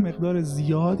که روش مقدار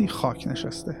زیادی خاک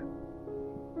نشسته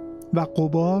و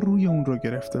غبار روی اون رو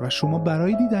گرفته و شما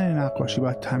برای دیدن نقاشی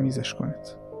باید تمیزش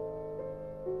کنید.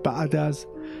 بعد از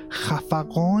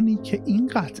خفقانی که این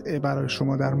قطعه برای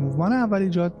شما در موومان اول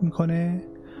ایجاد میکنه،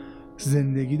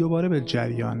 زندگی دوباره به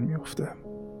جریان میفته.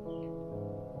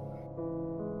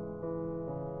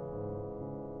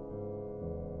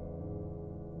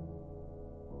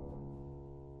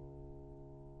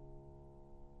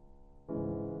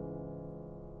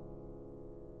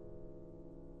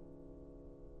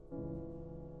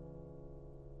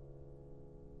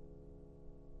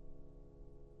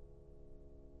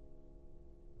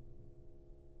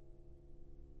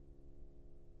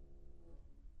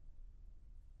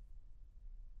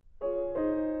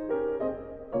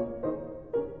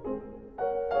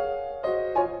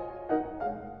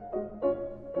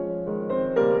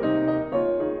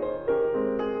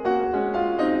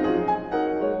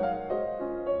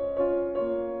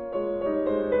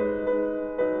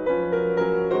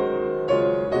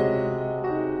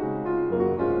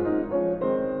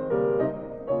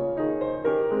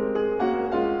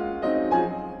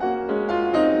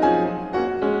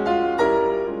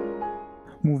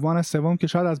 موومان سوم که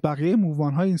شاید از بقیه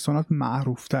موومان‌های این سونات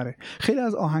معروف تره. خیلی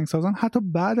از آهنگسازان حتی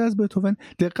بعد از بتهوون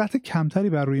دقت کمتری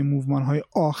بر روی موومان‌های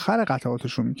آخر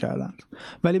قطعاتشون می‌کردند،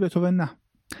 ولی بتهوون نه،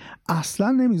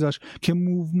 اصلا نمیذاش که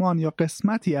موومان یا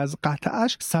قسمتی از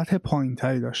قطعش سطح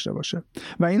پایینتری داشته باشه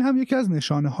و این هم یکی از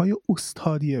نشانه‌های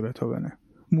استادی بتهوونه.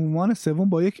 موومان سوم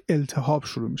با یک التهاب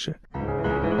شروع میشه.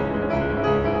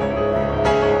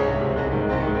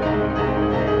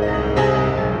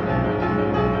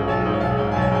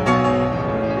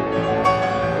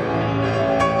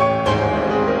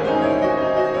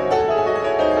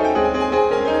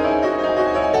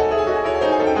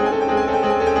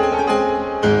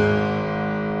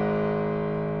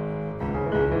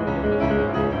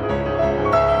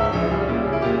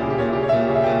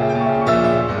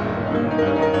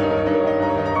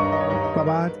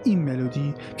 این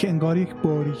ملودی که انگار یک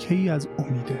باریکه‌ای از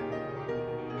امیده.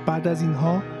 بعد از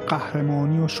اینها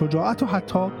قهرمانی و شجاعت و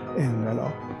حتی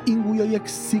انقلاب. این گویا یک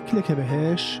سیکله که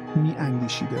بهش می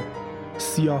اندیشیده.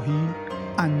 سیاهی،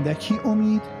 اندکی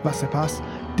امید و سپس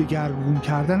دگرگون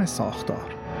کردن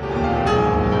ساختار.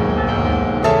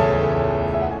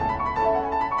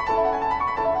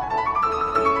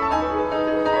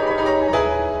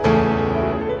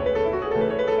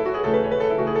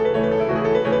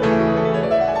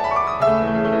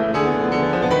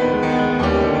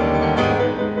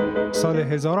 سال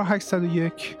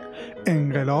 1801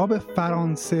 انقلاب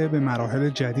فرانسه به مراحل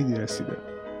جدیدی رسیده.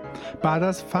 بعد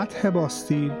از فتح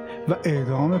باستیل و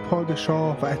اعدام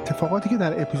پادشاه و اتفاقاتی که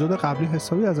در اپیزود قبلی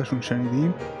حسابی ازشون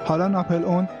شنیدیم، حالا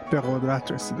ناپلئون به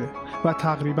قدرت رسیده و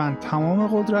تقریباً تمام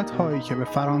قدرت‌هایی که به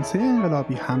فرانسه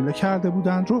انقلابی حمله کرده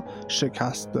بودند رو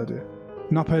شکست داده.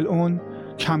 ناپلئون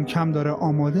کم کم داره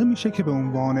آماده میشه که به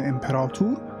عنوان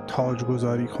امپراتور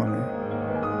تاجگذاری کنه.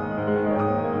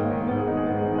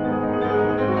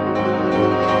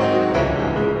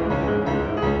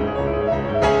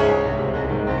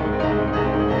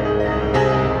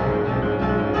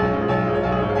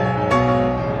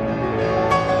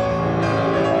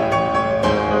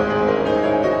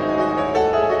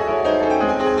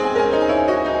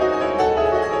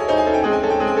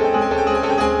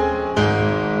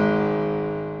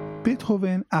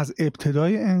 بتهوون از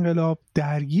ابتدای انقلاب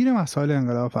درگیر مسائل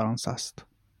انقلاب فرانسه است.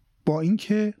 با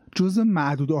اینکه جزء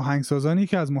معدود آهنگسازانی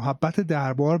که از محبت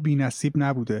دربار بی‌نصیب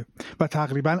نبوده و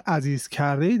تقریباً عزیز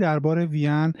کرده دربار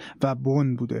وین و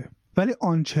بن بوده، ولی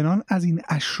آنچنان از این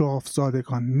اشراف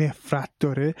زادگان نفرت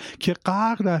داره که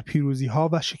غرق در پیروزی‌ها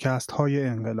و شکست‌های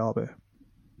انقلابه.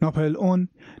 ناپلئون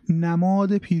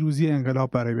نماد پیروزی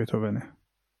انقلاب برای بتهوونه.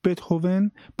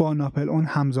 بتهوون با ناپلئون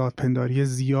همزادپنداری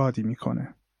زیادی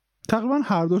میکنه. تقریبا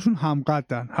هر دوشون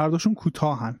همقدن، هر دوشون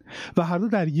کوتاهن و هر دو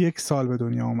در 1 سال به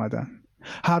دنیا اومدن.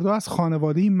 هر دو از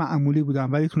خانواده‌ای معمولی بودن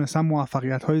ولی تونستن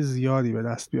موفقیت‌های زیادی به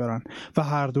دست بیارن و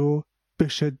هر دو به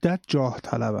شدت جاه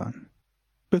طلبن.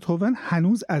 بتهوون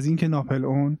هنوز از اینکه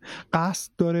ناپلئون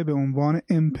قصد داره به عنوان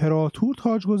امپراتور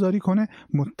تاجگذاری کنه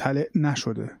مطلع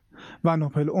نشده و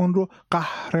ناپلئون رو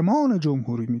قهرمان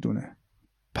جمهوری میدونه.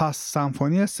 پس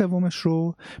سمفونی سومش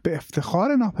رو به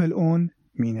افتخار ناپلئون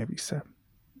مینویسه.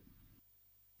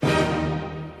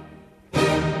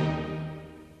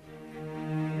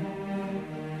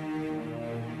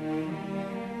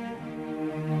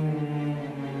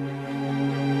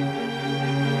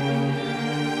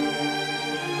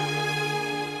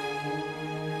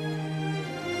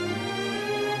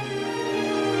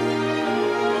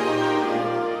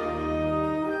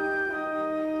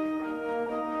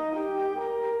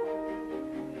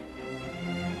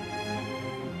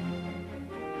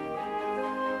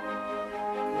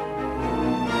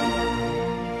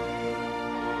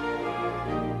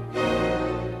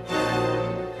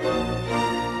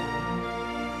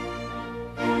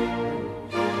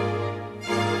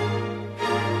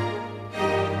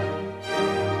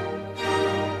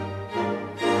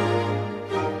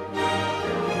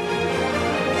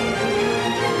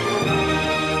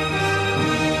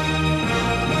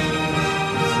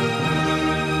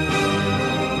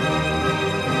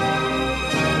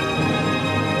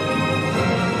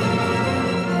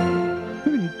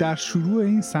 در شروع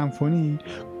این سمفونی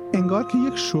انگار که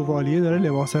یک شوالیه داره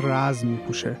لباس رزم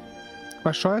میپوشه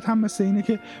و شاید هم مثل اینه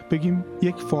که بگیم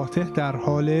یک فاتح در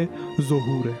حال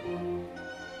ظهوره.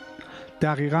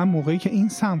 دقیقاً موقعی که این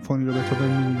سمفونی رو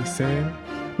بتهوون می‌نویسه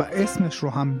و اسمش رو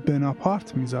هم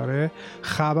بناپارت میذاره،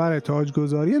 خبر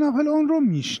تاجگذاری ناپلئون رو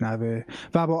میشنوه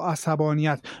و با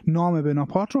عصبانیت نام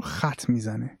بناپارت رو خط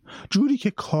میزنه، جوری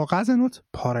که کاغذ نوت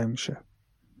پاره میشه.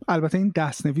 البته این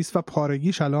دستنویس و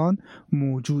پارگیش الان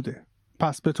موجوده.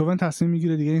 پس بتهوون تصمیم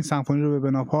میگیره دیگه این سمفونی رو به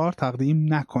بناپارت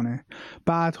تقدیم نکنه.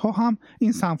 بعدها هم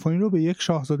این سمفونی رو به یک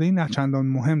شاهزاده نچندان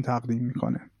مهم تقدیم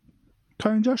میکنه.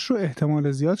 تا اینجاش رو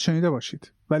احتمال زیاد شنیده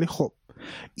باشید، ولی خب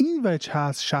این وجه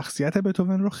از شخصیت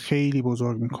بتهوون رو خیلی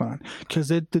بزرگ میکنن که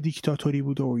ضد دیکتاتوری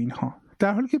بوده و اینها،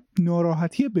 در حالی که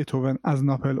ناراحتی بتهوون از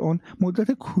ناپلئون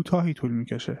مدت کوتاهی طول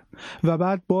میکشه و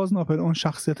بعد باز ناپلئون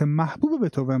شخصیت محبوب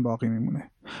بتهوون باقی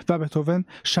میمونه و بتهوون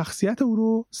شخصیت او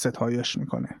رو ستایش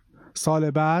میکنه.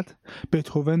 سال بعد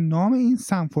بتهوون نام این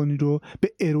سمفونی رو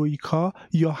به ارویکا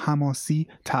یا حماسی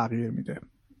تغییر میده.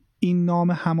 این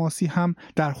نام حماسی هم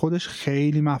در خودش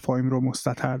خیلی مفاهیم رو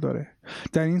مستتر داره.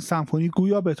 در این سمفونی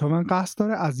گویا بتهوون قصد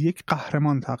داره از یک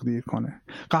قهرمان تقدیر کنه،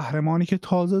 قهرمانی که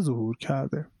تازه ظهور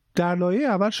کرده. در لایه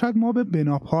اول شاید ما به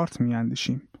بناپارت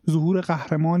میاندیشیم، ظهور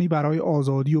قهرمانی برای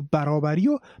آزادی و برابری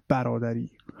و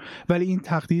برادری، ولی این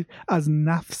تقدیر از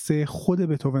نفس خود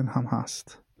بتهوون هم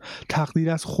هست.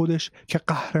 تقدیر از خودش که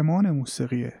قهرمان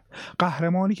موسیقیه،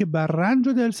 قهرمانی که بر رنج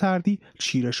و دلسردی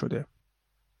چیره شده.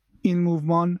 این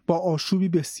موومان با آشوبی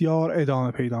بسیار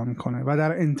ادامه پیدا میکنه و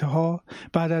در انتها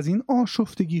بعد از این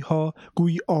آشفتگی ها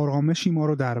گویی آرامشی ما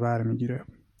رو در بر میگیره،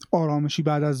 آرامشی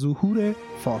بعد از ظهور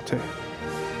فاتح.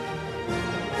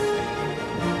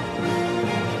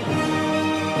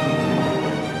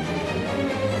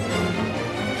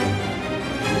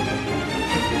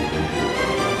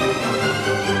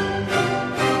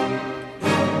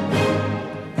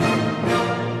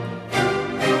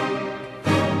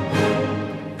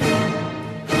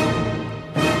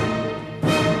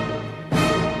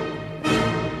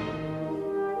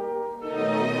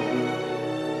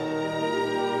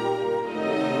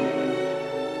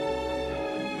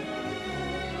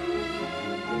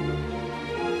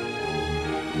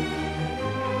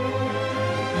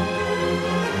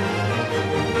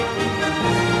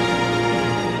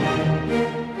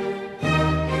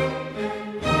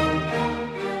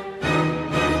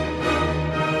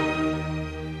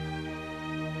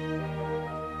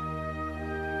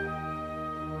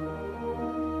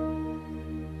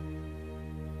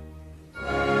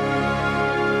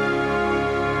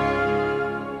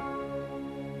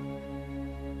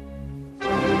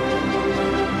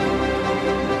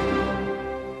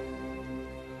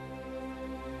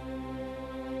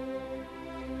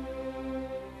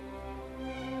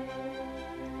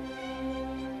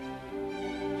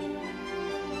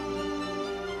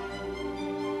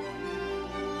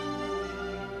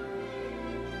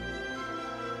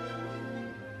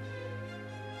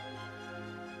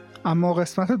 اما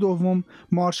قسمت دوم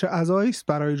مارش عزایی است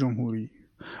برای جمهوری،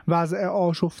 وضع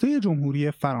آشفته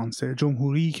جمهوری فرانسه،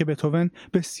 جمهوریی که بتهوون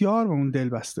بسیار به اون دل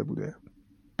بسته بوده.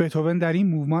 بتهوون در این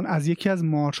موومان از یکی از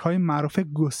مارش‌های معروف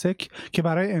گوسک که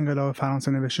برای انقلاب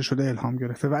فرانسه نوشته شده الهام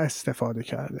گرفته و استفاده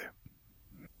کرده.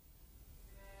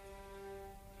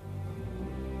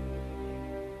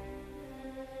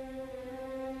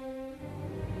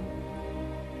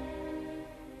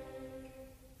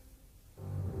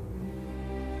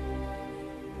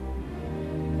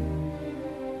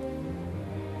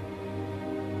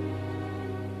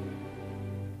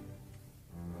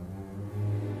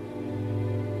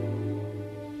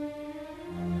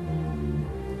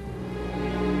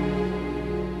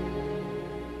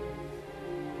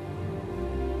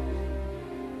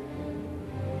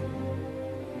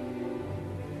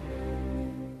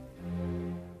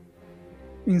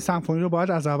 این سمفونی رو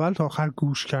باید از اول تا آخر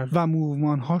گوش کرد و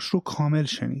موومان‌هاش رو کامل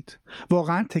شنید.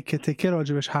 واقعا تکه تکه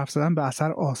راجبش حرف زدن به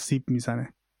اثر آسیب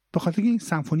میزنه، به خاطر که این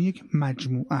سمفونی یک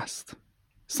مجموعه است.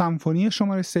 سمفونی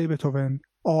شماره 3 بتهوون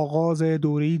آغاز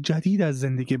دوره‌ای جدید از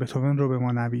زندگی بتهوون رو به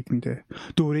ما نوید میده،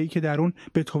 دوره‌ای که در اون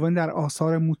بتهوون در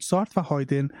آثار موزارت و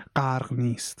هایدن غرق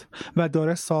نیست و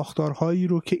داره ساختارهایی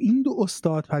رو که این دو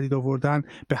استاد پدید آوردن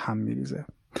به هم میریزه.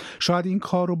 شاید این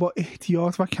کار رو با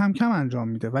احتیاط و کم کم انجام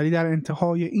میده، ولی در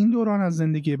انتهای این دوران از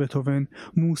زندگی بتهوون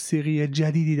موسیقی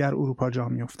جدیدی در اروپا جا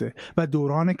میفته و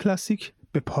دوران کلاسیک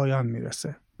به پایان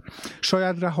میرسه.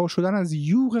 شاید رها شدن از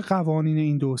یوغ قوانین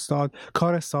این دو استاد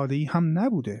کار ساده‌ای هم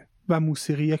نبوده و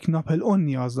موسیقی یک ناپلئون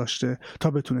نیاز داشته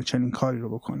تا بتونه چنین کاری رو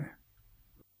بکنه.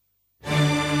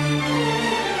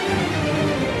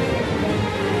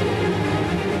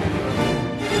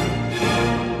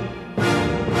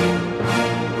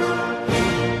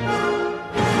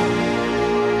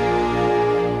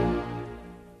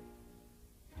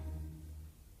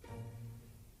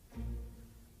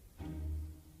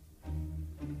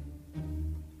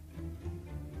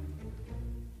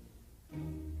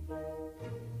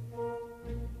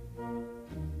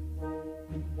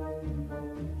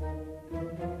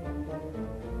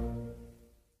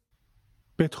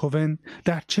 بتهوون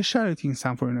در چه شرایطی این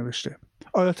سمفونی نوشته؟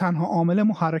 آیا تنها عامل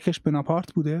محرکش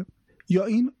بناپارت بوده؟ یا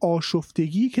این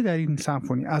آشفتگی که در این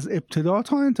سمفونی از ابتدا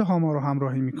تا انتها ما رو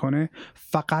همراهی میکنه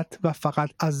فقط و فقط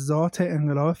از ذات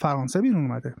انقلاب فرانسه بیرون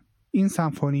اومده؟ این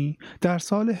سمفونی در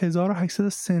سال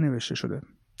 1803 نوشته شده،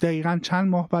 دقیقاً چند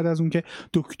ماه بعد از اون که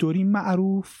دکتری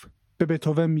معروف به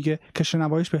بتهوون میگه که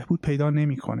شنواییش بهبود پیدا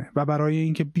نمیکنه و برای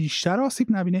اینکه بیشتر آسیب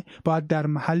نبینه باید در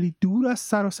محلی دور از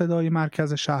سر و صدای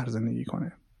مرکز شهر زندگی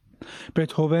کنه.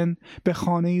 بتهوون به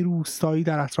خانه روستایی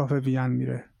در اطراف وین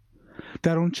میره.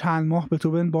 در اون چند ماه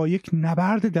بتهوون با یک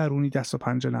نبرد درونی دست و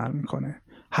پنجه نرم میکنه،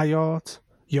 حیات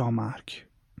یا مرگ.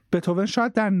 بتهوون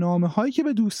شاید در نامه‌هایی که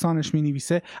به دوستانش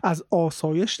می‌نویسه از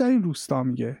آسایش در این روستا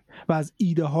میگه و از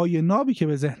ایده‌های نابی که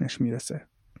به ذهنش میرسه،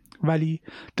 ولی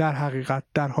در حقیقت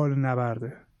در حال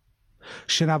نبرده.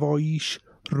 شنواییش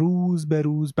روز به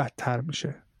روز بدتر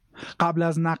میشه. قبل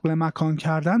از نقل مکان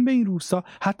کردن به این روستا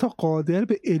حتی قادر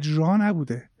به اجرا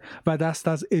نبوده و دست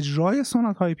از اجرای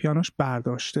سونات‌های پیانوش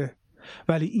برداشته،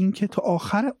 ولی این که تا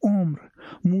آخر عمر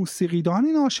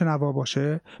موسیقیدانی ناشنوا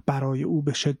باشه برای او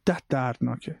به شدت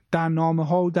دردناکه. در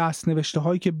نامه‌ها و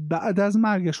دست‌نوشته‌هایی که بعد از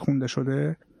مرگش خونده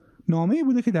شده، نامه‌ای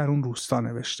بوده که در اون روستا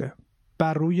نوشته.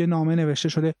 بر روی نامه نوشته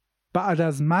شده بعد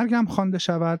از مرگم خوانده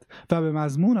شود و به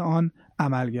مضمون آن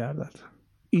عمل گردد.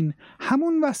 این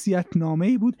همون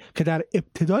وصیت‌نامه‌ای بود که در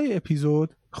ابتدای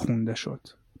اپیزود خونده شد.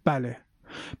 بله،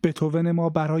 بتهوون ما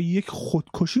برای یک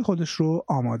خودکشی خودش رو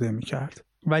آماده می‌کرد،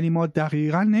 ولی ما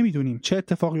دقیقاً نمیدونیم چه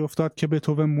اتفاقی افتاد که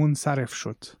بتهوون منصرف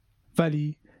شد.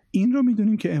 ولی این رو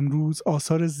میدونیم که امروز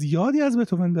آثار زیادی از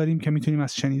بتهوون داریم که میتونیم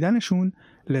از شنیدنشون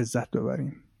لذت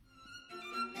ببریم.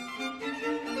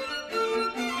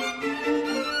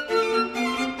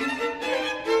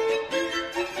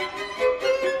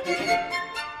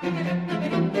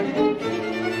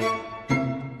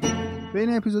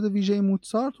 بین اپیزود ویژه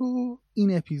موزارت و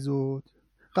این اپیزود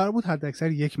قرار بود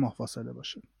حداکثر 1 ماه فاصله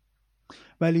باشه،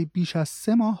 ولی بیش از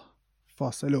 3 ماه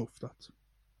فاصله افتاد.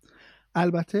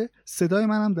 البته صدای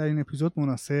منم در این اپیزود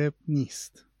مناسب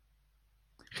نیست.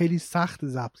 خیلی سخت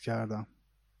ضبط کردم.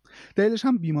 دلیلش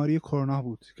هم بیماری کرونا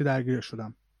بود که درگیر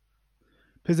شدم.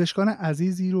 پزشکان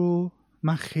عزیزی رو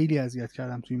من خیلی اذیت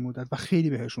کردم توی این مدت و خیلی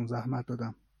بهشون زحمت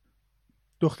دادم.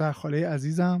 دختر خاله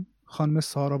عزیزم، خانم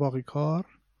سارا باقیکار،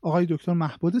 آقای دکتر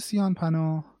محبود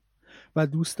سیانپناه و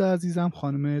دوست عزیزم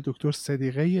خانم دکتر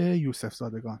صدیقه یوسف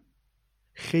زادگان.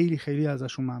 خیلی خیلی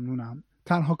ازشون ممنونم.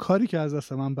 تنها کاری که از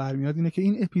دست من برمیاد اینه که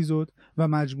این اپیزود و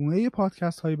مجموعه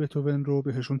پادکست های بتهوون رو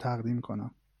بهشون تقدیم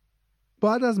کنم.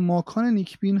 باید از ماکان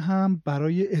نیکبین هم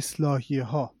برای اصلاحیه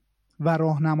ها و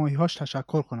راهنمایی هاش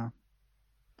تشکر کنم.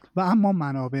 و اما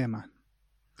منابع من،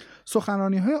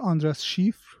 سخنرانی های آندراس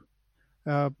شیفر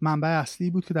منبع اصلی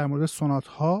بود که در مورد سونات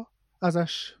ها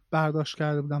ازش برداشت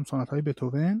کرده بودم، سونات های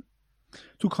بتهوون.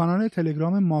 تو کانال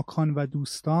تلگرام ماکان و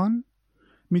دوستان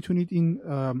میتونید این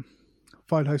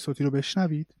فایل های صوتی رو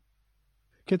بشنوید.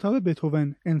 کتاب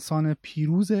بتهوون انسان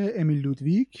پیروز امیل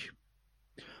لودویک،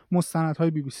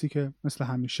 مستندهای BBC که مثل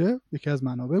همیشه یکی از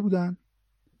منابع بودن،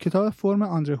 کتاب فرم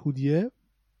آندره هودیه،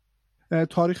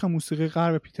 تاریخ موسیقی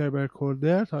غرب پیتر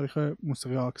برکولدر، تاریخ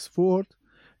موسیقی آکسفورد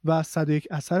و 101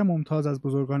 اثر ممتاز از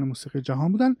بزرگان موسیقی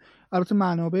جهان بودن. البته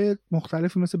منابع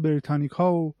مختلفی مثل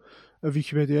بریتانیکا و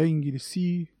ویکی‌پدیا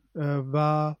انگلیسی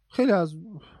و خیلی از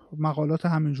مقالات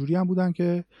همینجوری هم بودن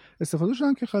که استفاده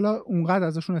شدن که خیلی اونقدر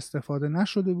ازشون استفاده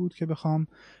نشده بود که بخوام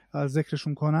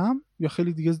ذکرشون کنم، یا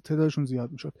خیلی دیگه تعدادشون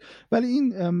زیاد میشد. ولی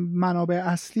این منابع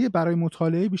اصلی برای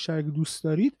مطالعه بیشتر اگه دوست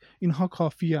دارید اینها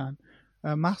کافیان.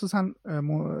 مخصوصا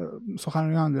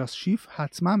سخنرانی آندراس شیف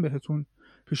حتما بهتون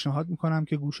پیشنهاد میکنم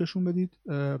که گوششون بدید.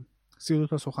 32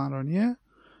 تا سخنرانیه،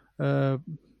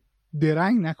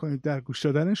 درنگ نکنید در گوش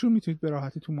دادنشون، میتونید به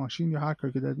راحتی تو ماشین یا هر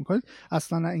کاری که دارید میکنید.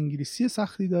 اصلا نه انگلیسی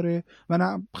سختی داره و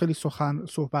نه خیلی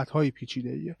صحبت‌های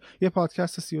پیچیده‌ایه. یه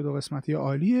پادکست 32 قسمتی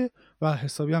عالیه و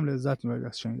حسابی هم لذت میبرید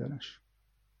از شنیدنش.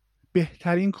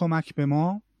 بهترین کمک به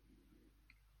ما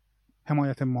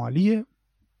حمایت مالیه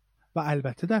و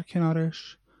البته در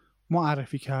کنارش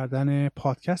معرفی کردن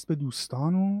پادکست به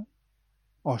دوستان و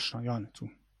آشنایانتون.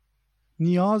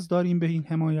 نیاز داریم به این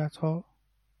حمایت ها،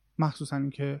 مخصوصا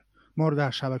اینکه ما رو در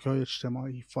شبکه‌های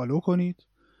اجتماعی فالو کنید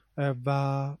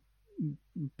و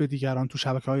به دیگران تو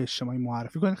شبکه‌های اجتماعی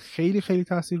معرفی کنید. خیلی خیلی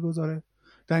تاثیرگذاره.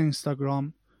 در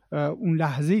اینستاگرام اون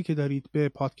لحظه‌ای که دارید به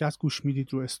پادکست گوش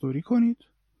میدید رو استوری کنید.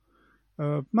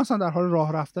 مثلا در حال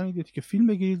راه رفتن دیدید که فیلم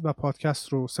بگیرید و پادکست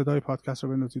رو، صدای پادکست رو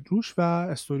بندازید روش و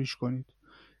استوریش کنید.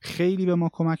 خیلی به ما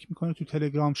کمک میکنه. تو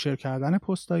تلگرام شیر کردن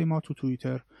پستای ما، تو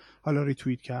توییتر حالا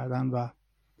ریتوییت کردن و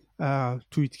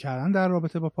توییت کردن در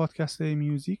رابطه با پادکست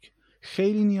میوزیک.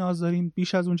 خیلی نیاز داریم،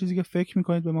 بیش از اون چیزی که فکر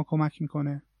میکنید به ما کمک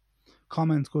میکنه.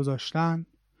 کامنت گذاشتن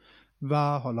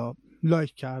و حالا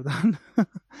لایک کردن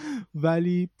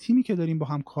ولی تیمی که داریم با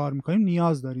هم کار میکنیم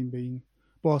نیاز داریم به این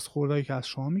بازخوردایی که از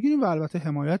شما میگیریم و البته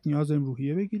حمایت نیاز داریم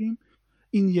روحیه بگیریم.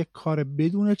 این یک کار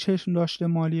بدون چشم داشته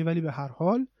مالیه ولی به هر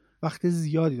حال وقت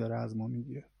زیادی داره از ما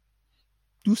میگیره.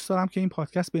 دوست دارم که این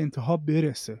پادکست به انتها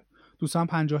برسه. دوست دارم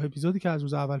 50 اپیزودی که از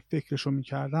روز اول فکرشو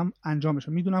میکردم انجام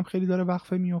بشه. میدونم خیلی داره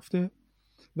وقفه میفته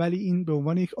ولی این به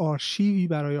عنوان یک آرشیوی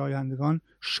برای آیندگان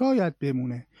شاید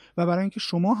بمونه و برای اینکه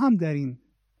شما هم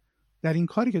در این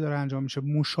کاری که داره انجام میشه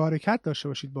مشارکت داشته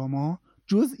باشید با ما،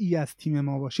 جزئی از تیم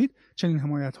ما باشید، چنین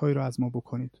حمایت‌هایی رو از ما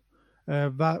بکنید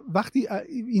و وقتی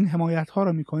این حمایت‌ها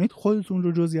رو میکنید خودتون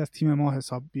رو جزئی از تیم ما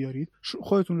حساب بیارید،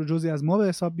 خودتون رو جزئی از ما به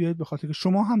حساب بیارید، به خاطر که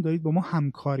شما هم دارید با ما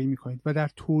همکاری میکنید و در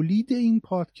تولید این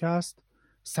پادکست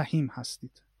سهیم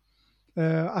هستید.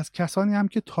 از کسانی هم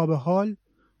که تا به حال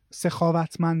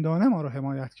سخاوتمندانه ما رو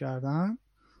حمایت کردن،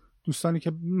 دوستانی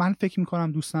که من فکر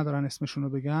میکنم دوست ندارن اسمشون رو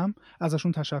بگم،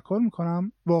 ازشون تشکر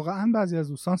میکنم. واقعا بعضی از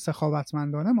دوستان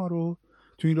سخاوتمندانه ما رو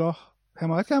تو این راه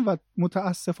حمایت کردن و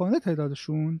متاسفانه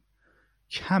تعدادشون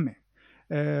کمه.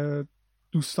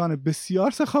 دوستان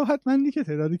بسیار سخاوتمندی که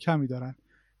تعدادی کمی دارن.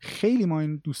 خیلی ما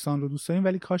این دوستان رو دوست داریم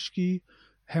ولی کاشکی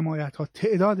حمایت ها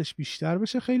تعدادش بیشتر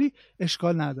بشه. خیلی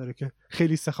اشکال نداره که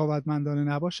خیلی سخاوتمندانه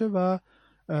نباشه و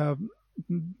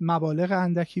مبالغ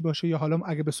اندکی باشه یا حالا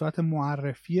اگه به صورت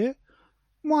معرفی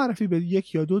به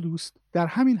 1 یا 2 دوست، در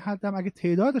همین حد هم اگه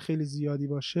تعداد خیلی زیادی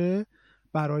باشه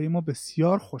برای ما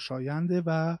بسیار خوشاینده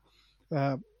و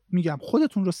میگم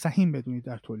خودتون رو سهیم بدونید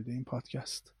در تولید این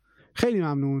پادکست. خیلی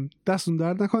ممنون، دستون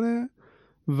درد نکنه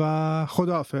و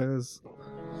خداحافظ.